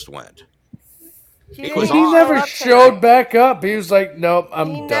co-host went. He never showed back up. He was like, "Nope, I'm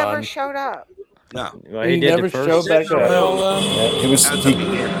done." He never showed up. No, well, he never showed back up. He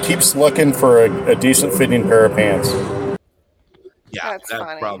keeps looking for a decent fitting pair of pants. Yeah,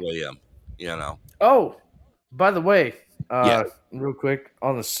 that's probably him. Oh, by the way, real quick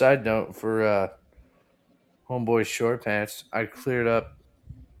on the side note for Homeboy Short Pants, I cleared up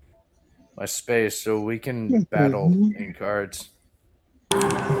my space so we can battle in cards.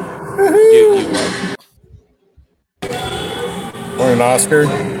 Morning, Oscar.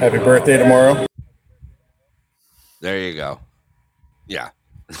 Happy birthday tomorrow. There you go. Yeah.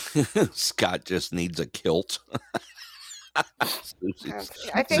 Scott just needs a kilt. I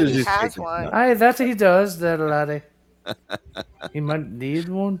think he has one. Aye, that he does, that laddie. He might need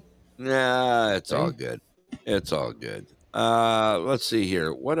one. Nah, it's all good. It's all good. Let's see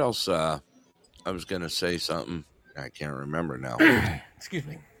here. What else? I was gonna say something. I can't remember now. Excuse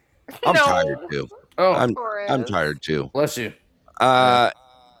me. I'm tired too. Oh, I'm tired too. Bless you. I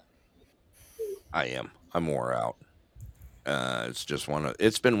am. I'm wore out.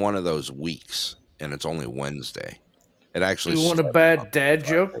 It's been one of those weeks, and it's only Wednesday. It actually. You want a bad dad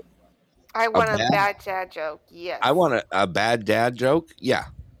joke? I want a bad dad joke. Yes. I want a bad dad joke. Yeah.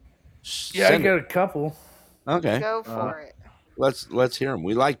 Yeah, I got a couple. Okay. Go for it. Let's hear them.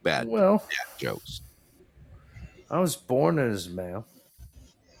 We like bad dad jokes. I was born as a male.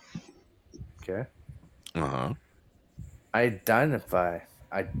 Okay. Uh-huh. Identify.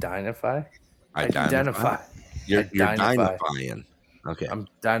 You're dynifying. Okay. I'm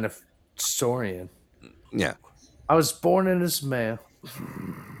dinosaurian. Yeah. I was born as a male.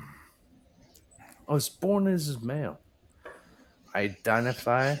 I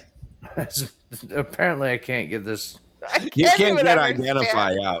identify as... Apparently I can't get this. You can't get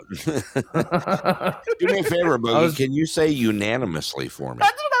identify out. Do me a favor, Boogie. Can you say unanimously for me?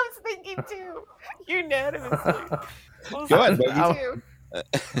 That's what I was thinking too. Unanimously. Go ahead, Boogie.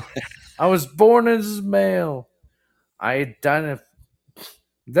 I was born as a male. I identify.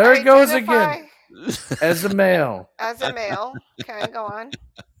 There it goes again. As a male. As a male. Okay, go on.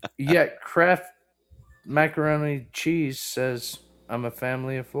 Yet Kraft Macaroni Cheese says I'm a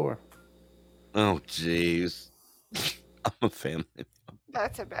family of 4. Oh, jeez. I'm a family.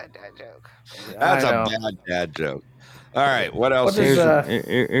 That's a bad dad joke. That's a bad dad joke. All right, what else? Here's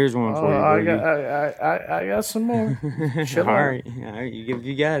one for you. I got some more. All right,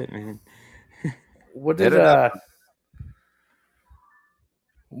 you got it, man. What did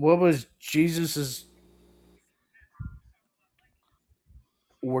what was Jesus's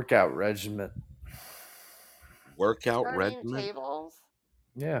workout regimen? Workout Turning regimen? tables.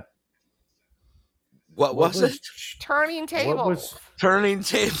 Yeah. What was it? Turning tables. Turning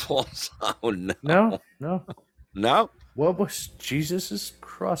tables. Oh no. No. What was Jesus's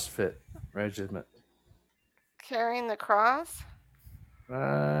CrossFit regimen? Carrying the cross.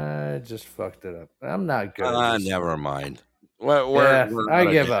 I just fucked it up. I'm not good at this. Never mind. I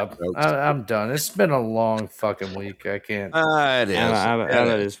give up. I'm done. It's been a long fucking week. I can't. It is. How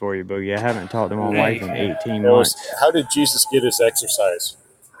about this for you, Boogie? I haven't talked to my wife in 18 months. How did Jesus get his exercise?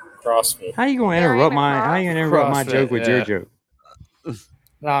 CrossFit. How you gonna interrupt my joke with your joke?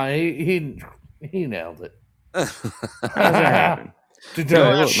 No, he nailed it. How does that happen?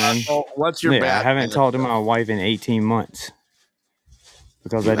 Look, man. What's your bad? I haven't talked to my wife in 18 months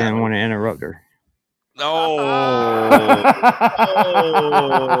because I didn't want to interrupt her. Nice.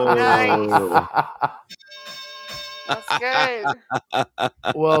 That's good.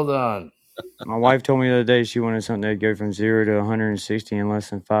 Well done. My wife told me the other day she wanted something that'd go from 0 to 160 in less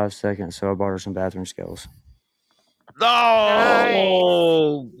than 5 seconds, so I bought her some bathroom skills.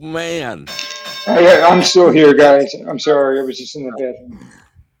 Oh, man. Yeah, I'm still here, guys. I'm sorry. I was just in the bathroom.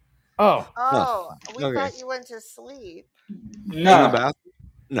 Oh, we thought you went to sleep. No.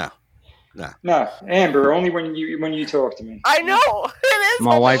 No, Amber. Only when you talk to me. I know. It is.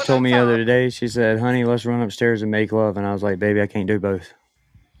 My wife told me the other day, she said, "Honey, let's run upstairs and make love." And I was like, "Baby, I can't do both."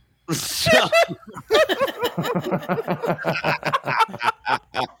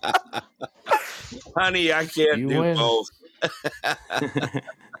 Honey, I can't do both.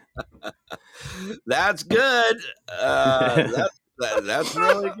 That's good. That's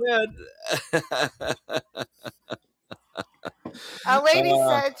really good. A lady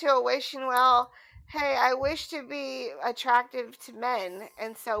said to a wishing well, "Hey, I wish to be attractive to men,"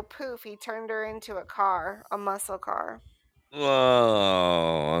 and so poof, he turned her into a muscle car.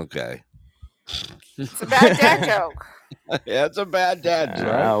 Oh, okay. It's a bad dad joke. Yeah, it's a bad dad joke.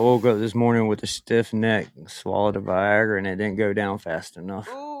 I woke up this morning with a stiff neck, swallowed a Viagra, and it didn't go down fast enough.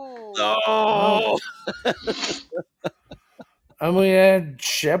 Oh. And we had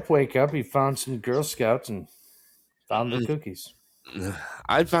Shep wake up. He found some Girl Scouts and found the cookies.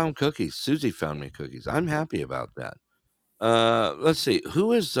 I found cookies. Susie found me cookies. I'm happy about that. Let's see.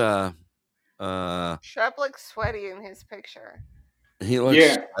 Who is Shep looks sweaty in his picture. He looks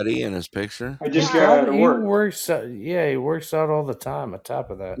Yeah. sweaty in his picture. I just got out of He work. works out, he works out all the time. On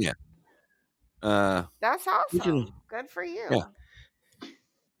top of that, Yeah. That's You can- awesome. Good for you. Yeah.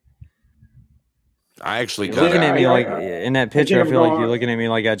 I actually You're got looking it. at me like in that picture. I I'm feel like going- you're looking at me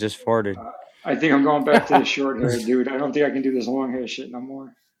like I just farted. I think I'm going back to the short hair, dude. I don't think I can do this long hair shit no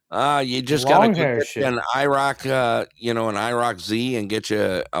more. You just gotta Long go hair get shit. you an IROC, an IROC Z, and get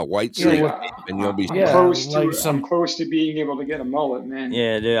you a white Yeah, sleeve, what- and you'll be. Yeah, I'm close to being able to get a mullet, man.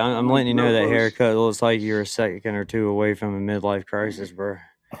 Yeah, dude, I'm letting you know real that close. haircut looks like you're a second or two away from a midlife crisis, bro.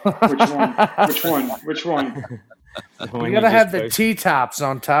 Which one? Which one? When You gotta just have the post- T-tops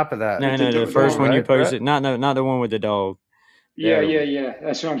on top of that. No, the first one you Right, posted, not the one with the dog. Yeah, Yeah. yeah.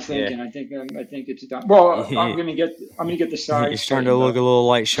 That's what I'm thinking. I think it's done. Well, I'm gonna get the size. You're starting to look a little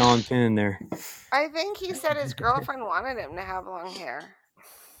like Sean Penn there. I think he said his girlfriend wanted him to have long hair.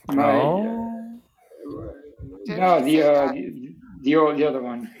 No, the other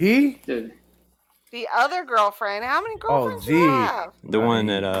one. He? The other girlfriend. How many girlfriends do you have? The one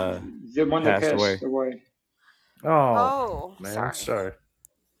that the one that passed away. Oh, man, sorry. sorry.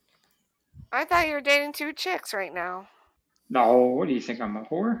 I thought you were dating two chicks right now. No, what do you think? I'm a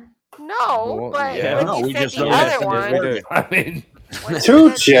whore? No, but yeah. when No, you we said just the know other that one, I mean,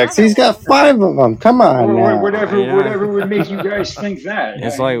 Two chicks. He's got 5 of them. Come on now. Whatever would make you guys think that.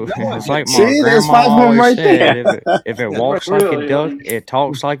 It's like my See, there's grandma 5 of them always right said, there. if it walks like a Really? duck, it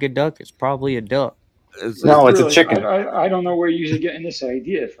talks like a duck. It's probably a duck. No, it's a Really, chicken. I don't know where you're getting this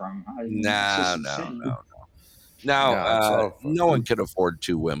idea from. No. No one could afford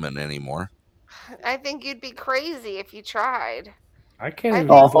 2 women anymore. I think you'd be crazy if you tried. I can't I even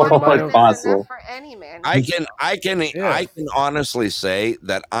think afford one my woman own. is enough for any man. I can honestly say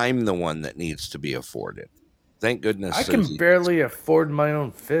that I'm the one that needs to be afforded. Thank goodness. I can Susie. barely afford my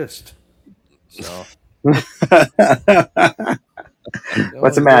own fist. So.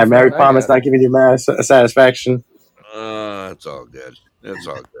 What's the matter? Mary promised not giving you marriage satisfaction. It's all good. It's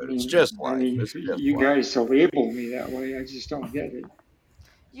all good. It's just I life. mean, It's just you life. guys to label me that way, I just don't get it.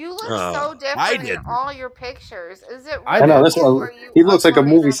 You look Oh, so I different in didn't. all your pictures. Is it I know really this you one. or you He looks like a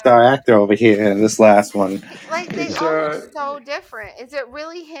movie star actor over here in this last one. like they It's, all look so different? Is it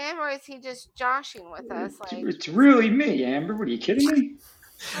really him or is he just joshing with us? Like It's really me, Amber. What are you kidding me?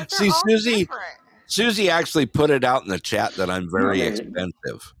 See, Susie actually put it out in the chat that I'm very No,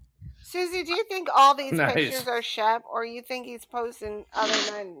 expensive. Susie, do you think all these Nice. pictures are Shep, or you think he's posting other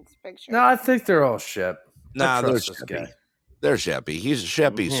men's pictures? No, I think they're all Shep. Nah, I they're trust this Sheppy. guy. They're Sheppy. He's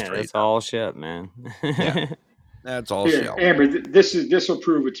Sheppy Yeah, straight. that's all shit, man. That's all Here, Shep. Amber, this will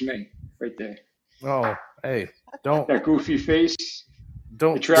prove it's me right there. Oh, hey, don't That goofy face.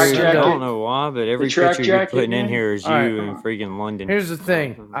 don't. The track send I jacket. out- don't know why, but every track picture you're jacket, putting in man. here is you All right. in freaking London. Here's the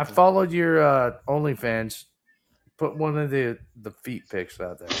thing. I followed your OnlyFans. Put one of the feet pics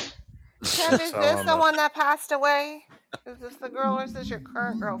out there. Tim, is So, this the one that passed away? Is this the girl or is this your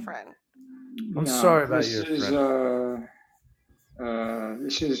current girlfriend? I'm No, sorry about this your is, friend.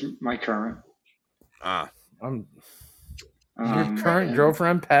 This is my current. Your Um, current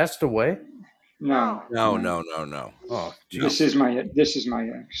girlfriend passed away? No. No. Oh, This is my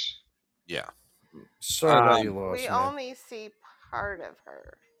ex. Yeah. Sorry about you lost, We man. only see part of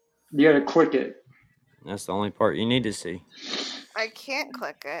her. You gotta click it. That's the only part you need to see. I can't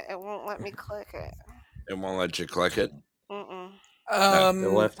click it. It won't let me click it. It won't let you click it. Mm-mm. The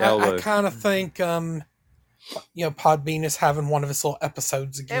left I elbow. kind of think, Podbean is having one of his little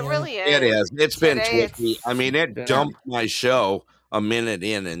episodes again. It really is. It is. It's been Today twitchy. I mean, it dumped my show a minute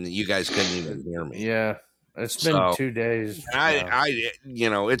in, and you guys couldn't even hear me. Yeah, it's been So, 2 days. I,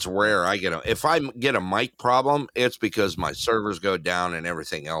 it's rare. If I get a mic problem, it's because my servers go down and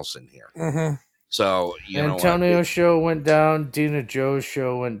everything else in here. Mm-hmm. So you know, Antonio's show went down. Dina Joe's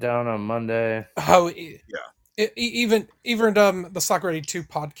show went down on Monday. Oh, even the Soccer 82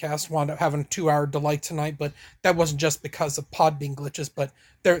 podcast wound up having a 2-hour delay tonight, but that wasn't just because of Podbean glitches, but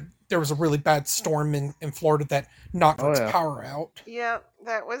there was a really bad storm in Florida that knocked its power out. Yep,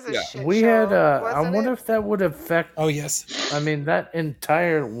 that was a shit We show. had. I wasn't wonder it? if that would affect. Oh yes. I mean, that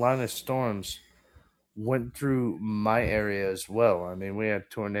entire line of storms went through my area as well. I mean, we had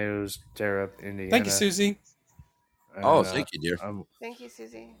tornadoes tear up Indiana. Thank you, Susie. And, thank you, dear. Thank you,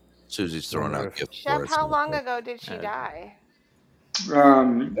 Susie. Susie's throwing out gifts Shep, for us. how long ago did she die?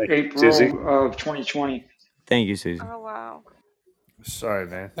 April Susie. of 2020. Thank you, Susie. Oh wow. Sorry,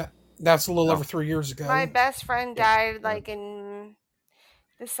 man. That's a little over 3 years ago. My best friend died like in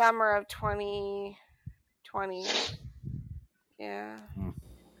the summer of 2020. Yeah.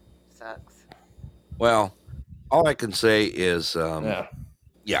 Sucks. Well, all I can say is,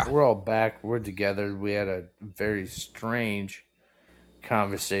 yeah. We're all back. We're together. We had a very strange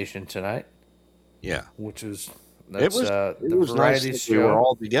conversation tonight. Yeah. Which was It was the nice variety that show. we were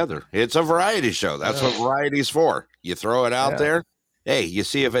all together. It's a variety show. That's what variety's for. You throw it out there. Hey, you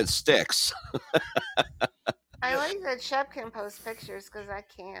see if it sticks. I like that Shep can post pictures because I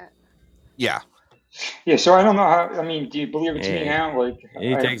can't. Yeah. Yeah, so I don't know how. I mean, do you believe it to me now? Like,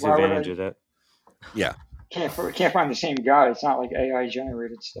 He takes why would advantage of that. Yeah. Can't find the same guy. It's not like AI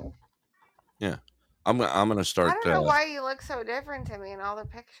generated stuff. Yeah. I'm gonna start. I don't know why you look so different to me in all the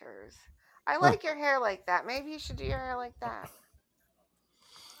pictures. I like your hair like that. Maybe you should do your hair like that.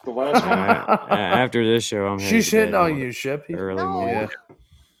 The last one. After this show, I'm She's hitting on you, Shep. Early morning.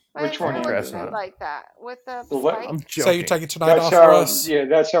 Which one? Like that with the what? spikes. So you take it tonight That's off how. for us? Yeah,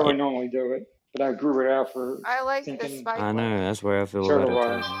 that's how I normally do it. But I grew it out for. I like the thinking, spike. I know. That's where I feel So about do it.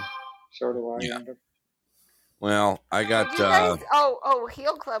 I. too. So do I. Yeah. Amber. Well, I got. Did you guys,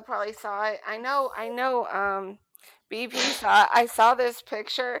 Heel Club probably saw it. I know. BP saw it. I saw this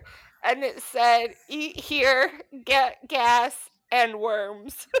picture, and it said, "Eat here, get gas and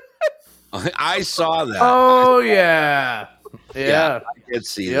worms." I saw that. Oh yeah. I did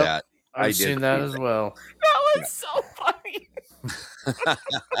see Yep. that. I've I did seen that see as well. That was so funny. Like,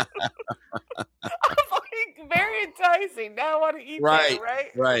 very enticing. Now I want to eat Right. there,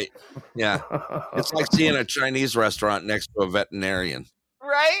 right? Right. Yeah. It's like seeing a Chinese restaurant next to a veterinarian.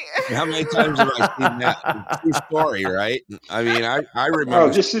 Right? How many times have I seen that? True story, right? I mean, I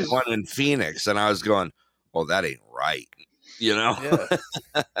remember one in Phoenix, and I was going, "Oh, that ain't right," you know.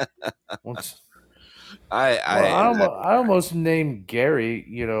 I almost named Gary,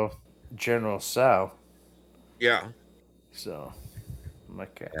 General Sal. Yeah. So,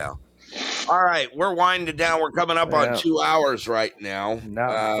 okay. Yeah. All right, we're winding down. We're coming up on 2 hours right now.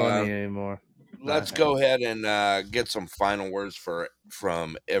 Not funny anymore. Let's go ahead and get some final words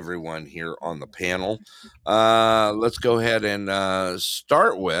from everyone here on the panel. Let's go ahead and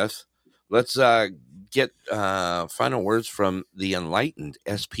start with. Let's get final words from the enlightened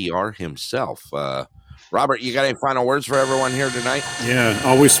SPR himself. Robert, you got any final words for everyone here tonight? Yeah,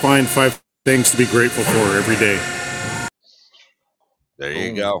 always find 5 things to be grateful for every day. There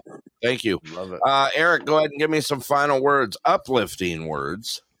you go. Thank you. Love it. Eric, go ahead and give me some final words, uplifting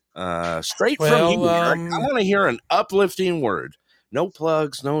words. Straight from you, Eric. I want to hear an uplifting word. No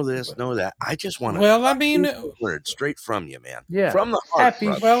plugs, no this, no that. I just want to. Well, I mean, word straight from you, man. Yeah, from the heart.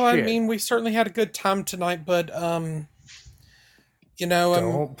 Well, I mean, we certainly had a good time tonight, but don't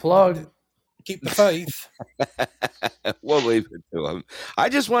plug. Keep the faith. We'll leave it to him. I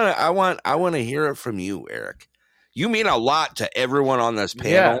just want to. I want to hear it from you, Eric. You mean a lot to everyone on this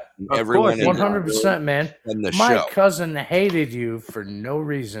panel. Yeah, everyone, 100%, man. And the My show. cousin hated you for no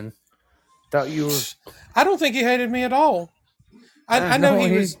reason. Thought you were. I don't think he hated me at all. I know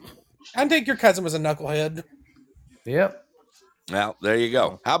he was. I think your cousin was a knucklehead. Yep. Well, there you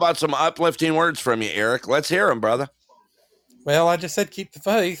go. How about some uplifting words from you, Eric? Let's hear them, brother. Well, I just said keep the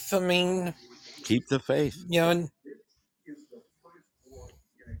faith. I mean, keep the faith. And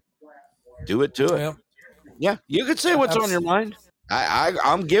do it to it. Well, yeah, you can say what's on your mind.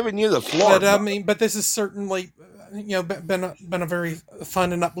 I'm giving you the floor. But I mean, but this is certainly, been a very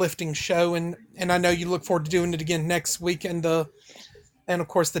fun and uplifting show, and I know you look forward to doing it again next week, and of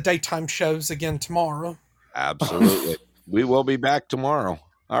course the daytime shows again tomorrow. Absolutely, we will be back tomorrow.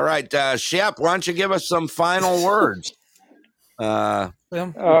 All right, Shep, why don't you give us some final words? I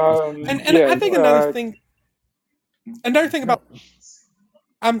think another thing about,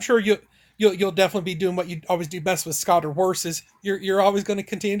 I'm sure you'll definitely be doing what you always do best with Scott or worse, is you're always going to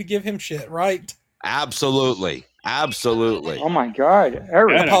continue to give him shit, right? Absolutely. Oh my God,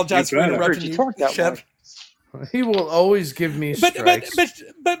 Eric! I apologize for interrupting you, Shep. He will always give me strikes.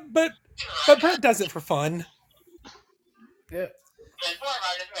 But Brett does it for fun. Yeah.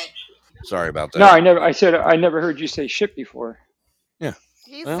 Sorry about that. No, I never heard you say shit before. Yeah.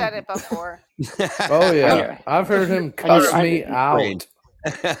 He said it before. Oh yeah, I've heard him cuss me out.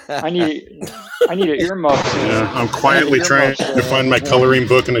 I need an earmuff. Yeah, I'm quietly trying to find my coloring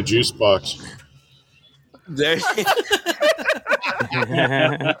book in a juice box. There.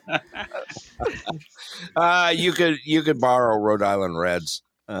 You could borrow Rhode Island Reds.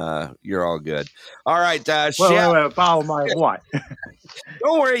 You're all good. All right, Shep. Follow my what?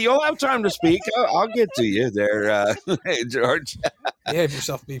 Don't worry, you'll have time to speak. I'll get to you there, George. Behave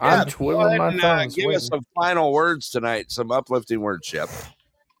yourself, people. I'm twiddling my thumbs. Give us some final words tonight, some uplifting words, Shep.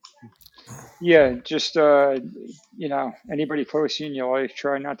 Yeah, just anybody close to you in your life,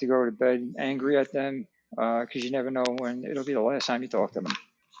 try not to go to bed angry at them, because you never know when it'll be the last time you talk to them.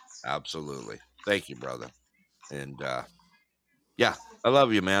 Absolutely. Thank you, brother. And yeah, I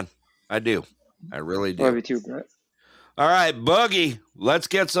love you, man. I do. I really do. Love you too, Brett. All right, Boogie, let's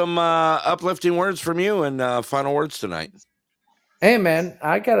get some uplifting words from you and final words tonight. Hey, man,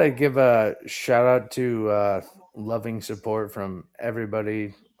 I got to give a shout out to loving support from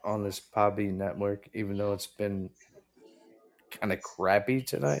everybody on this Podbean network, even though it's been kind of crappy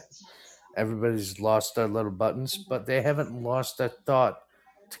tonight. Everybody's lost their little buttons, but they haven't lost their thought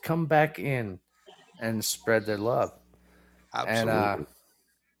to come back in and spread their love. Absolutely. And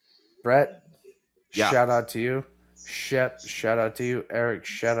Brett, Yeah. shout out to you. Shep, shout out to you. Eric,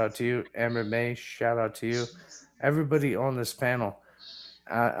 shout out to you. Amber May, shout out to you. Everybody on this panel.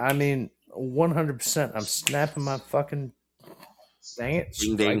 I mean, 100%. I'm snapping my fucking, dang it,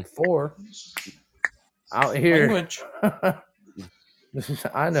 Ding, ding. strike 4 out here. Language.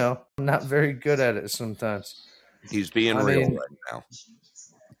 I know. I'm not very good at it sometimes. He's being I real mean, right now.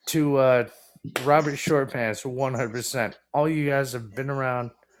 To Robert Shortpants, 100%. All you guys have been around,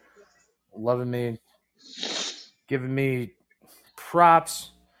 loving me, giving me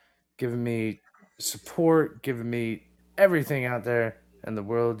props, giving me support, giving me everything out there in the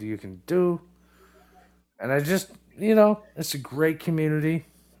world you can do. And I just, it's a great community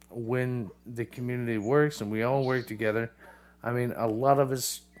when the community works and we all work together. I mean, a lot of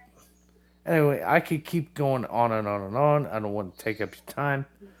us. Anyway, I could keep going on and on and on. I don't want to take up your time.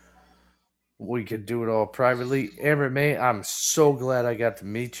 We could do it all privately. Amber May, I'm so glad I got to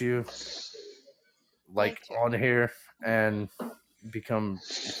meet you, on here and become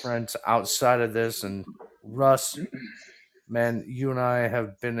friends outside of this. And Russ, man, you and I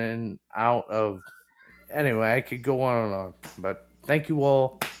have been in and out of. Anyway, I could go on and on, but thank you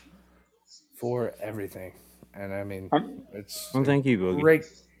all for everything. And I mean, it's Well, thank you, Boogie. great.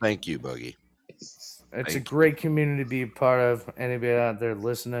 Thank you, Boogie. It's a great community to be a part of. Anybody out there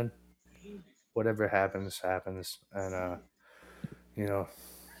listening, whatever happens, happens. And, We're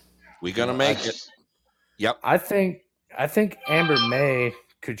going to make it. Yep. I think Amber May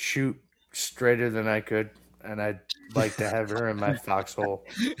could shoot straighter than I could, and I'd like to have her in my foxhole.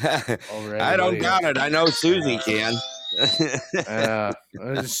 I don't doubt it. I know Susie can.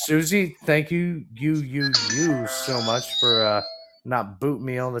 Susie, thank you so much for not booting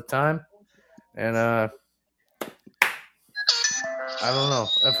me all the time. And I don't know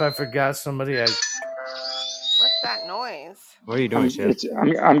if I forgot somebody. What's that noise? What are you doing, Chef?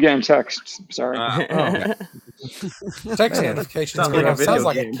 I'm getting texts. Sorry. Text notifications. Sounds like a video Sounds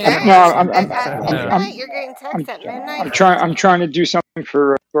like a game. camera. No, At midnight, you're getting text at midnight. I'm trying to do something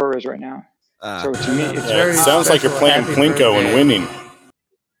for Torres right now. So to me, it's very sounds like you're playing Plinko and winning.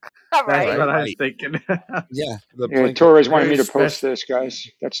 That's what I was thinking. Yeah. Torres wanted me to post this, guys.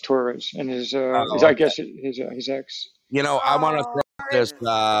 That's Torres and his I guess his ex. I want to throw this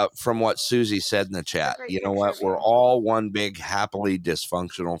from what Susie said in the chat. You know what? We're all one big, happily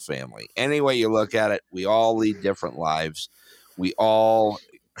dysfunctional family. Any way you look at it, we all lead different lives. We all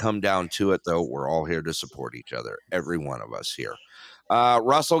come down to it, though. We're all here to support each other. Every one of us here.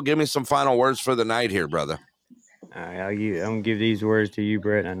 Russell, give me some final words for the night here, brother. All right, I'm going to give these words to you,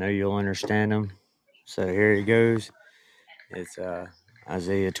 Brett. I know you'll understand them. So here it goes. It's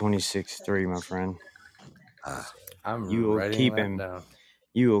Isaiah 26:3, my friend. You will keep him.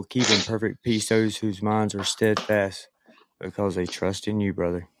 You will keep in perfect peace those whose minds are steadfast, because they trust in you,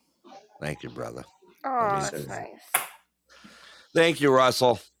 brother. Thank you, brother. Oh, that's nice. Thank you,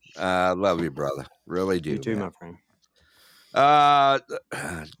 Russell. Love you, brother. Really do. You too, my friend.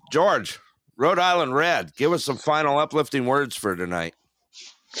 George, Rhode Island Red, give us some final uplifting words for tonight.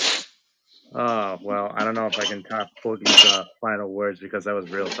 Well, I don't know if I can top Boogie's final words, because that was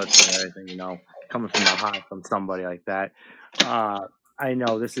real touching and everything, coming from the heart from somebody like that. I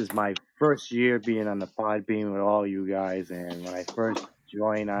know this is my first year being on the Podbean with all you guys, and when I first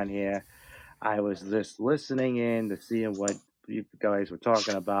joined on here, I was just listening in to seeing what you guys were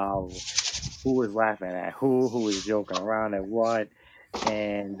talking about, who was laughing at who was joking around at what,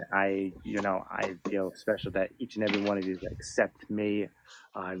 and I feel special that each and every one of you accept me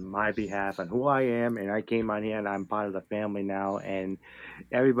on my behalf and who I am, and I came on here and I'm part of the family now, and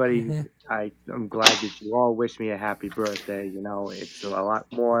everybody, I'm glad that you all wish me a happy birthday. It's a lot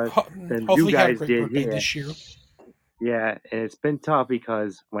more than you guys did here this year. Yeah, and it's been tough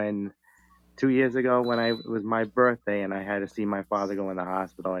because 2 years ago when it was my birthday and I had to see my father go in the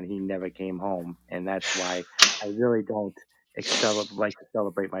hospital and he never came home, and that's why I really don't like to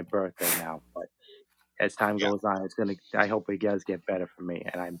celebrate my birthday now. But as time goes on, I hope it does get better for me,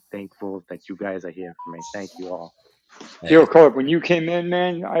 and I'm thankful that you guys are here for me. Thank you all. Yo, Clark, when you came in,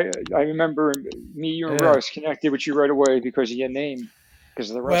 man, I remember you and Russ connected with you right away because of your name, because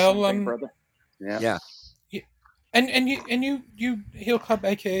of the wrestling thing, brother. Yeah. And you Heel Club,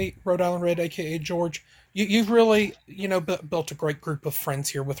 aka Rhode Island Red, aka George, you've really, built a great group of friends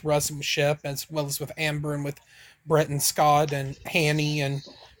here with Russ and Shep, as well as with Amber and with Brett and Scott and Hanny and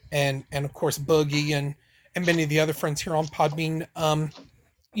of course Boogie and many of the other friends here on Podbean. Glad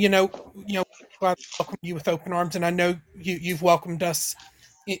to welcome you with open arms, and I know you've welcomed us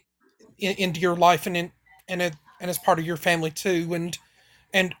into your life and as part of your family too,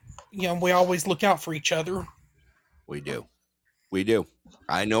 and we always look out for each other. We do.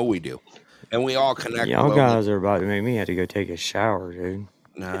 I know we do, and we all connect. Y'all guys are about to make me have to go take a shower, dude.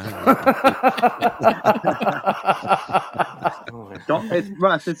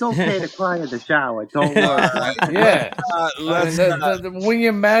 Russ, it's okay to cry in the shower. Don't worry. Yeah. When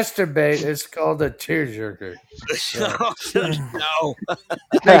you masturbate, it's called a tearjerker. No.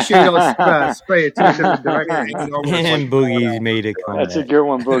 Make sure you don't spray it too directly. And Boogie's made a comment. That's a good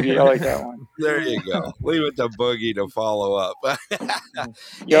one, Boogie. I like that one. There you go. Leave it to Boogie to follow up.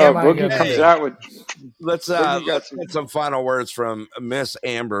 Boogie comes out with. Let's get some final words from Miss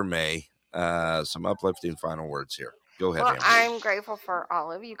Amber May. Some uplifting final words here. Go ahead, Well, Amber. I'm grateful for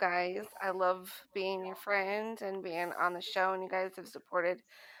all of you guys. I love being your friend and being on the show, and you guys have supported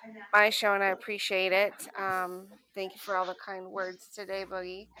my show, and I appreciate it. Thank you for all the kind words today,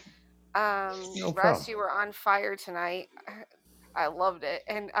 Boogie. No Russ, problem. you were on fire tonight. I loved it,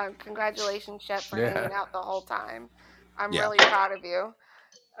 and congratulations, Shep, for Yeah. hanging out the whole time. I'm Yeah. really proud of you.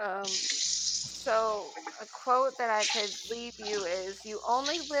 So a quote that I could leave you is, "You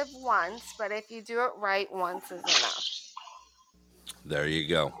only live once, but if you do it right, once is enough." There you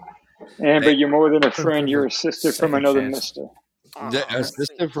go. Amber, Hey. you're more than a friend. You're a sister from Second another chance. mister. A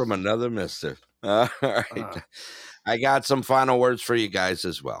sister from another mister. All right. I got some final words for you guys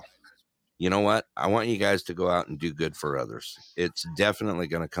as well. You know what? I want you guys to go out and do good for others. It's definitely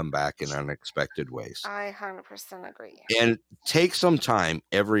going to come back in unexpected ways. I 100% agree. And take some time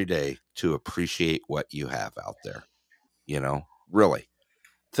every day to appreciate what you have out there. Really.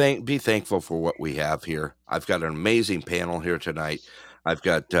 Be thankful for what we have here. I've got an amazing panel here tonight. I've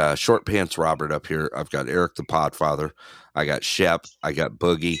got Short Pants Robert up here. I've got Eric the Podfather. I got Shep. I got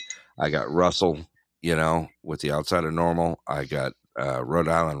Boogie. I got Russell, with the Outside of Normal. I got Rhode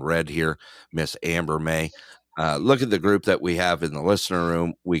Island Red here, Miss Amber May. Look at the group that we have in the listener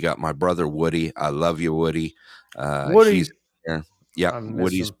room. We got my brother Woody. I love you, Woody. Woody. He's here. Yeah,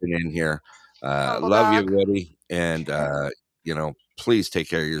 Woody's been in here. Love you, Woody. And, please take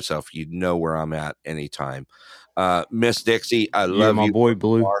care of yourself. You know where I'm at anytime. Miss Dixie, I love my you. boy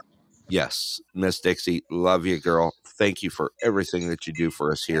Blue. Yes, Miss Dixie, love you, girl. Thank you for everything that you do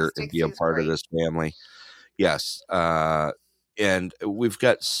for us here and be a part of this family. Yes. And we've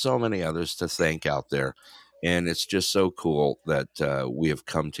got so many others to thank out there. And it's just so cool that we have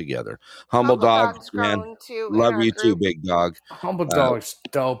come together. Humble Dog, man, love you too, big dog. Humble Dog's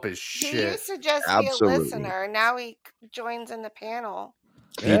dope as He shit. used to just be a Absolutely. listener. Now he joins in the panel.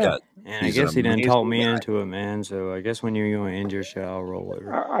 He does. And He's I guess an he done amazing talked me guy. into it, man. So I guess when you're going to end your show, I'll roll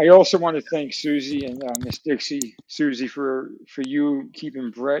over. I also want to thank Susie and Miss Dixie. Susie, for you keeping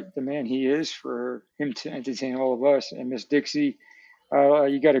Brett the man he is, for him to entertain all of us. And Miss Dixie,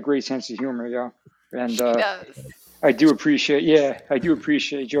 you got a great sense of humor, yo. And He does. I do appreciate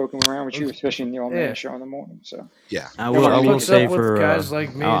joking around with you, especially in the old man Yeah. show in the morning. So yeah, I will puts say up with for guys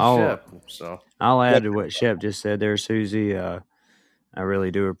like me and I'll, Shep. So I'll add to what Shep just said there, Susie. I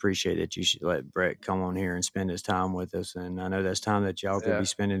really do appreciate that you should let Brett come on here and spend his time with us. And I know that's time that y'all could Yeah. be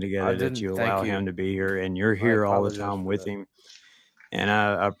spending I together, that didn't you thank allow you. him to be here. And you're I here all the apologize time for with that. him. And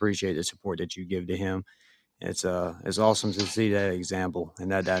I appreciate the support that you give to him. It's awesome to see that example and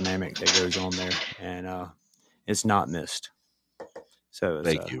that dynamic that goes on there. And it's not missed. So it's,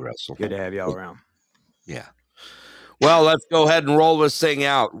 Thank you, Russell. good to have y'all around. Yeah. Well, let's go ahead and roll this thing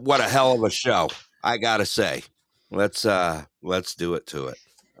out. What a hell of a show, I gotta say. Let's do it to it.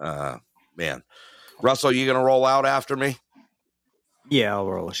 Man. Russell, you gonna roll out after me? Yeah, I'll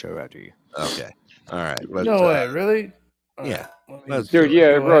roll a show after you. Okay. All right. Let's, no way, really? Yeah. Let's dude,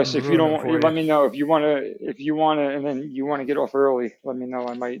 yeah, go ahead Russ, and if you ruin don't it want, for you. let me know. If you wanna, and then you want to get off early, let me know.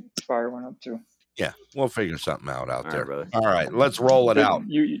 I might fire one up too. Yeah, we'll figure something out All there. right, brother. All right, let's roll it out.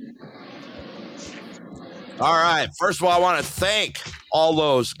 All right. First of all, I want to thank all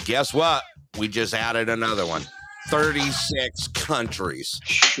those. Guess what? We just added another one. 36 countries.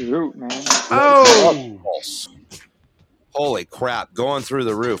 Shoot, man. Oh! Holy crap. Going through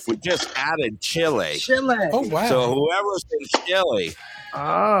the roof. We just added Chile. Oh wow! So whoever's in Chile.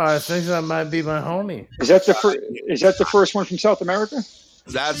 I think that might be my homie. Is that the first one from South America?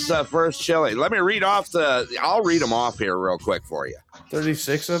 That's first Chile. Let me read off I'll read them off here real quick for you.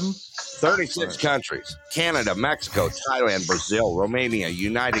 36 of them? 36 countries: Canada, Mexico, Thailand, Brazil, Romania,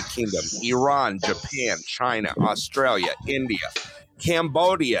 United Kingdom, Iran, Japan, China, Australia, India,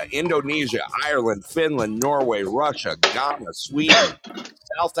 Cambodia, Indonesia, Ireland, Finland, Norway, Russia, Ghana, Sweden,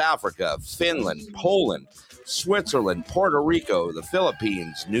 South Africa, Finland, Poland, Switzerland, Puerto Rico, the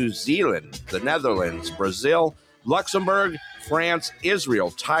Philippines, New Zealand, the Netherlands, Brazil, Luxembourg, France,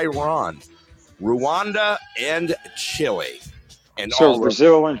 Israel, Taiwan, Rwanda, and Chile. And So all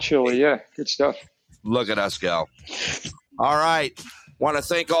Brazil and Chile, yeah, good stuff. Look at us go. All right. Want to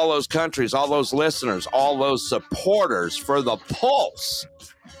thank all those countries, all those listeners, all those supporters for the Pulse.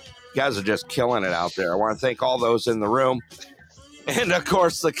 You guys are just killing it out there. I want to thank all those in the room. And, of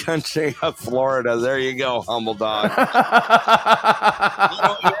course, the country of Florida. There you go, humble dog. You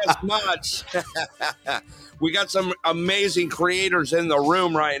don't miss much. We got some amazing creators in the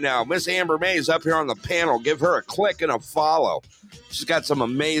room right now. Miss Amber May is up here on the panel. Give her a click and a follow. She's got some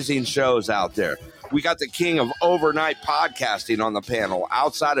amazing shows out there. We got the king of overnight podcasting on the panel,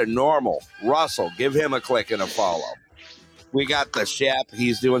 Outside of Normal, Russell. Give him a click and a follow. We got the Shep.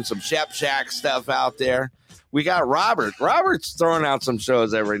 He's doing some Shep Shack stuff out there. We got Robert. Robert's throwing out some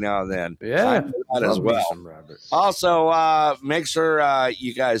shows every now and then. Yeah, that as well. Also, make sure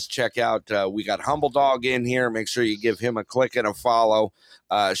you guys check out. We got Humble Dog in here. Make sure you give him a click and a follow.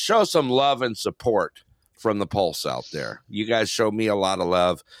 Show some love and support from the Pulse out there. You guys show me a lot of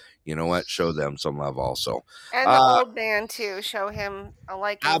love. You know what? Show them some love also. And the old man too. Show him a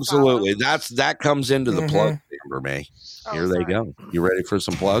like. Absolutely. That comes into the plug, Amber May. Here they go. You ready for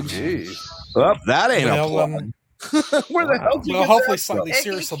some plugs? Oh, that ain't a plug. Where the hell did you get hopefully that Slightly from?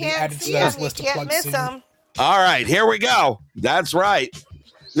 Serious will be added to those list of plugs soon. All right, here we go. That's right.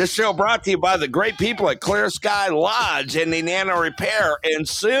 This show brought to you by the great people at Clear Sky Lodge and the Nano Repair. And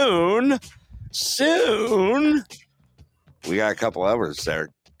soon, we got a couple others there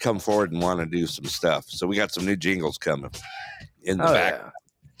come forward and want to do some stuff. So we got some new jingles coming in the back.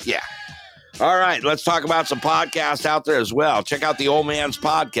 Yeah. All right, let's talk about some podcasts out there as well. Check out the Old Man's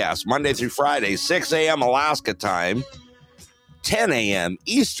Podcast, Monday through Friday, 6 a.m. Alaska time, 10 a.m.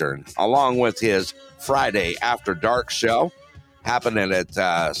 Eastern, along with his Friday After Dark show, happening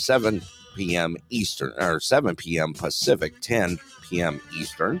at 7 p.m. Eastern, or 7 p.m. Pacific, 10 p.m.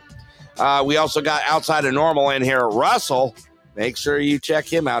 Eastern. We also got Outside of Normal in here. Russell, make sure you check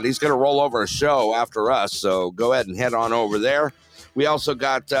him out. He's going to roll over a show after us, so go ahead and head on over there. We also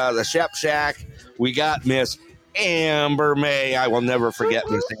got the Shep Shack. We got Miss Amber May. I will never forget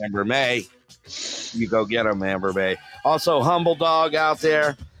Miss Amber May. You go get him, Amber May. Also, Humble Dog out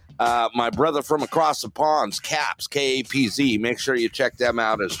there. My brother from across the ponds, Caps, K-A-P-Z. Make sure you check them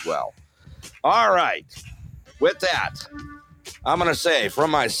out as well. All right. With that, I'm going to say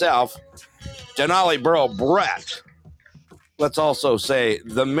from myself, Denali Bro Brett. Let's also say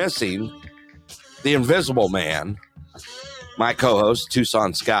the missing, the invisible man, my co-host,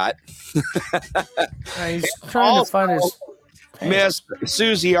 Tucson Scott. He's trying to find his... Miss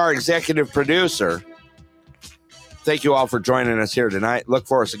Susie, our executive producer. Thank you all for joining us here tonight. Look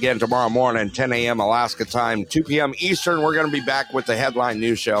for us again tomorrow morning, 10 a.m. Alaska time, 2 p.m. Eastern. We're going to be back with the Headline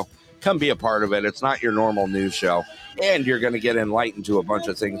News Show. Come be a part of it. It's not your normal news show. And you're going to get enlightened to a bunch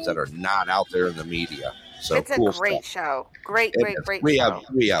of things that are not out there in the media. So it's cool a great stuff. show. Great show.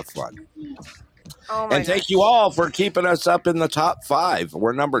 We have fun. Oh my and thank you all for keeping us up in the top 5.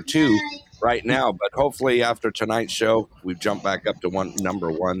 We're number 2 right now, but hopefully after tonight's show, we've jumped back up to number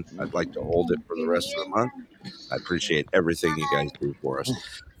 1. I'd like to hold it for the rest of the month. I appreciate everything you guys do for us.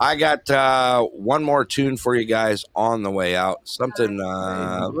 I got one more tune for you guys on the way out. Something.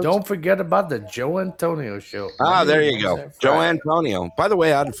 Don't forget about the Joe Antonio show. There you go. Joe Antonio. By the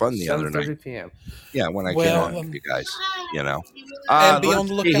way, I had fun the other night. 7:30 p.m. Yeah, when I came on with you guys, you know. And be on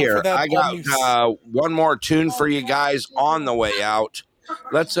the lookout for that. I got one more tune for you guys on the way out.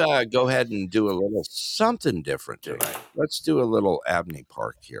 Let's go ahead and do a little something different tonight. Let's do a little Abney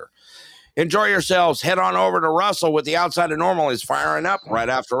Park here. Enjoy yourselves. Head on over to Russell with the Outside of Normal. He's firing up right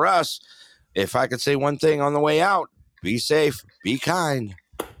after us. If I could say one thing on the way out, be safe, be kind.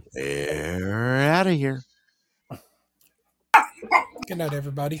 We're out of here. Good night,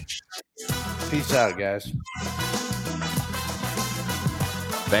 everybody. Peace out, guys.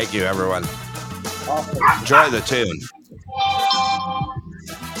 Thank you, everyone. Enjoy the tune.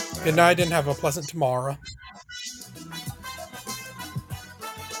 Good night and have a pleasant tomorrow.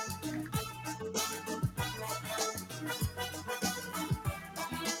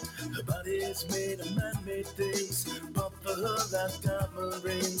 Her body's made of man-made things. Pop for her like diamond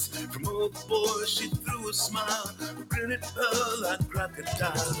rings. From overboard, she threw a smile. Grin at her like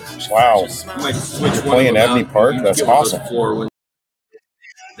crocodile. Wow. You're playing Abney Park? That's awesome.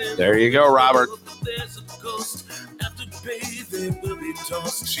 There you go, Robert. There's a ghost. After bathing will be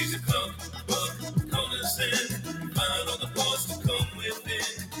tossed. She's a club, corners in. Find all the boys to come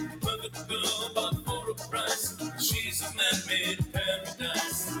within. Perfect girl, but for a price. She's a man-made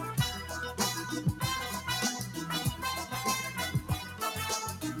paradise.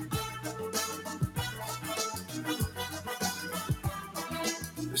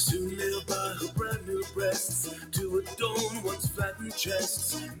 Soon they'll buy her brand new breasts to adorn one's flattened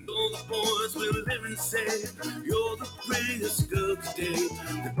chests. And all the boys will live and say, you're the prettiest girl today.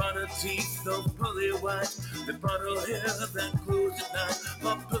 They brought her teeth of pearly white. They brought her hair that grows at night.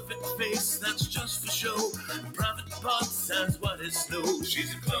 Her perfect face that's just for show. Private parts as white as snow.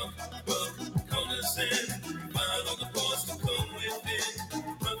 She's a club, corners in. Find all the boys to come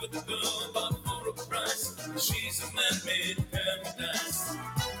within. Perfect girl, but for a price. She's a man-made paradise.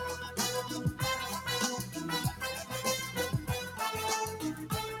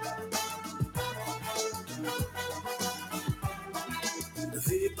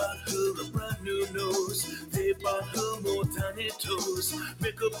 They bought her a brand new nose. They bought her more tiny toes.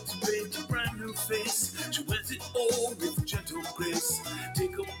 Makeup to paint a brand new face. She wears it all with gentle grace.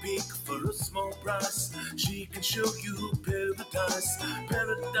 Take a peek for a small price. She can show you paradise.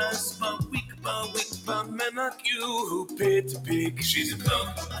 Paradise by week by men like you who paid to pick. She's a club,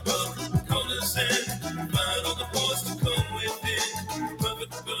 corners in. Find all the boys to come within.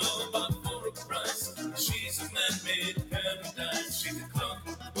 Perfect girl, but for a price. She's a man-made paradise. She's a club,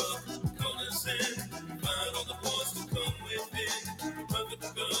 corners in. Find all the boys to come within.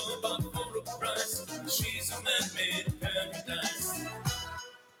 Perfect girl, but for a price. She's a man-made paradise.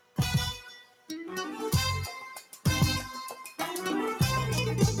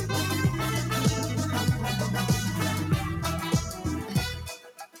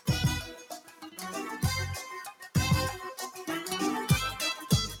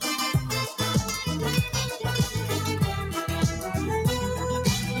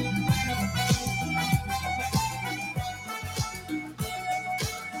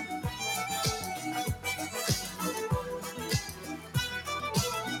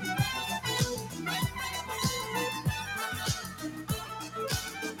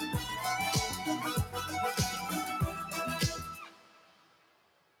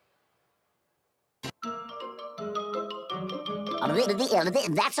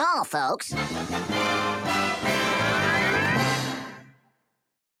 That's all, folks.